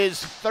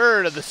 his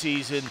third of the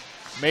season,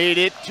 made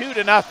it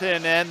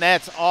 2-0, and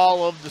that's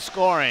all of the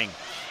scoring.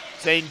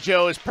 St.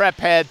 Joe's Prep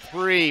had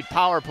 3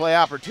 power play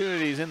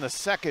opportunities in the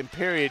second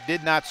period,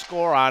 did not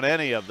score on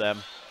any of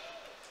them.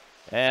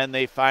 And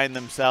they find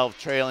themselves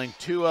trailing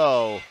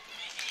 2-0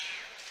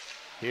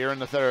 here in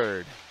the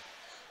third.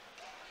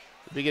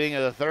 The beginning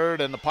of the third,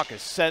 and the puck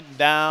is sent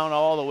down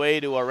all the way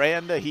to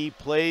Aranda. He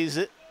plays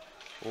it.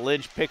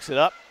 Lynch picks it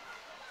up.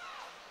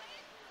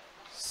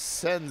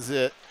 Sends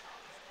it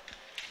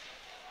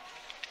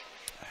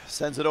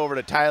over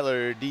to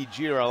Tyler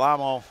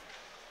DiGirolamo.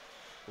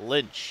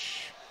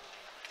 Lynch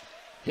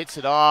hits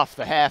it off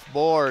the half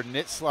board, and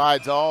it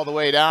slides all the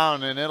way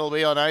down, and it'll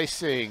be an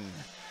icing,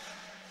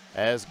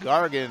 as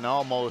Gargan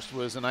almost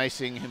was an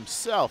icing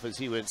himself as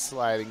he went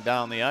sliding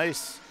down the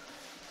ice.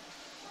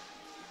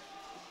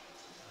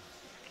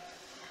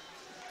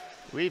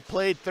 We've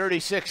played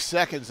 36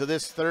 seconds of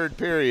this third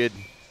period.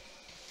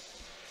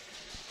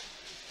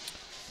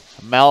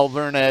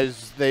 Malvern,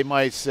 as they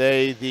might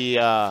say,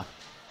 the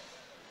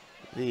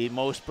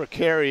most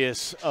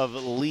precarious of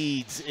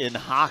leads in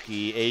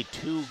hockey, a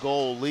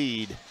 2-goal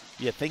lead.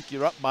 You think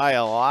you're up by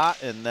a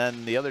lot, and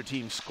then the other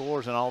team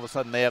scores, and all of a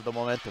sudden they have the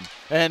momentum.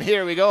 And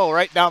here we go,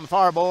 right down the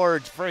far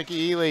boards.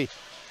 Frankie Ely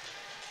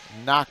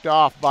knocked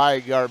off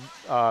by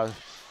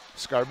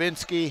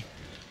Skarbinski.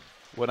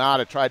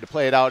 Winata tried to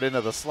play it out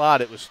into the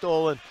slot. It was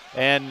stolen.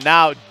 And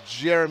now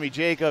Jeremy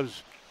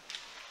Jacobs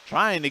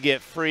trying to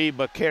get free,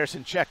 but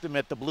Kerrison checked him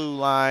at the blue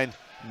line,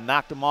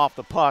 knocked him off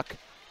the puck.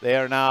 They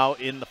are now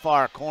in the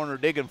far corner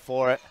digging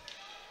for it.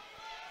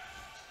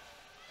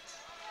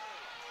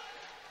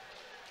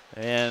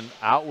 And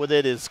out with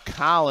it is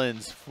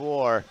Collins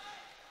for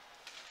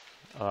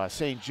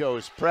St.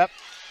 Joe's Prep.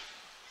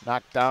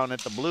 Knocked down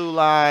at the blue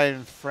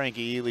line.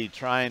 Frankie Ely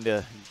trying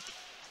to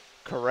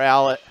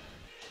corral it.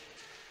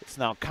 It's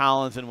now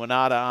Collins and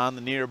Winata on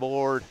the near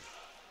board.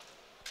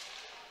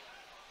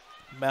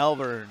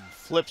 Malvern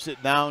flips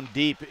it down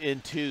deep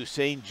into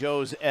St.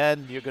 Joe's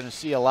end. You're going to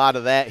see a lot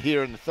of that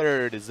here in the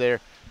third as they're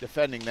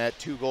defending that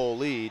 2-goal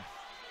lead.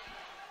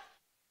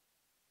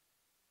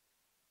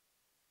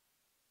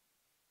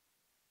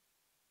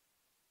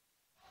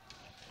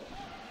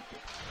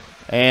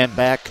 And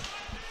back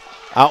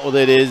out with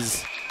it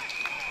is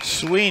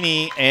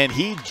Sweeney, and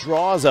he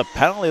draws a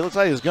penalty. Looks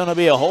like it's going to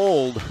be a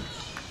hold.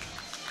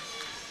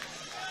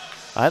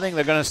 I think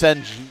they're going to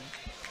send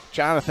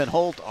Jonathan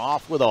Holt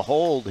off with a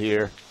hold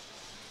here.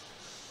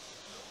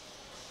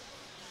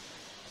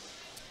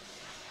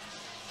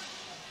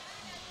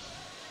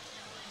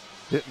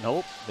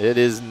 Nope, it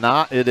is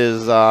not. It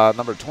is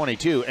number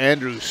 22,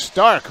 Andrew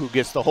Stark, who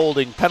gets the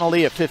holding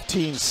penalty at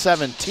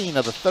 15-17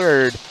 of the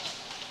third.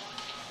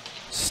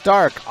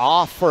 Stark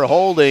off for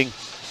holding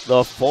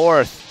the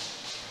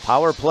fourth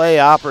power play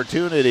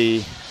opportunity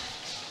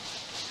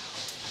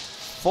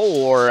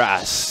for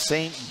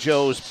St.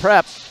 Joe's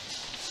Prep.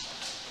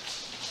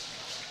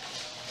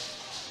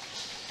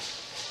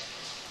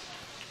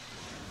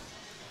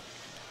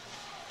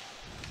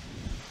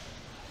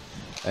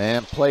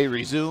 And play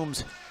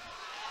resumes.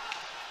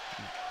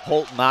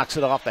 Holt knocks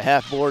it off the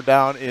half board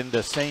down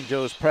into St.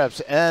 Joe's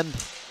Prep's end.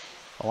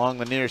 Along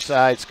the near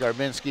side,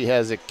 Skarbinski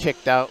has it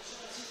kicked out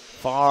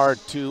far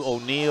to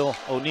O'Neal.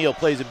 O'Neal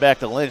plays it back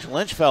to Lynch.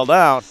 Lynch fell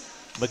down.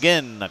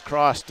 McGinn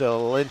across to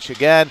Lynch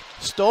again.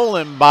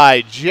 Stolen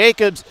by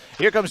Jacobs.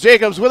 Here comes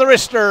Jacobs with a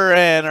wrister,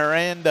 and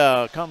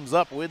Aranda comes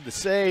up with the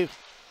save.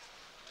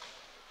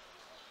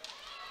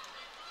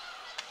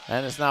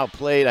 And it's now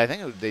played. I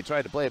think they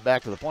tried to play it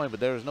back to the point, but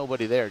there was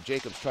nobody there.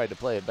 Jacobs tried to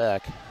play it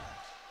back.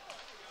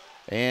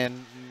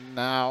 And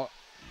now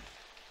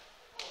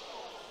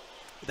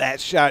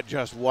that shot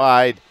just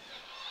wide.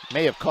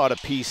 May have caught a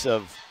piece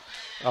of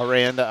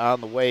Aranda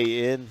on the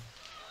way in.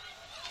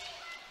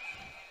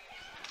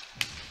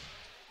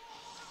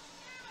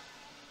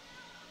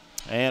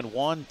 And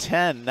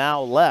 1:10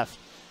 now left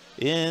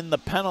in the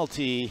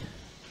penalty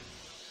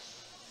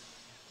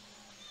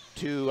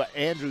to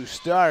Andrew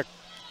Stark.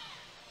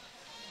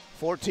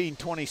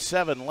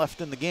 14:27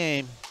 left in the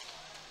game.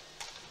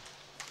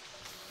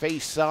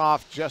 Face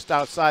off just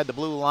outside the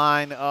blue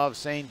line of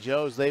St.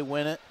 Joe's. They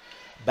win it.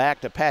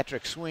 Back to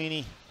Patrick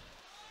Sweeney.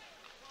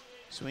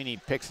 Sweeney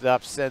picks it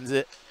up, sends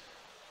it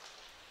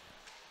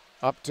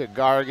up to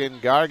Gargan.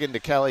 Gargan to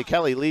Kelly.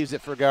 Kelly leaves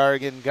it for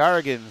Gargan.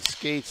 Gargan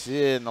skates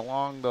in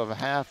along the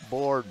half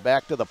board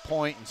back to the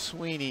point, and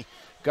Sweeney.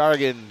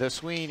 Gargan to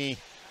Sweeney.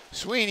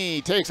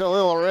 Sweeney takes a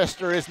little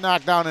wrister. It's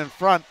knocked down in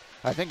front.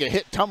 I think it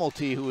hit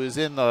Tumulty, who is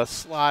in the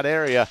slot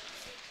area.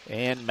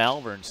 And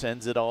Malvern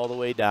sends it all the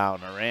way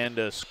down.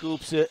 Aranda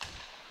scoops it,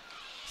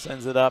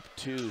 sends it up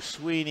to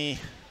Sweeney.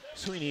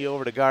 Sweeney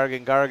over to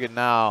Gargan. Gargan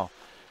now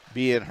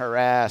being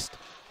harassed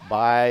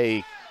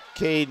by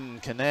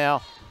Caden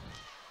Canal.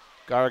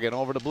 Gargan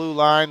over the blue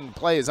line.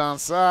 Play is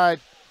onside.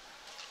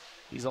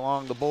 He's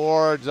along the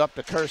boards, up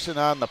to Curson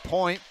on the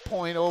point.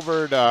 Point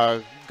over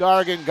to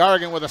Gargan.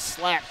 Gargan with a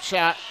slap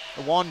shot,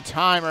 a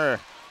one-timer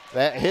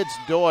that hits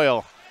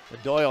Doyle.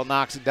 Doyle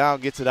knocks it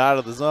down, gets it out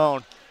of the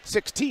zone.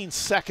 16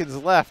 seconds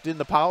left in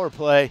the power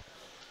play.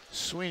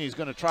 Sweeney's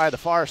going to try the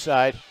far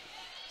side.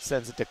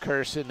 Sends it to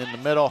Curson in the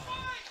middle.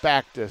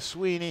 Back to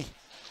Sweeney.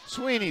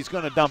 Sweeney's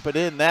going to dump it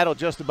in. That'll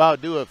just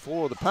about do it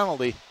for the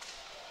penalty.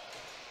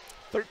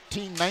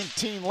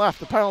 13:19 left.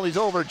 The penalty's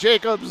over.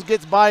 Jacobs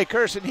gets by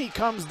Curson. He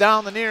comes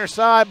down the near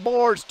side.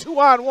 Boards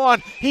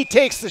 2-on-1. He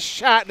takes the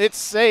shot, and it's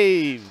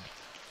saved.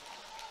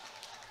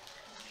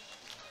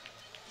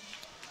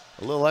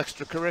 A little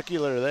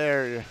extracurricular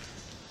there.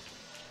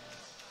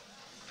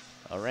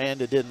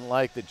 Aranda didn't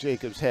like that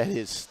Jacobs had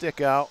his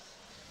stick out.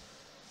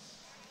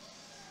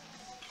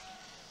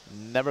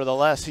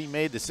 Nevertheless, he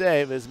made the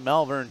save as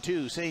Malvern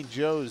 2, St.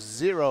 Joe's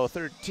 0,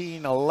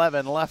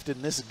 13-11 left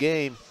in this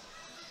game.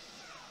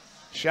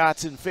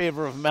 Shots in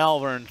favor of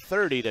Malvern,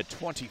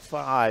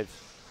 30-25.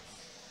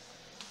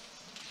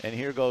 And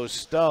here goes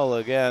Stull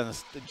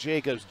against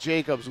Jacobs.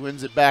 Jacobs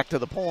wins it back to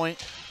the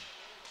point.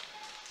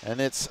 And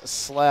it's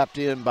slapped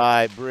in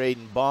by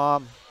Braden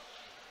Baum.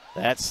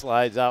 That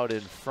slides out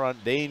in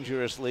front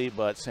dangerously,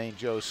 but St.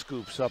 Joe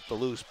scoops up the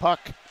loose puck.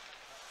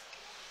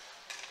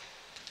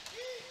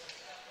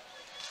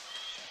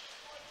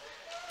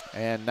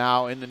 And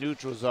now in the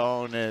neutral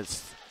zone,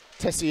 it's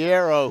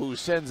Tessiero who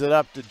sends it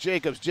up to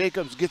Jacobs.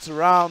 Jacobs gets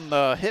around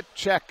the hip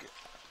check,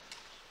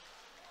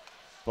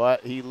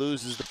 but he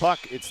loses the puck.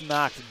 It's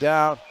knocked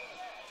down.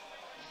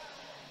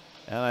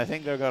 And I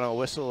think they're going to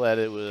whistle that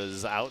it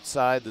was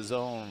outside the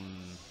zone.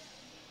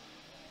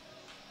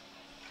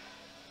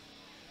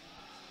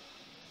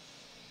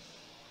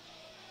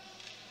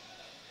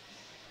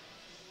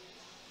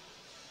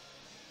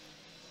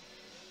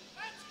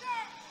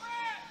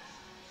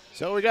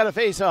 So we got a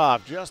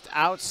face-off just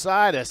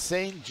outside of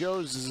St.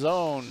 Joe's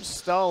zone.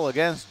 Stull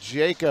against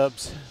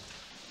Jacobs.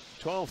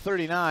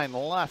 12:39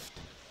 left.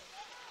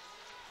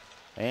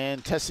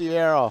 And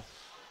Tessiero,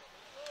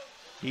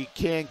 he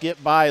can't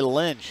get by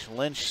Lynch.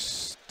 Lynch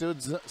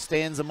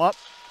stands him up.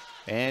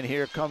 And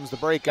here comes the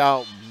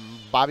breakout.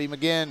 Bobby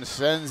McGinn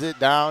sends it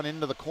down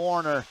into the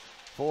corner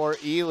for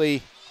Ely.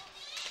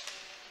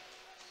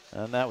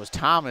 And that was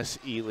Thomas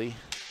Ely.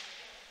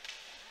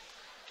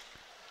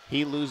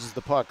 He loses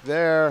the puck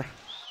there.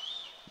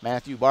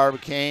 Matthew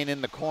Barbicane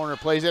in the corner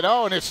plays it.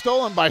 Oh, and it's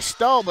stolen by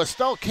Stull, but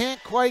Stull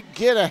can't quite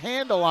get a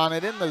handle on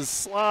it in the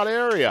slot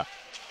area.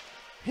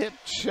 Hip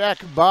check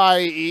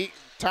by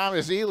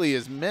Thomas Ely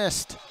is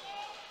missed.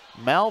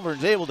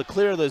 Malvern's able to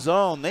clear the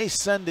zone. They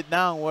send it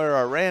down where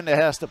Aranda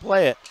has to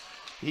play it.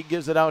 He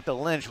gives it out to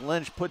Lynch.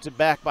 Lynch puts it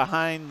back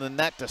behind the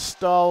net to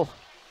Stull.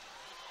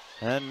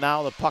 And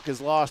now the puck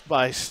is lost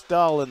by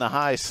Stull in the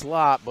high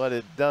slot, but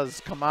it does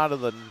come out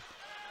of the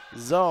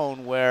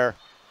zone where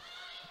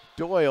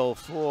Doyle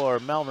for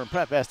Malvern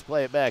Prep has to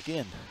play it back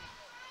in.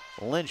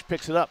 Lynch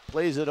picks it up,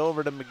 plays it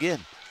over to McGinn.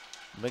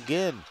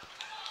 McGinn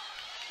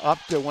up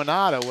to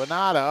Winata.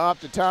 Winata up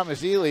to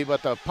Thomas Ely,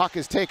 but the puck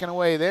is taken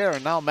away there,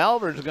 and now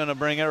Malvern's going to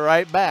bring it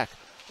right back.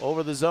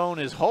 Over the zone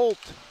is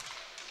Holt.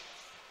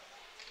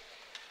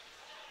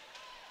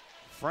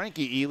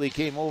 Frankie Ely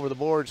came over the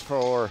boards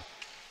for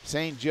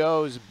St.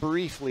 Joe's,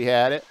 briefly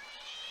had it.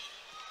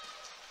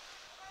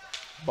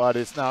 But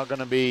it's now going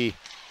to be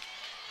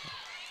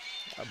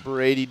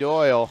Brady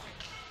Doyle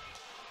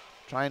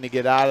trying to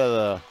get out of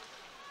the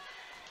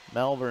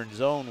Malvern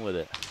zone with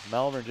it.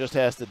 Malvern just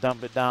has to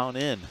dump it down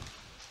in.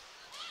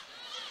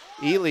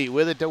 Ely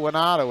with it to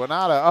Winata.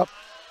 Winata up,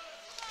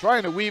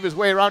 trying to weave his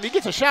way around. He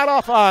gets a shot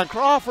off on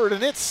Crawford,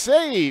 and it's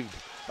saved.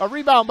 A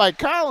rebound by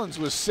Collins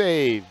was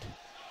saved.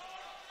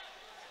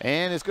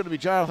 And it's going to be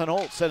Jonathan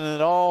Holt sending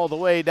it all the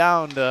way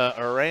down to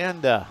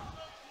Aranda.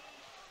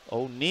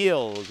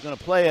 O'Neal is going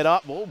to play it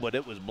up. Oh, but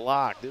it was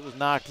blocked. It was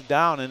knocked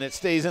down, and it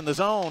stays in the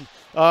zone.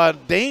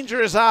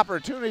 Dangerous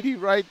opportunity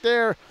right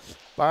there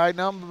by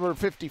number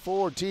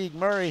 54, Teague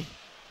Murray.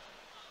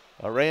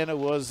 Aranda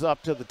was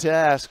up to the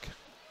task.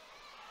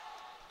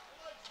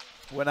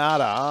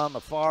 Winata on the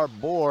far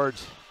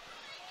boards.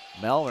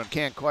 Malvern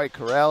can't quite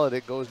corral it.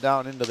 It goes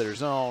down into their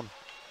zone.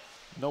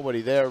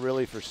 Nobody there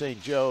really for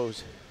St.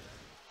 Joe's.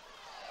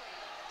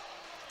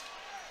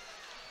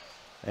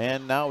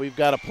 And now we've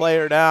got a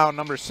player down,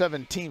 number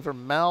 17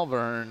 from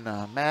Malvern.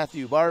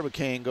 Matthew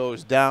Barbicane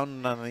goes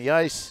down on the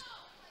ice.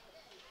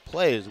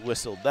 Play is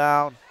whistled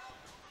down.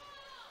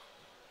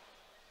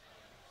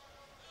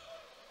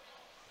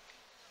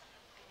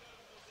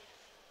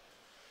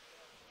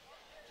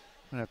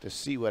 I'm going to have to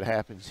see what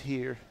happens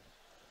here.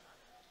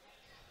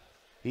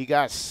 He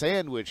got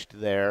sandwiched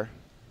there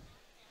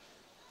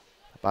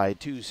by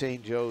two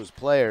St. Joe's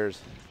players.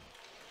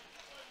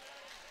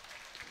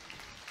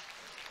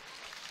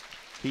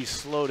 He's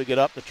slow to get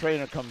up. The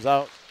trainer comes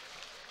out,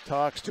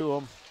 talks to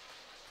him.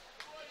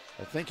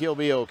 I think he'll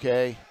be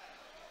okay.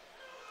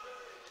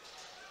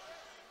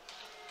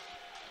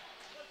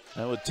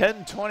 And with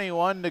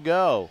 10:21 to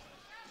go,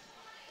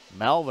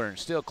 Malvern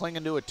still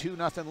clinging to a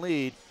 2-0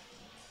 lead.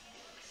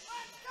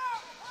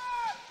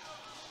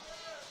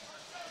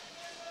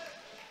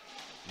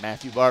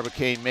 Matthew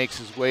Barbicane makes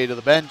his way to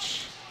the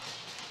bench.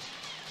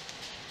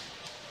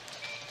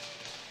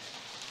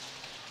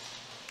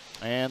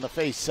 And the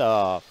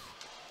face-off,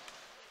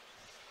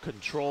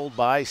 controlled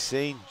by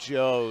St.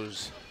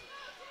 Joe's.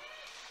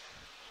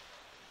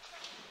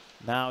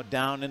 Now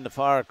down in the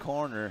far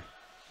corner.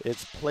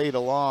 It's played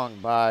along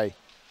by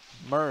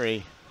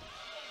Murray.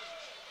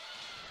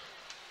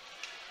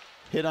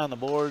 Hit on the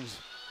boards.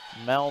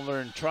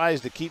 Malvern tries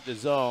to keep the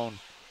zone.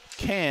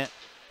 Can't.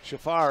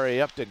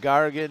 Shafari up to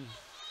Gargan.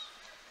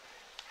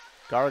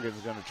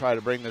 Gargan's going to try to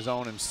bring the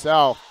zone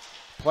himself.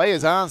 Play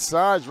is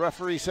onside.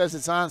 Referee says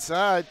it's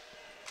onside.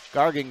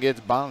 Gargan gets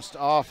bounced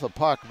off the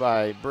puck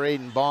by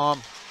Braden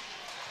Baum.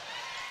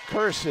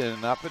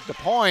 Curson up at the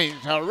point.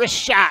 A wrist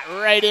shot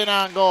right in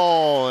on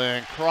goal,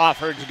 and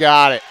Crawford's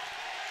got it.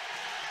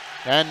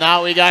 And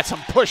now we got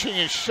some pushing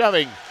and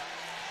shoving.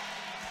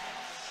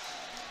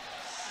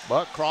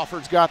 But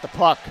Crawford's got the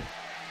puck.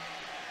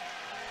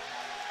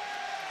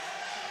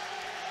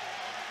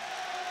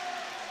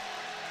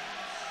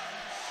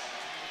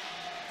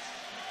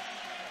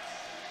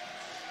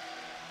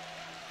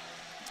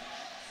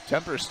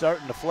 Temper's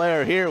starting to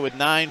flare here with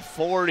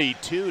 9:42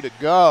 to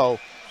go.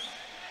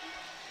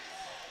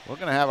 We're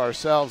going to have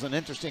ourselves an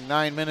interesting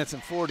 9 minutes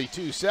and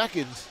 42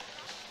 seconds.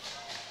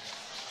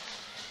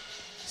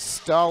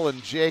 Stull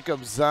and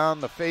Jacobs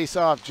on the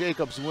face-off.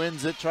 Jacobs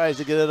wins it, tries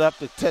to get it up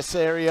to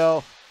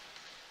Tesario.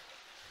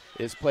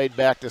 It's played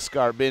back to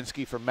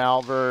Skarbinski for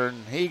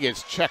Malvern. He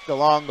gets checked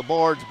along the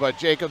boards, but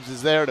Jacobs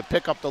is there to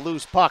pick up the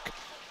loose puck.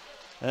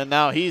 And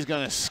now he's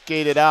going to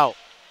skate it out.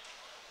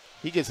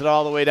 He gets it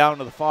all the way down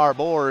to the far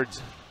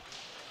boards.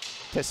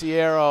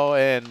 Tessiero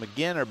and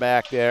McGinn are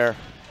back there.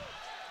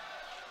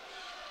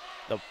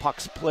 The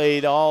puck's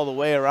played all the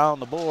way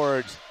around the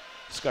boards.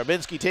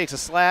 Skarbinski takes a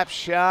slap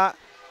shot.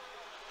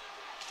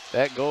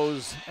 That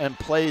goes and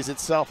plays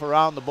itself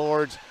around the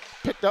boards.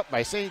 Picked up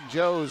by St.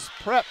 Joe's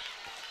Prep.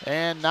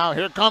 And now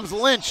here comes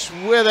Lynch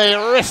with a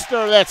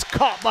wrister that's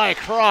caught by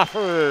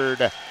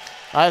Crawford.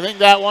 I think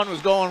that one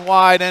was going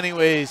wide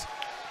anyways.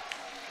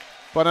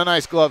 But a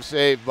nice glove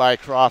save by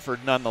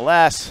Crawford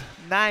nonetheless.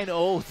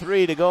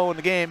 9:03 to go in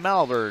the game.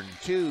 Malvern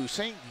 2,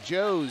 St.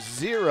 Joe's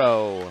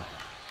 0.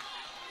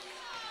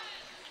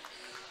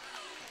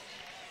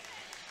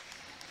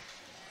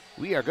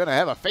 We are going to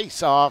have a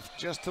face-off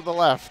just to the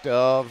left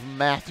of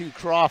Matthew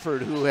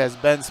Crawford, who has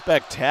been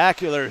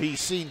spectacular. He's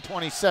seen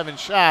 27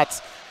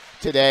 shots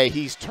today.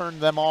 He's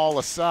turned them all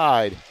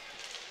aside.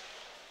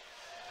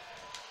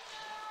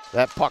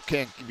 That puck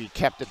can't be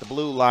kept at the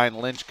blue line.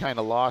 Lynch kind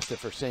of lost it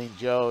for St.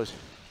 Joe's.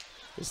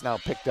 It's now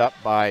picked up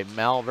by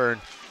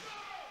Malvern.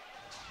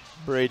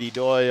 Brady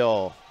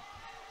Doyle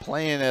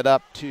playing it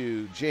up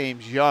to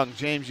James Young.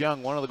 James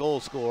Young, one of the goal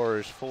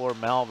scorers for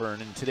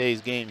Malvern in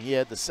today's game. He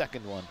had the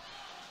second one.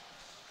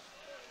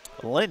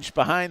 Lynch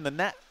behind the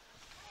net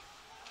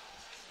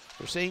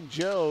for St.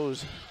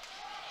 Joe's.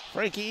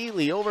 Frankie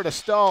Ely over to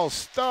Stull.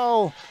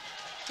 Stull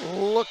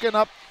looking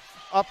up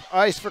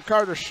ice for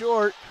Carter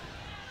Short.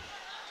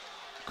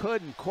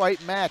 Couldn't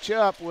quite match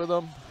up with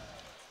him.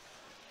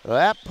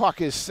 That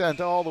puck is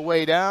sent all the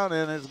way down,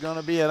 and it's going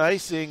to be an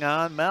icing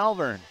on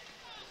Malvern.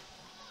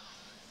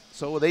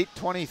 So with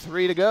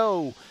 8:23 to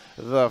go,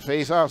 the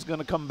faceoff's going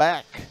to come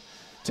back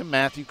to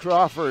Matthew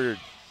Crawford.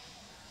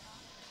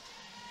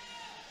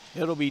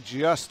 It'll be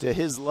just to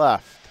his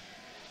left.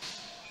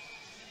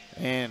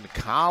 And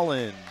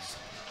Collins,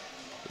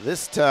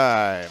 this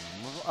time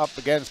up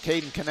against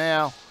Caden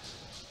Canal.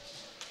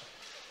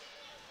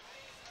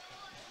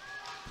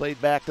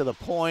 Played back to the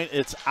point,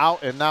 it's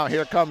out, and now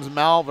here comes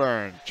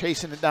Malvern.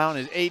 Chasing it down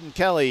is Aiden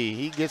Kelly.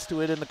 He gets to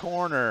it in the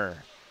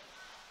corner.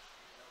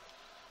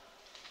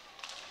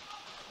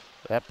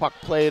 That puck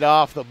played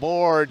off the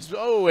boards.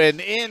 Oh,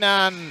 and in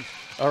on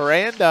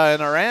Aranda,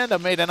 and Aranda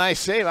made a nice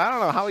save. I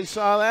don't know how he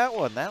saw that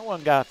one. That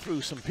one got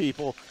through some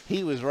people.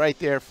 He was right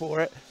there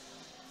for it.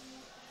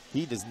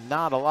 He does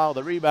not allow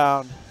the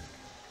rebound.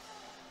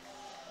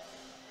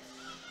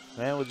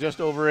 And with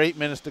just over 8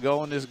 minutes to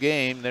go in this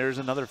game, there's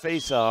another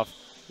faceoff.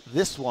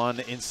 This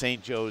one in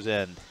St. Joe's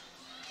end.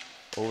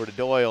 Over to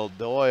Doyle.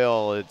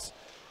 Doyle, it's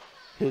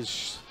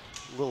his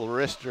little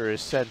wrister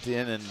is sent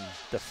in and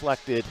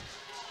deflected.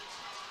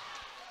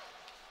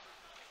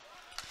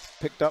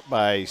 Picked up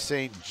by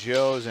St.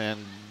 Joe's,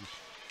 and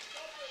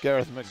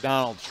Gareth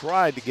McDonald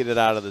tried to get it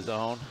out of the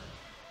zone.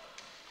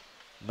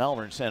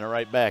 Malvern sent it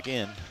right back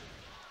in.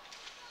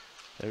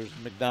 There's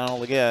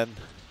McDonald again.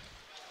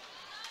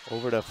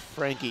 Over to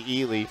Frankie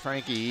Ely.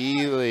 Frankie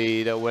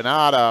Ely to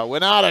Winata.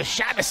 Winata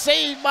shot a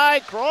save by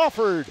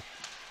Crawford.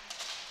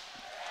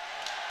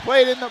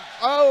 Played in the,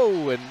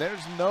 oh, and there's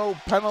no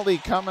penalty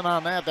coming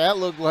on that. That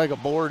looked like a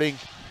boarding.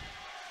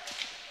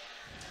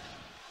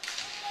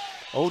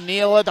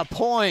 O'Neal at the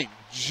point,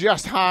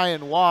 just high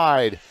and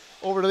wide.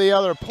 Over to the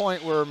other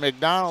point where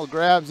McDonald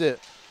grabs it,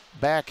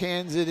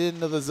 backhands it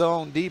into the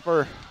zone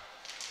deeper.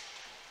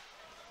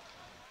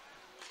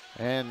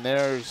 And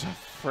there's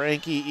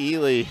Frankie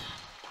Ely.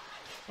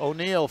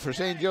 O'Neal for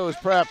St. Joe's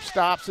Prep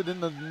stops it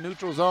in the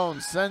neutral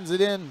zone, sends it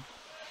in.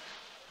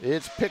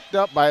 It's picked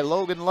up by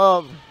Logan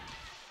Love,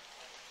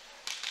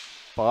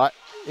 but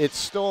it's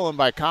stolen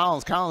by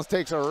Collins. Collins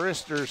takes a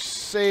wrister,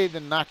 saved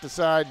and knocked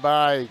aside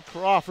by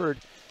Crawford.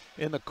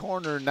 In the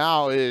corner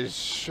now is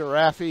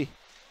Sharafi.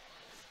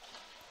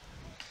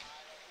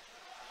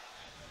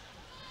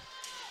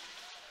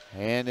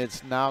 And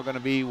it's now going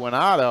to be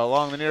Winata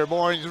along the near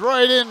boards.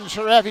 Right in,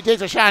 Sharafi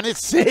takes a shot, and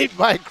it's saved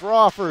by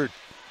Crawford.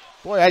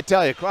 Boy, I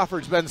tell you,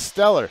 Crawford's been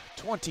stellar.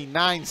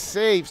 29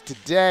 saves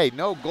today,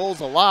 no goals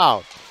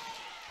allowed.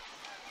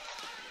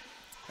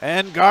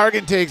 And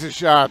Gargan takes a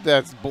shot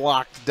that's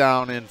blocked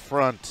down in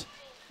front.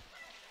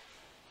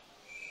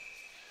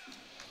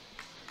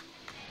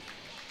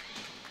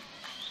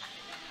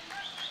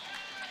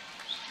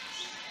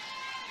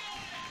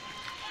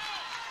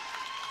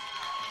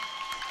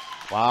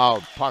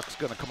 Wow, puck's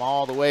going to come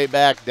all the way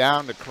back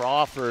down to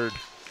Crawford,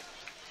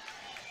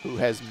 who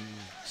has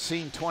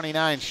seen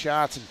 29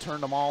 shots and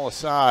turned them all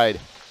aside.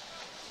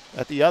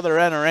 At the other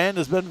end,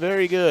 Aranda's been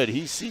very good.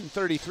 He's seen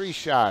 33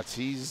 shots.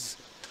 He's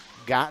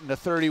gotten to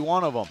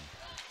 31 of them.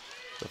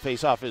 The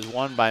faceoff is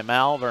won by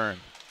Malvern.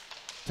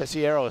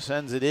 Tessiero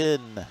sends it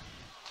in.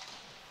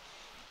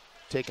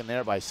 Taken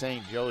there by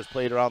St. Joe's,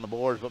 played around the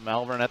boards, but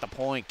Malvern at the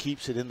point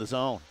keeps it in the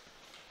zone.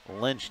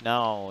 Lynch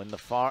now in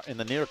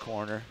the near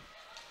corner.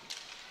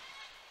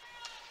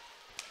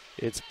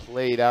 It's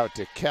played out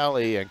to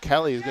Kelly, and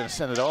Kelly is going to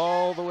send it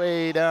all the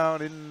way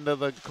down into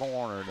the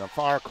corner, the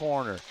far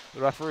corner. The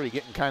referee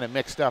getting kind of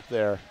mixed up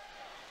there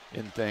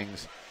in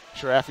things.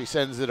 Sharafi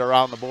sends it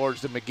around the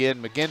boards to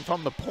McGinn. McGinn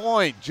from the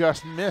point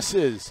just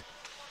misses.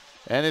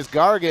 And it's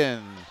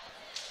Gargan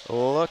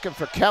looking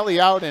for Kelly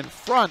out in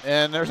front,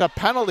 and there's a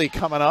penalty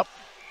coming up.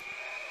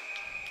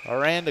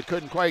 Aranda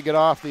couldn't quite get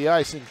off the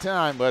ice in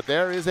time, but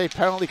there is a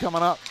penalty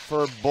coming up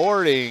for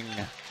boarding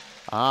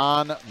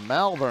on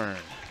Malvern.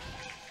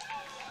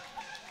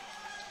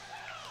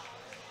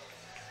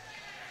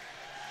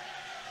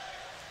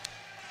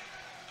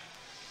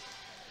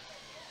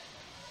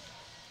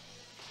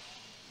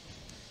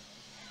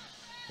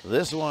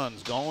 This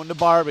one's going to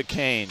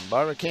Barbicane.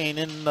 Barbicane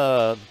in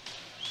the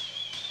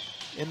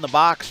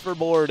box for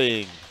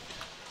boarding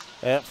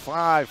at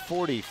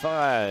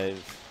 5:45.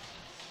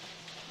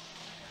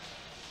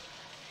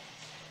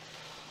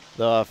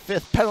 The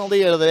fifth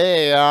penalty of the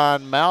day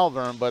on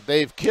Malvern, but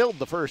they've killed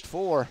the first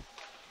four.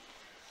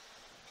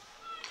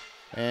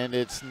 And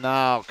it's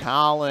now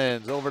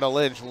Collins over to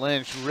Lynch.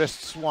 Lynch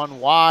wrists one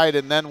wide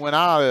and then went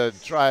out,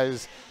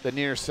 tries the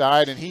near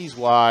side, and he's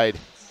wide.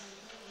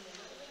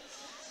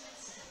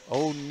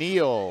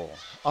 O'Neal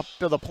up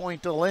to the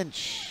point to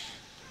Lynch.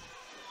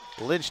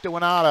 Lynch to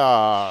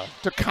Winata,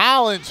 to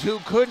Collins, who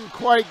couldn't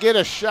quite get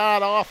a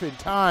shot off in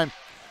time.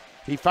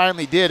 He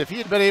finally did. If he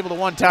had been able to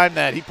one-time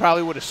that, he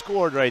probably would have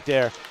scored right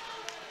there.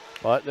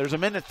 But there's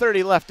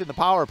 1:30 left in the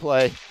power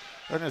play.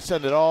 They're going to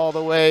send it all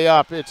the way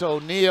up. It's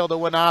O'Neal to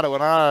Winata.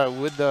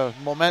 Winata with the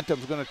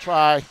momentum is going to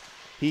try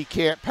He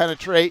can't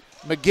penetrate.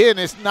 McGinn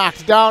is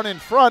knocked down in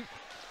front,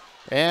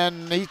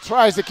 and he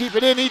tries to keep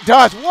it in. He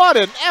does. What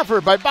an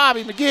effort by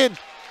Bobby McGinn.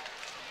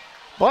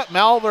 But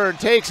Malvern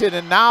takes it,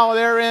 and now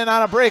they're in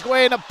on a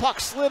breakaway, and the puck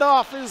slid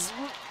off his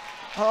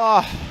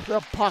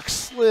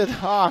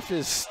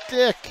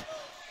stick.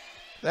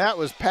 That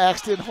was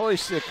Paxton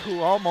Hoysick,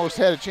 who almost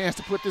had a chance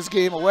to put this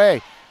game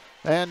away.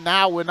 And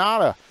now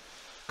Winata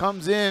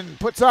comes in,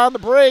 puts on the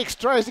brakes,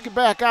 tries to get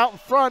back out in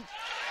front.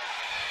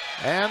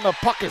 And the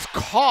puck is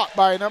caught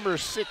by number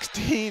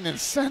 16 and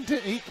sent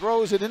it. He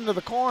throws it into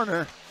the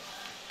corner.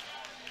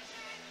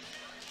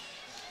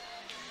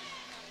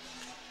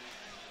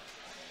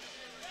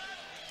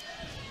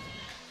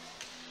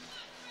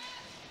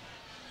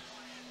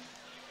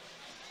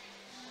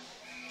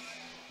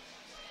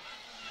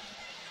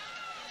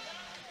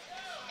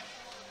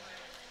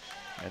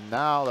 And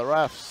now the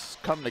refs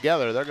come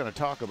together. They're going to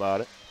talk about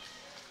it.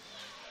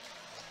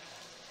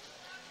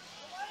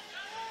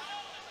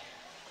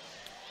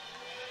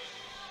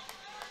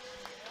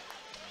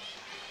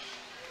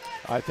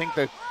 I think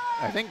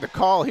the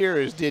call here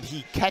is, did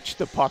he catch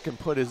the puck and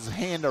put his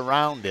hand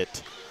around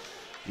it?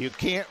 You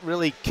can't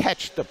really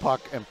catch the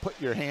puck and put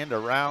your hand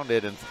around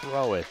it and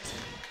throw it.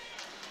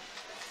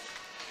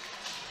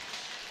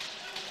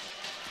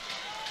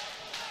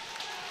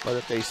 But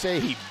if they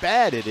say he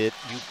batted it,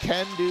 you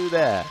can do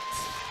that.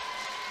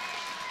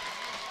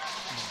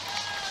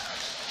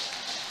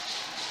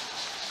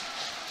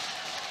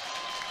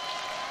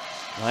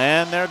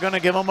 And they're going to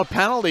give him a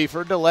penalty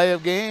for delay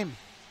of game.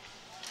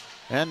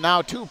 And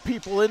now 2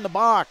 people in the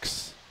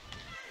box.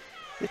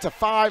 It's a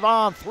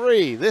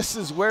 5-on-3. This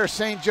is where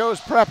St.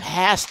 Joe's Prep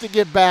has to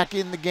get back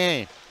in the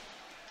game.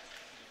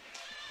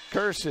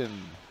 Curson,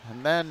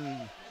 and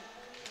then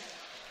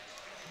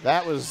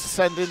that was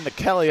sent in to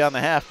Kelly on the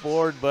half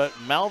board, but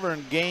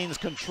Malvern gains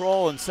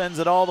control and sends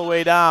it all the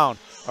way down.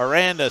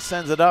 Aranda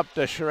sends it up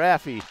to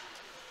Sharafi.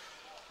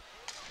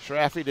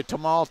 Sharafi to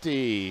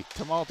Tamalti.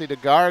 Tamalti to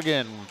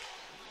Gargan.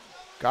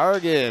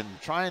 Gargan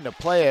trying to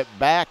play it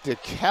back to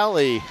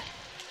Kelly.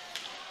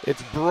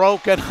 It's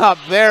broken up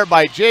there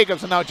by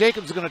Jacobs, and now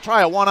Jacobs is going to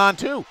try a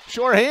 1-on-2,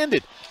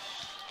 short-handed.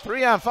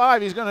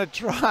 3-on-5, he's going to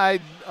try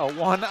a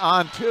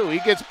 1-on-2. He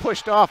gets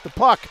pushed off the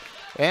puck,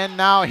 and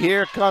now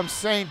here comes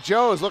St.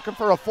 Joe's looking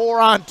for a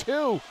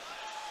 4-on-2.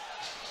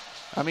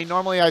 I mean,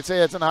 normally I'd say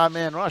it's an odd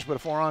man rush, but a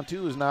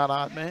 4-on-2 is not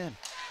odd man.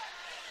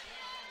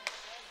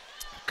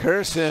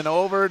 Curson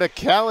over to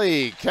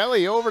Kelly.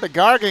 Kelly over to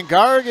Gargan.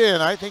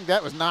 Gargan, I think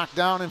that was knocked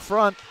down in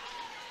front.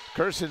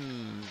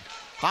 Curson,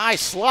 high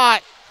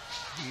slot.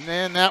 And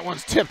then that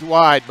one's tipped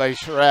wide by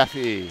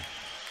Sharafi.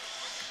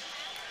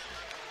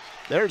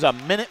 There's a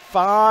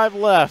 1:05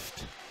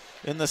 left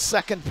in the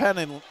second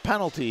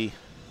penalty.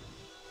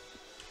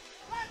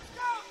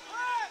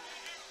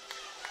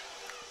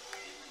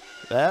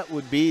 That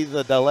would be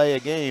the delay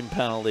of game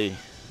penalty.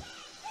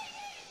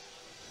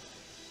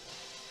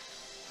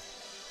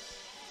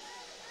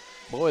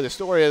 Boy, the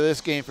story of this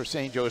game for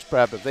St. Joe's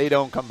Prep, if they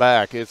don't come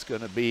back, it's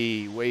going to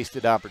be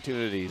wasted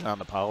opportunities on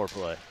the power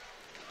play.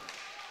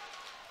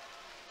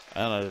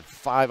 And a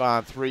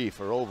 5-on-3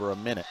 for over a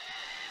minute.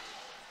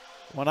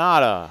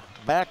 Winata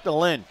back to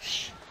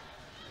Lynch.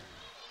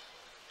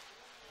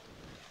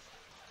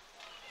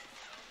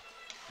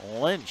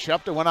 Lynch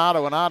up to Winata.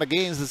 Winata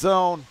gains the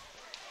zone.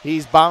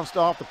 He's bounced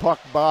off the puck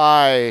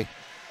by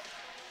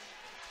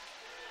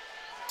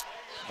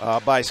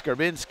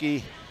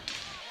Skarbinski.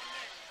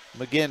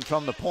 McGinn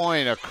from the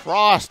point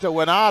across to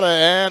Winata,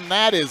 and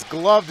that is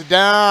gloved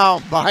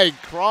down by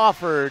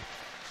Crawford.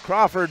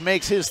 Crawford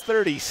makes his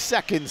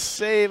 32nd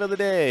save of the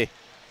day.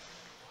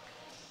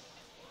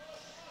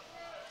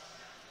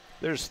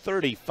 There's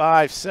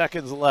 35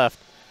 seconds left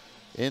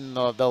in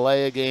the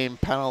delay of game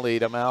penalty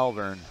to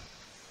Malvern.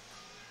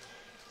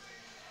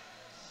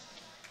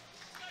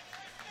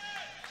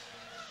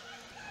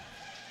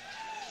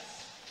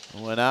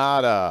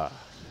 Winata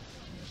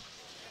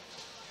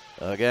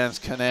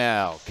against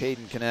Canal,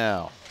 Caden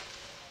Canal.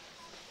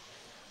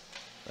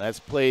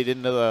 That's played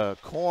into the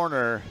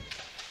corner.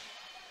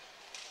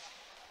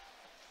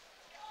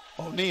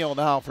 O'Neal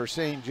now for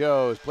St.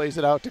 Joe's, plays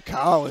it out to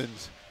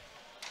Collins.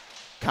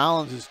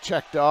 Collins is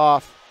checked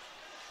off,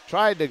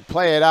 tried to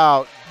play it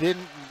out,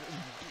 didn't.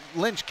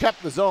 Lynch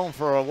kept the zone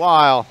for a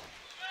while,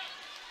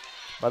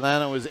 but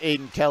then it was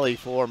Aiden Kelly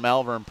for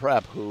Malvern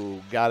Prep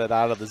who got it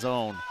out of the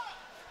zone.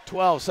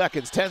 12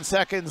 seconds, 10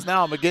 seconds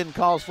now. McGinn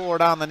calls for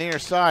it on the near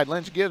side.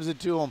 Lynch gives it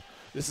to him.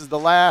 This is the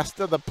last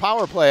of the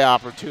power play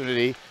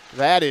opportunity.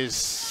 That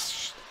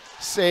is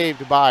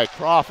saved by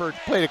Crawford,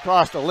 played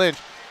across to Lynch.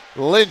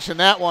 Lynch, and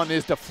that one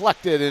is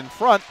deflected in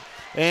front,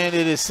 and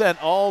it is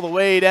sent all the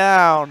way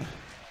down.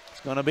 It's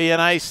going to be an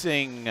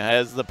icing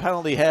as the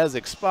penalty has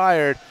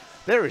expired.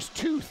 There is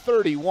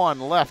 2:31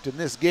 left in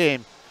this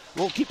game.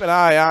 We'll keep an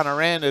eye on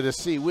Aranda to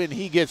see when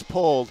he gets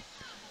pulled.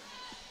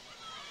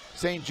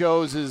 St.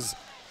 Joe's is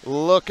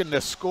looking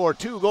to score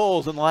 2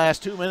 goals in the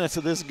last 2 minutes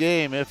of this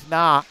game. If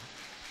not,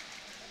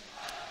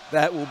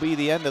 that will be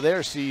the end of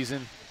their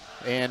season,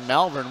 and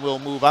Malvern will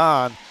move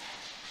on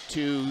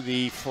to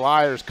the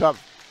Flyers Cup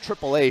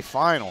AAA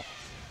final.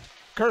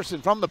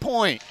 Curson from the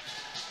point.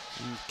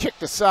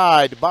 Kicked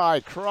aside by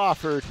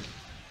Crawford.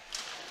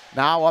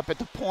 Now up at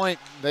the point.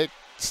 That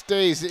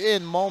stays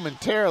in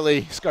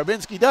momentarily.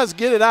 Skarbinski does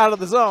get it out of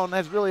the zone.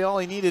 That's really all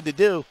he needed to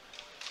do.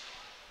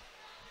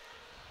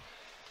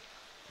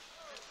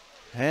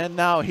 And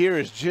now here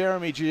is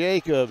Jeremy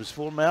Jacobs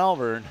for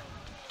Malvern.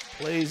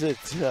 Plays it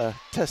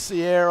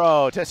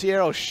Tessiero.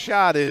 Tessiero's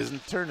shot is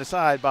turned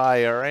aside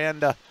by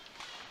Aranda.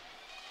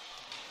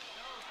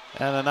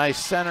 And a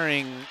nice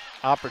centering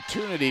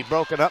opportunity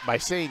broken up by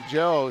St.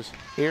 Joe's.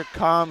 Here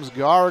comes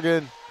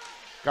Gargan.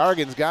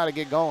 Gargan's got to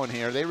get going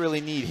here. They really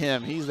need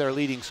him. He's their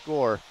leading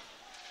scorer.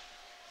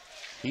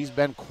 He's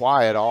been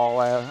quiet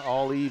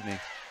all evening.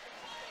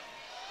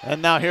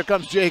 And now here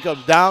comes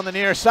Jacobs down the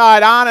near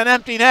side on an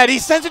empty net. He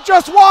sends it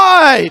just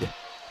wide.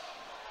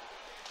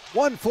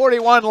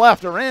 1:41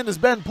 left. Aranda's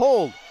been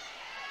pulled.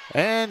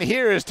 And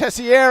here is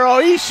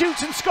Tessiero. He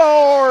shoots and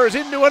scores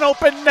into an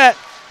open net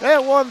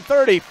at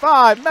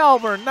 1:35.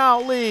 Malvern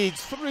now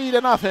leads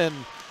 3-0.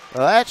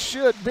 That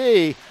should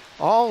be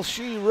all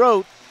she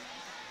wrote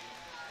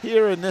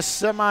here in this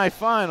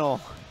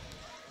semifinal.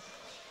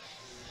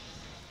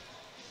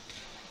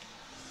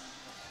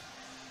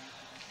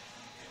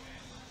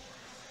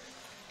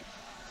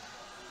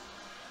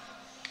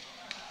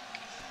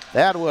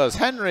 That was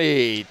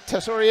Henry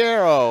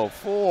Tesoriero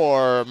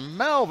for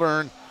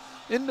Malvern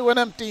into an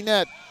empty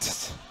net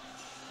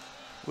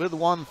with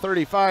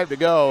 1:35 to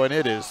go, and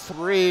it is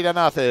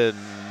 3-0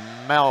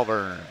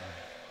 Malvern.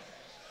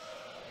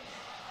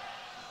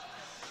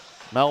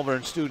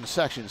 Malvern student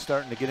section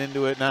starting to get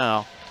into it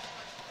now.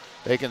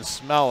 They can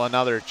smell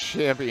another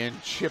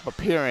championship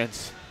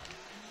appearance.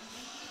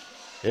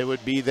 It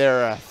would be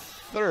their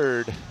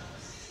third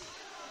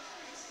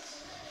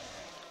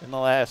in the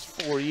last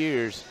 4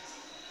 years.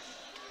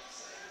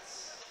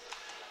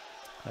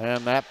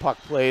 And that puck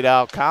played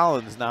out.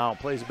 Collins now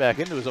plays it back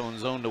into his own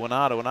zone to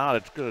Winata.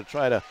 Winata's going to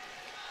try to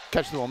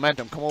catch the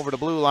momentum, come over the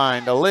blue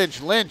line to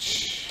Lynch.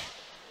 Lynch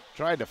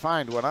tried to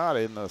find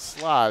Winata in the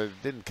slot.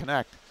 It didn't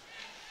connect.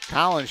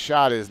 Collins'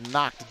 shot is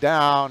knocked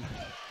down.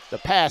 The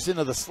pass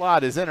into the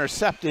slot is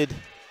intercepted.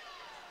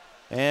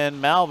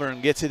 And Malvern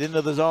gets it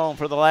into the zone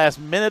for the last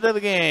minute of the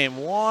game.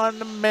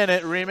 1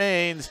 minute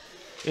remains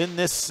in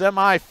this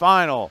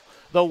semifinal.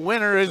 The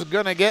winner is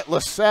going to get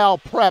LaSalle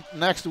Prep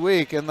next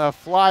week in the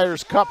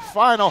Flyers Cup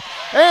final.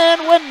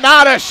 And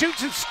Winata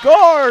shoots and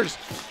scores.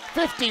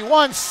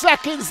 51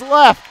 seconds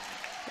left.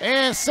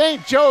 And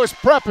St. Joe's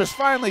Prep has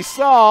finally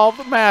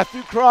solved.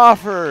 Matthew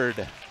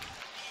Crawford.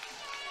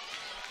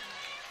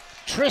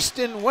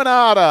 Tristan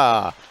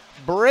Winata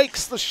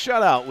breaks the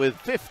shutout with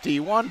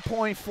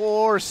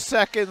 51.4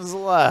 seconds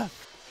left.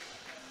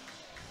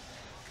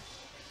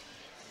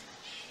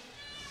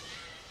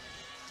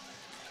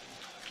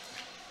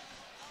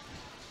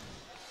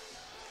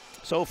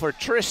 So for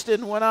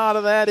Tristan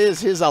Winata, that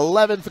is his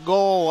 11th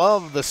goal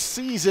of the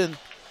season.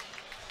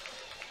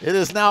 It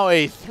is now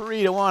a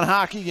 3-1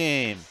 hockey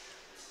game.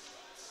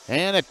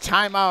 And a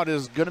timeout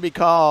is going to be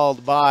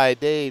called by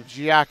Dave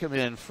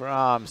Giacomin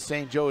from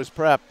St. Joe's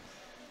Prep.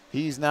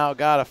 He's now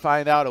got to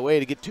find out a way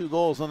to get 2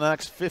 goals in the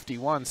next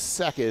 51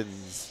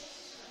 seconds.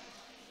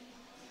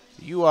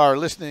 You are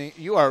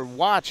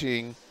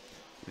watching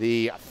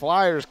the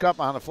Flyers Cup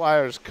on the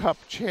Flyers Cup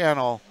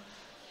channel,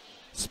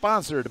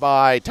 sponsored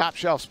by Top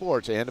Shelf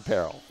Sports and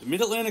Apparel. The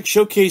Mid-Atlantic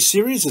Showcase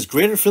Series is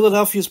Greater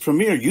Philadelphia's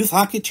premier youth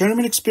hockey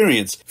tournament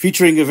experience,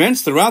 featuring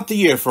events throughout the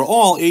year for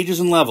all ages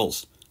and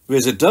levels.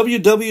 Visit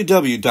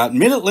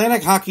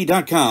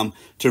www.midatlantichockey.com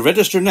to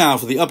register now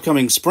for the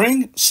upcoming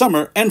spring,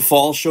 summer, and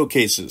fall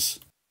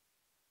showcases.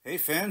 Hey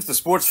fans, the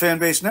Sports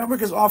Fanbase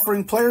Network is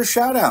offering player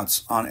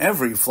shoutouts on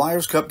every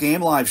Flyers Cup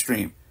game live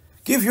stream.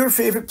 Give your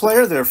favorite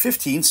player their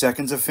 15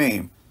 seconds of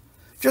fame.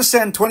 Just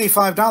send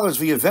 $25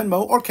 via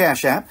Venmo or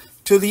Cash App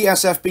to the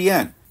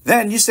SFBN.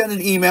 Then you send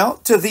an email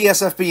to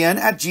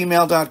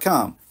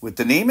thesfbn@gmail.com with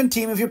the name and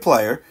team of your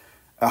player,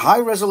 a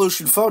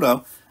high-resolution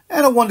photo,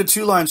 and a 1 to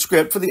 2 line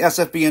script for the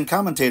SFBN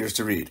commentators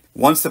to read.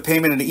 Once the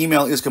payment and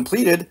email is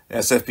completed,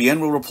 SFBN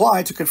will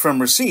reply to confirm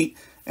receipt,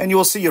 and you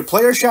will see your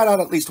player shout-out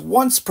at least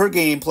once per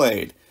game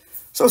played.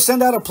 So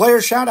send out a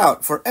player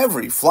shout-out for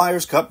every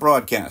Flyers Cup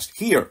broadcast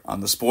here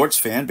on the Sports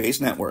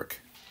Fanbase Network.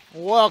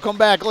 Welcome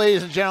back,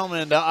 ladies and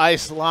gentlemen, to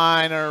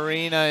Iceline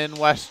Arena in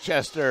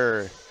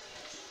Westchester.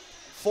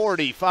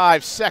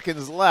 45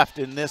 seconds left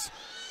in this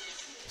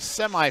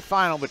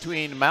semifinal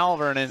between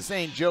Malvern and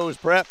St. Joe's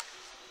Prep.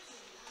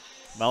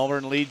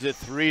 Malvern leads it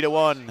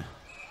 3-1.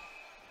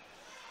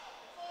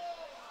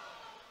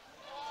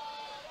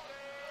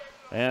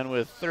 And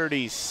with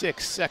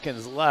 36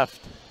 seconds left,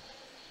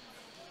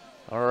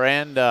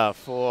 Aranda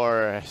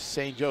for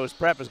St. Joe's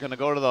Prep is going to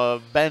go to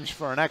the bench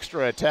for an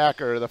extra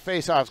attacker. The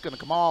faceoff is going to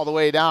come all the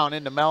way down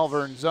into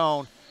Malvern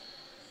zone.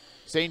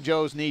 St.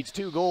 Joe's needs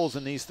 2 goals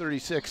in these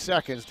 36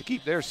 seconds to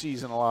keep their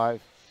season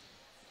alive.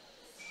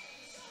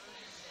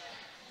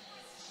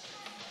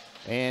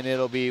 And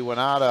it'll be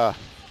Winata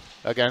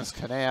against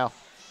Canal.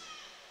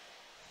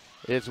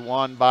 It's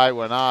won by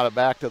Winata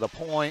back to the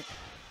point.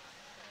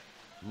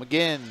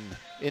 McGinn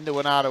into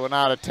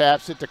Winata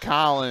taps it to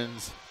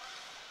Collins.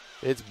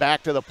 It's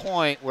back to the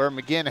point where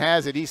McGinn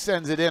has it. He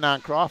sends it in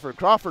on Crawford.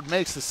 Crawford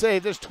makes the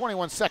save. There's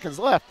 21 seconds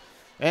left,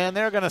 and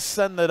they're going to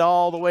send it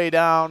all the way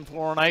down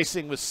for an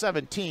icing with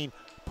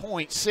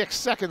 17.6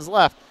 seconds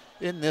left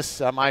in this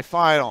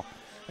semifinal.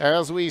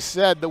 As we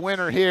said, the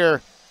winner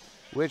here,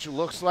 which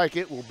looks like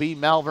it will be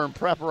Malvern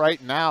Prep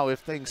right now if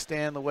things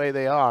stand the way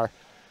they are.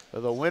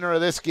 The winner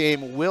of this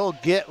game will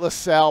get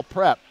LaSalle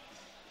Prep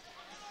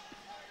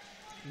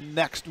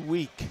next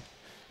week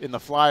in the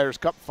Flyers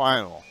Cup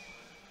final.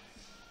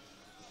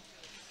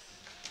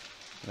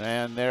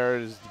 And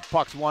there's the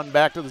puck's one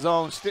back to the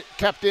zone,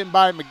 kept in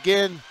by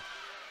McGinn.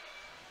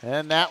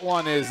 And that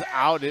one is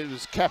out. It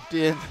was kept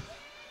in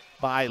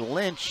by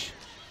Lynch.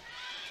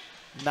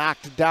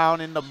 Knocked down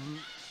in the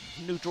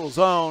neutral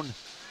zone.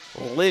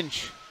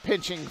 Lynch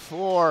pinching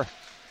for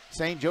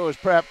St. Joe's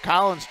Prep.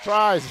 Collins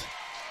tries.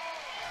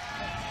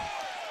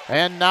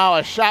 And now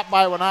a shot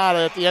by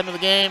Winata at the end of the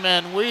game,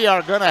 and we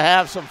are going to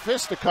have some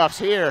fisticuffs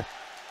here.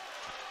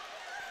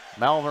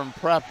 Malvern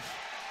Prep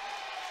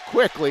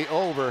quickly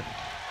over.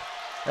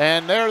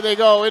 And there they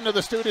go into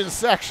the student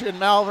section.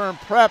 Malvern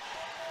Prep,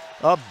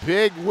 a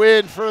big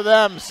win for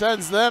them,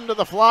 sends them to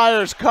the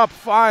Flyers Cup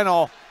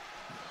final.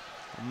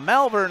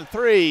 Malvern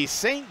 3,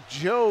 St.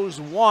 Joe's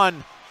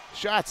 1.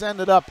 Shots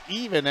ended up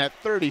even at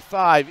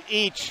 35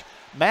 each.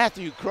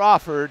 Matthew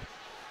Crawford,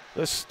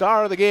 the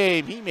star of the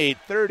game, he made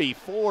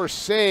 34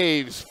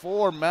 saves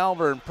for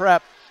Malvern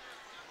Prep.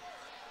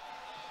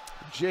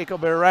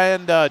 Jacob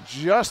Aranda,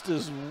 just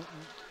as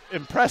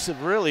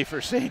impressive really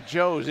for St.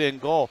 Joe's in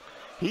goal.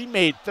 He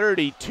made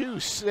 32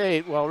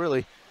 saves. Well,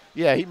 really,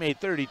 yeah, he made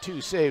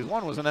 32 saves.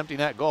 One was an empty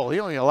net goal. He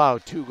only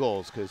allowed 2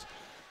 goals because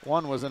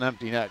one was an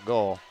empty net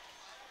goal.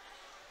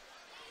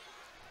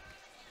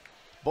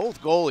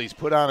 Both goalies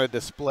put on a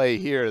display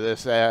here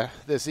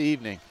this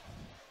evening.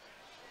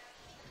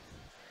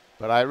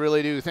 But I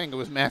really do think it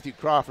was Matthew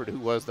Crawford who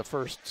was the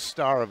first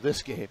star of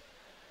this game.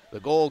 The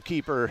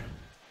goalkeeper,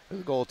 the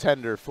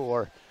goaltender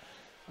for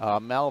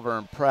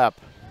Malvern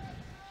Prep.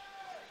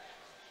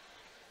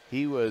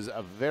 He was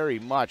very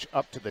much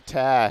up to the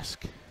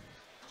task.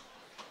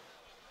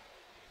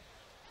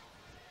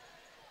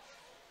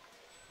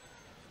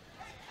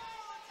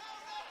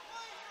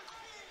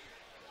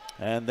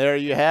 And there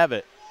you have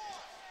it.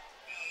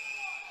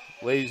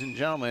 Ladies and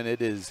gentlemen,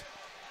 it is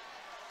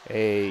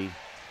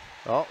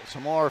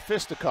some more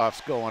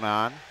fisticuffs going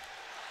on.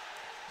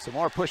 Some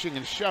more pushing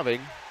and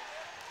shoving.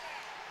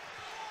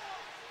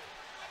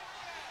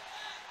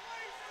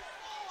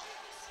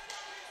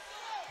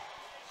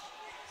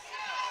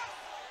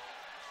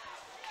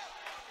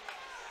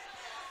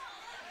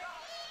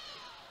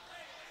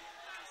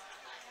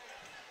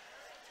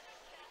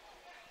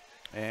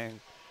 And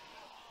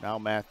now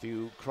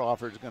Matthew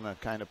Crawford's going to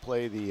kind of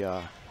play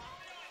the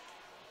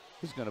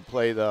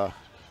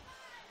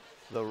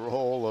the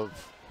role of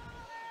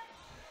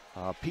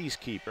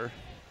peacekeeper.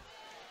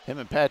 Him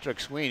and Patrick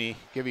Sweeney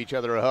give each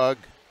other a hug.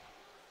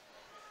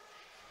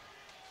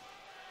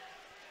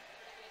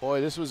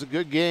 Boy, this was a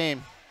good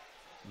game.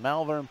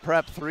 Malvern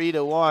Prep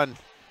 3-1.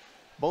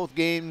 Both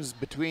games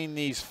between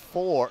these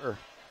 4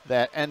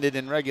 that ended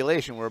in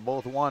regulation were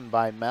both won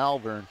by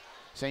Malvern.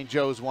 St.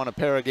 Joe's won a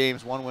pair of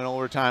games, 1 win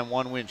overtime,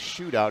 1 win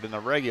shootout in the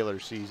regular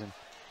season.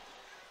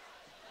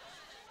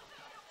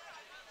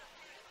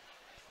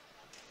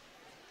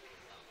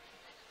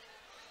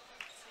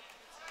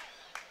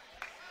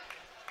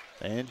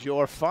 And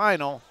your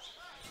final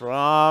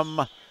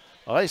from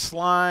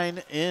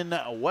Iceline in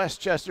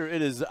Westchester,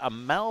 it is a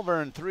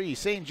Malvern 3,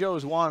 St.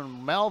 Joe's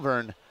 1.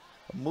 Malvern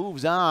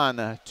moves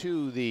on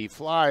to the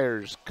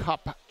Flyers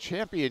Cup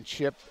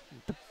Championship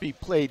to be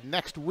played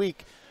next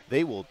week.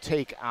 They will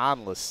take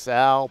on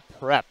LaSalle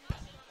Prep.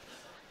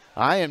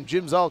 I am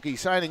Jim Zulke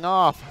signing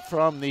off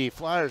from the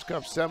Flyers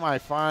Cup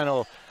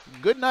semifinal.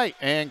 Good night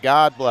and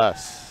God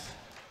bless.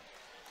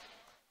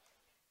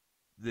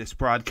 This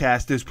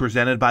broadcast is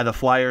presented by the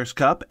Flyers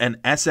Cup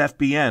and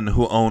SFBN,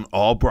 who own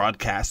all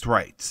broadcast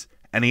rights.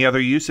 Any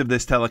other use of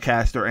this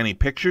telecast or any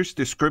pictures,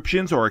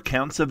 descriptions, or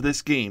accounts of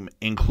this game,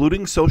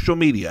 including social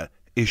media,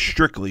 is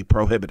strictly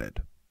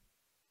prohibited.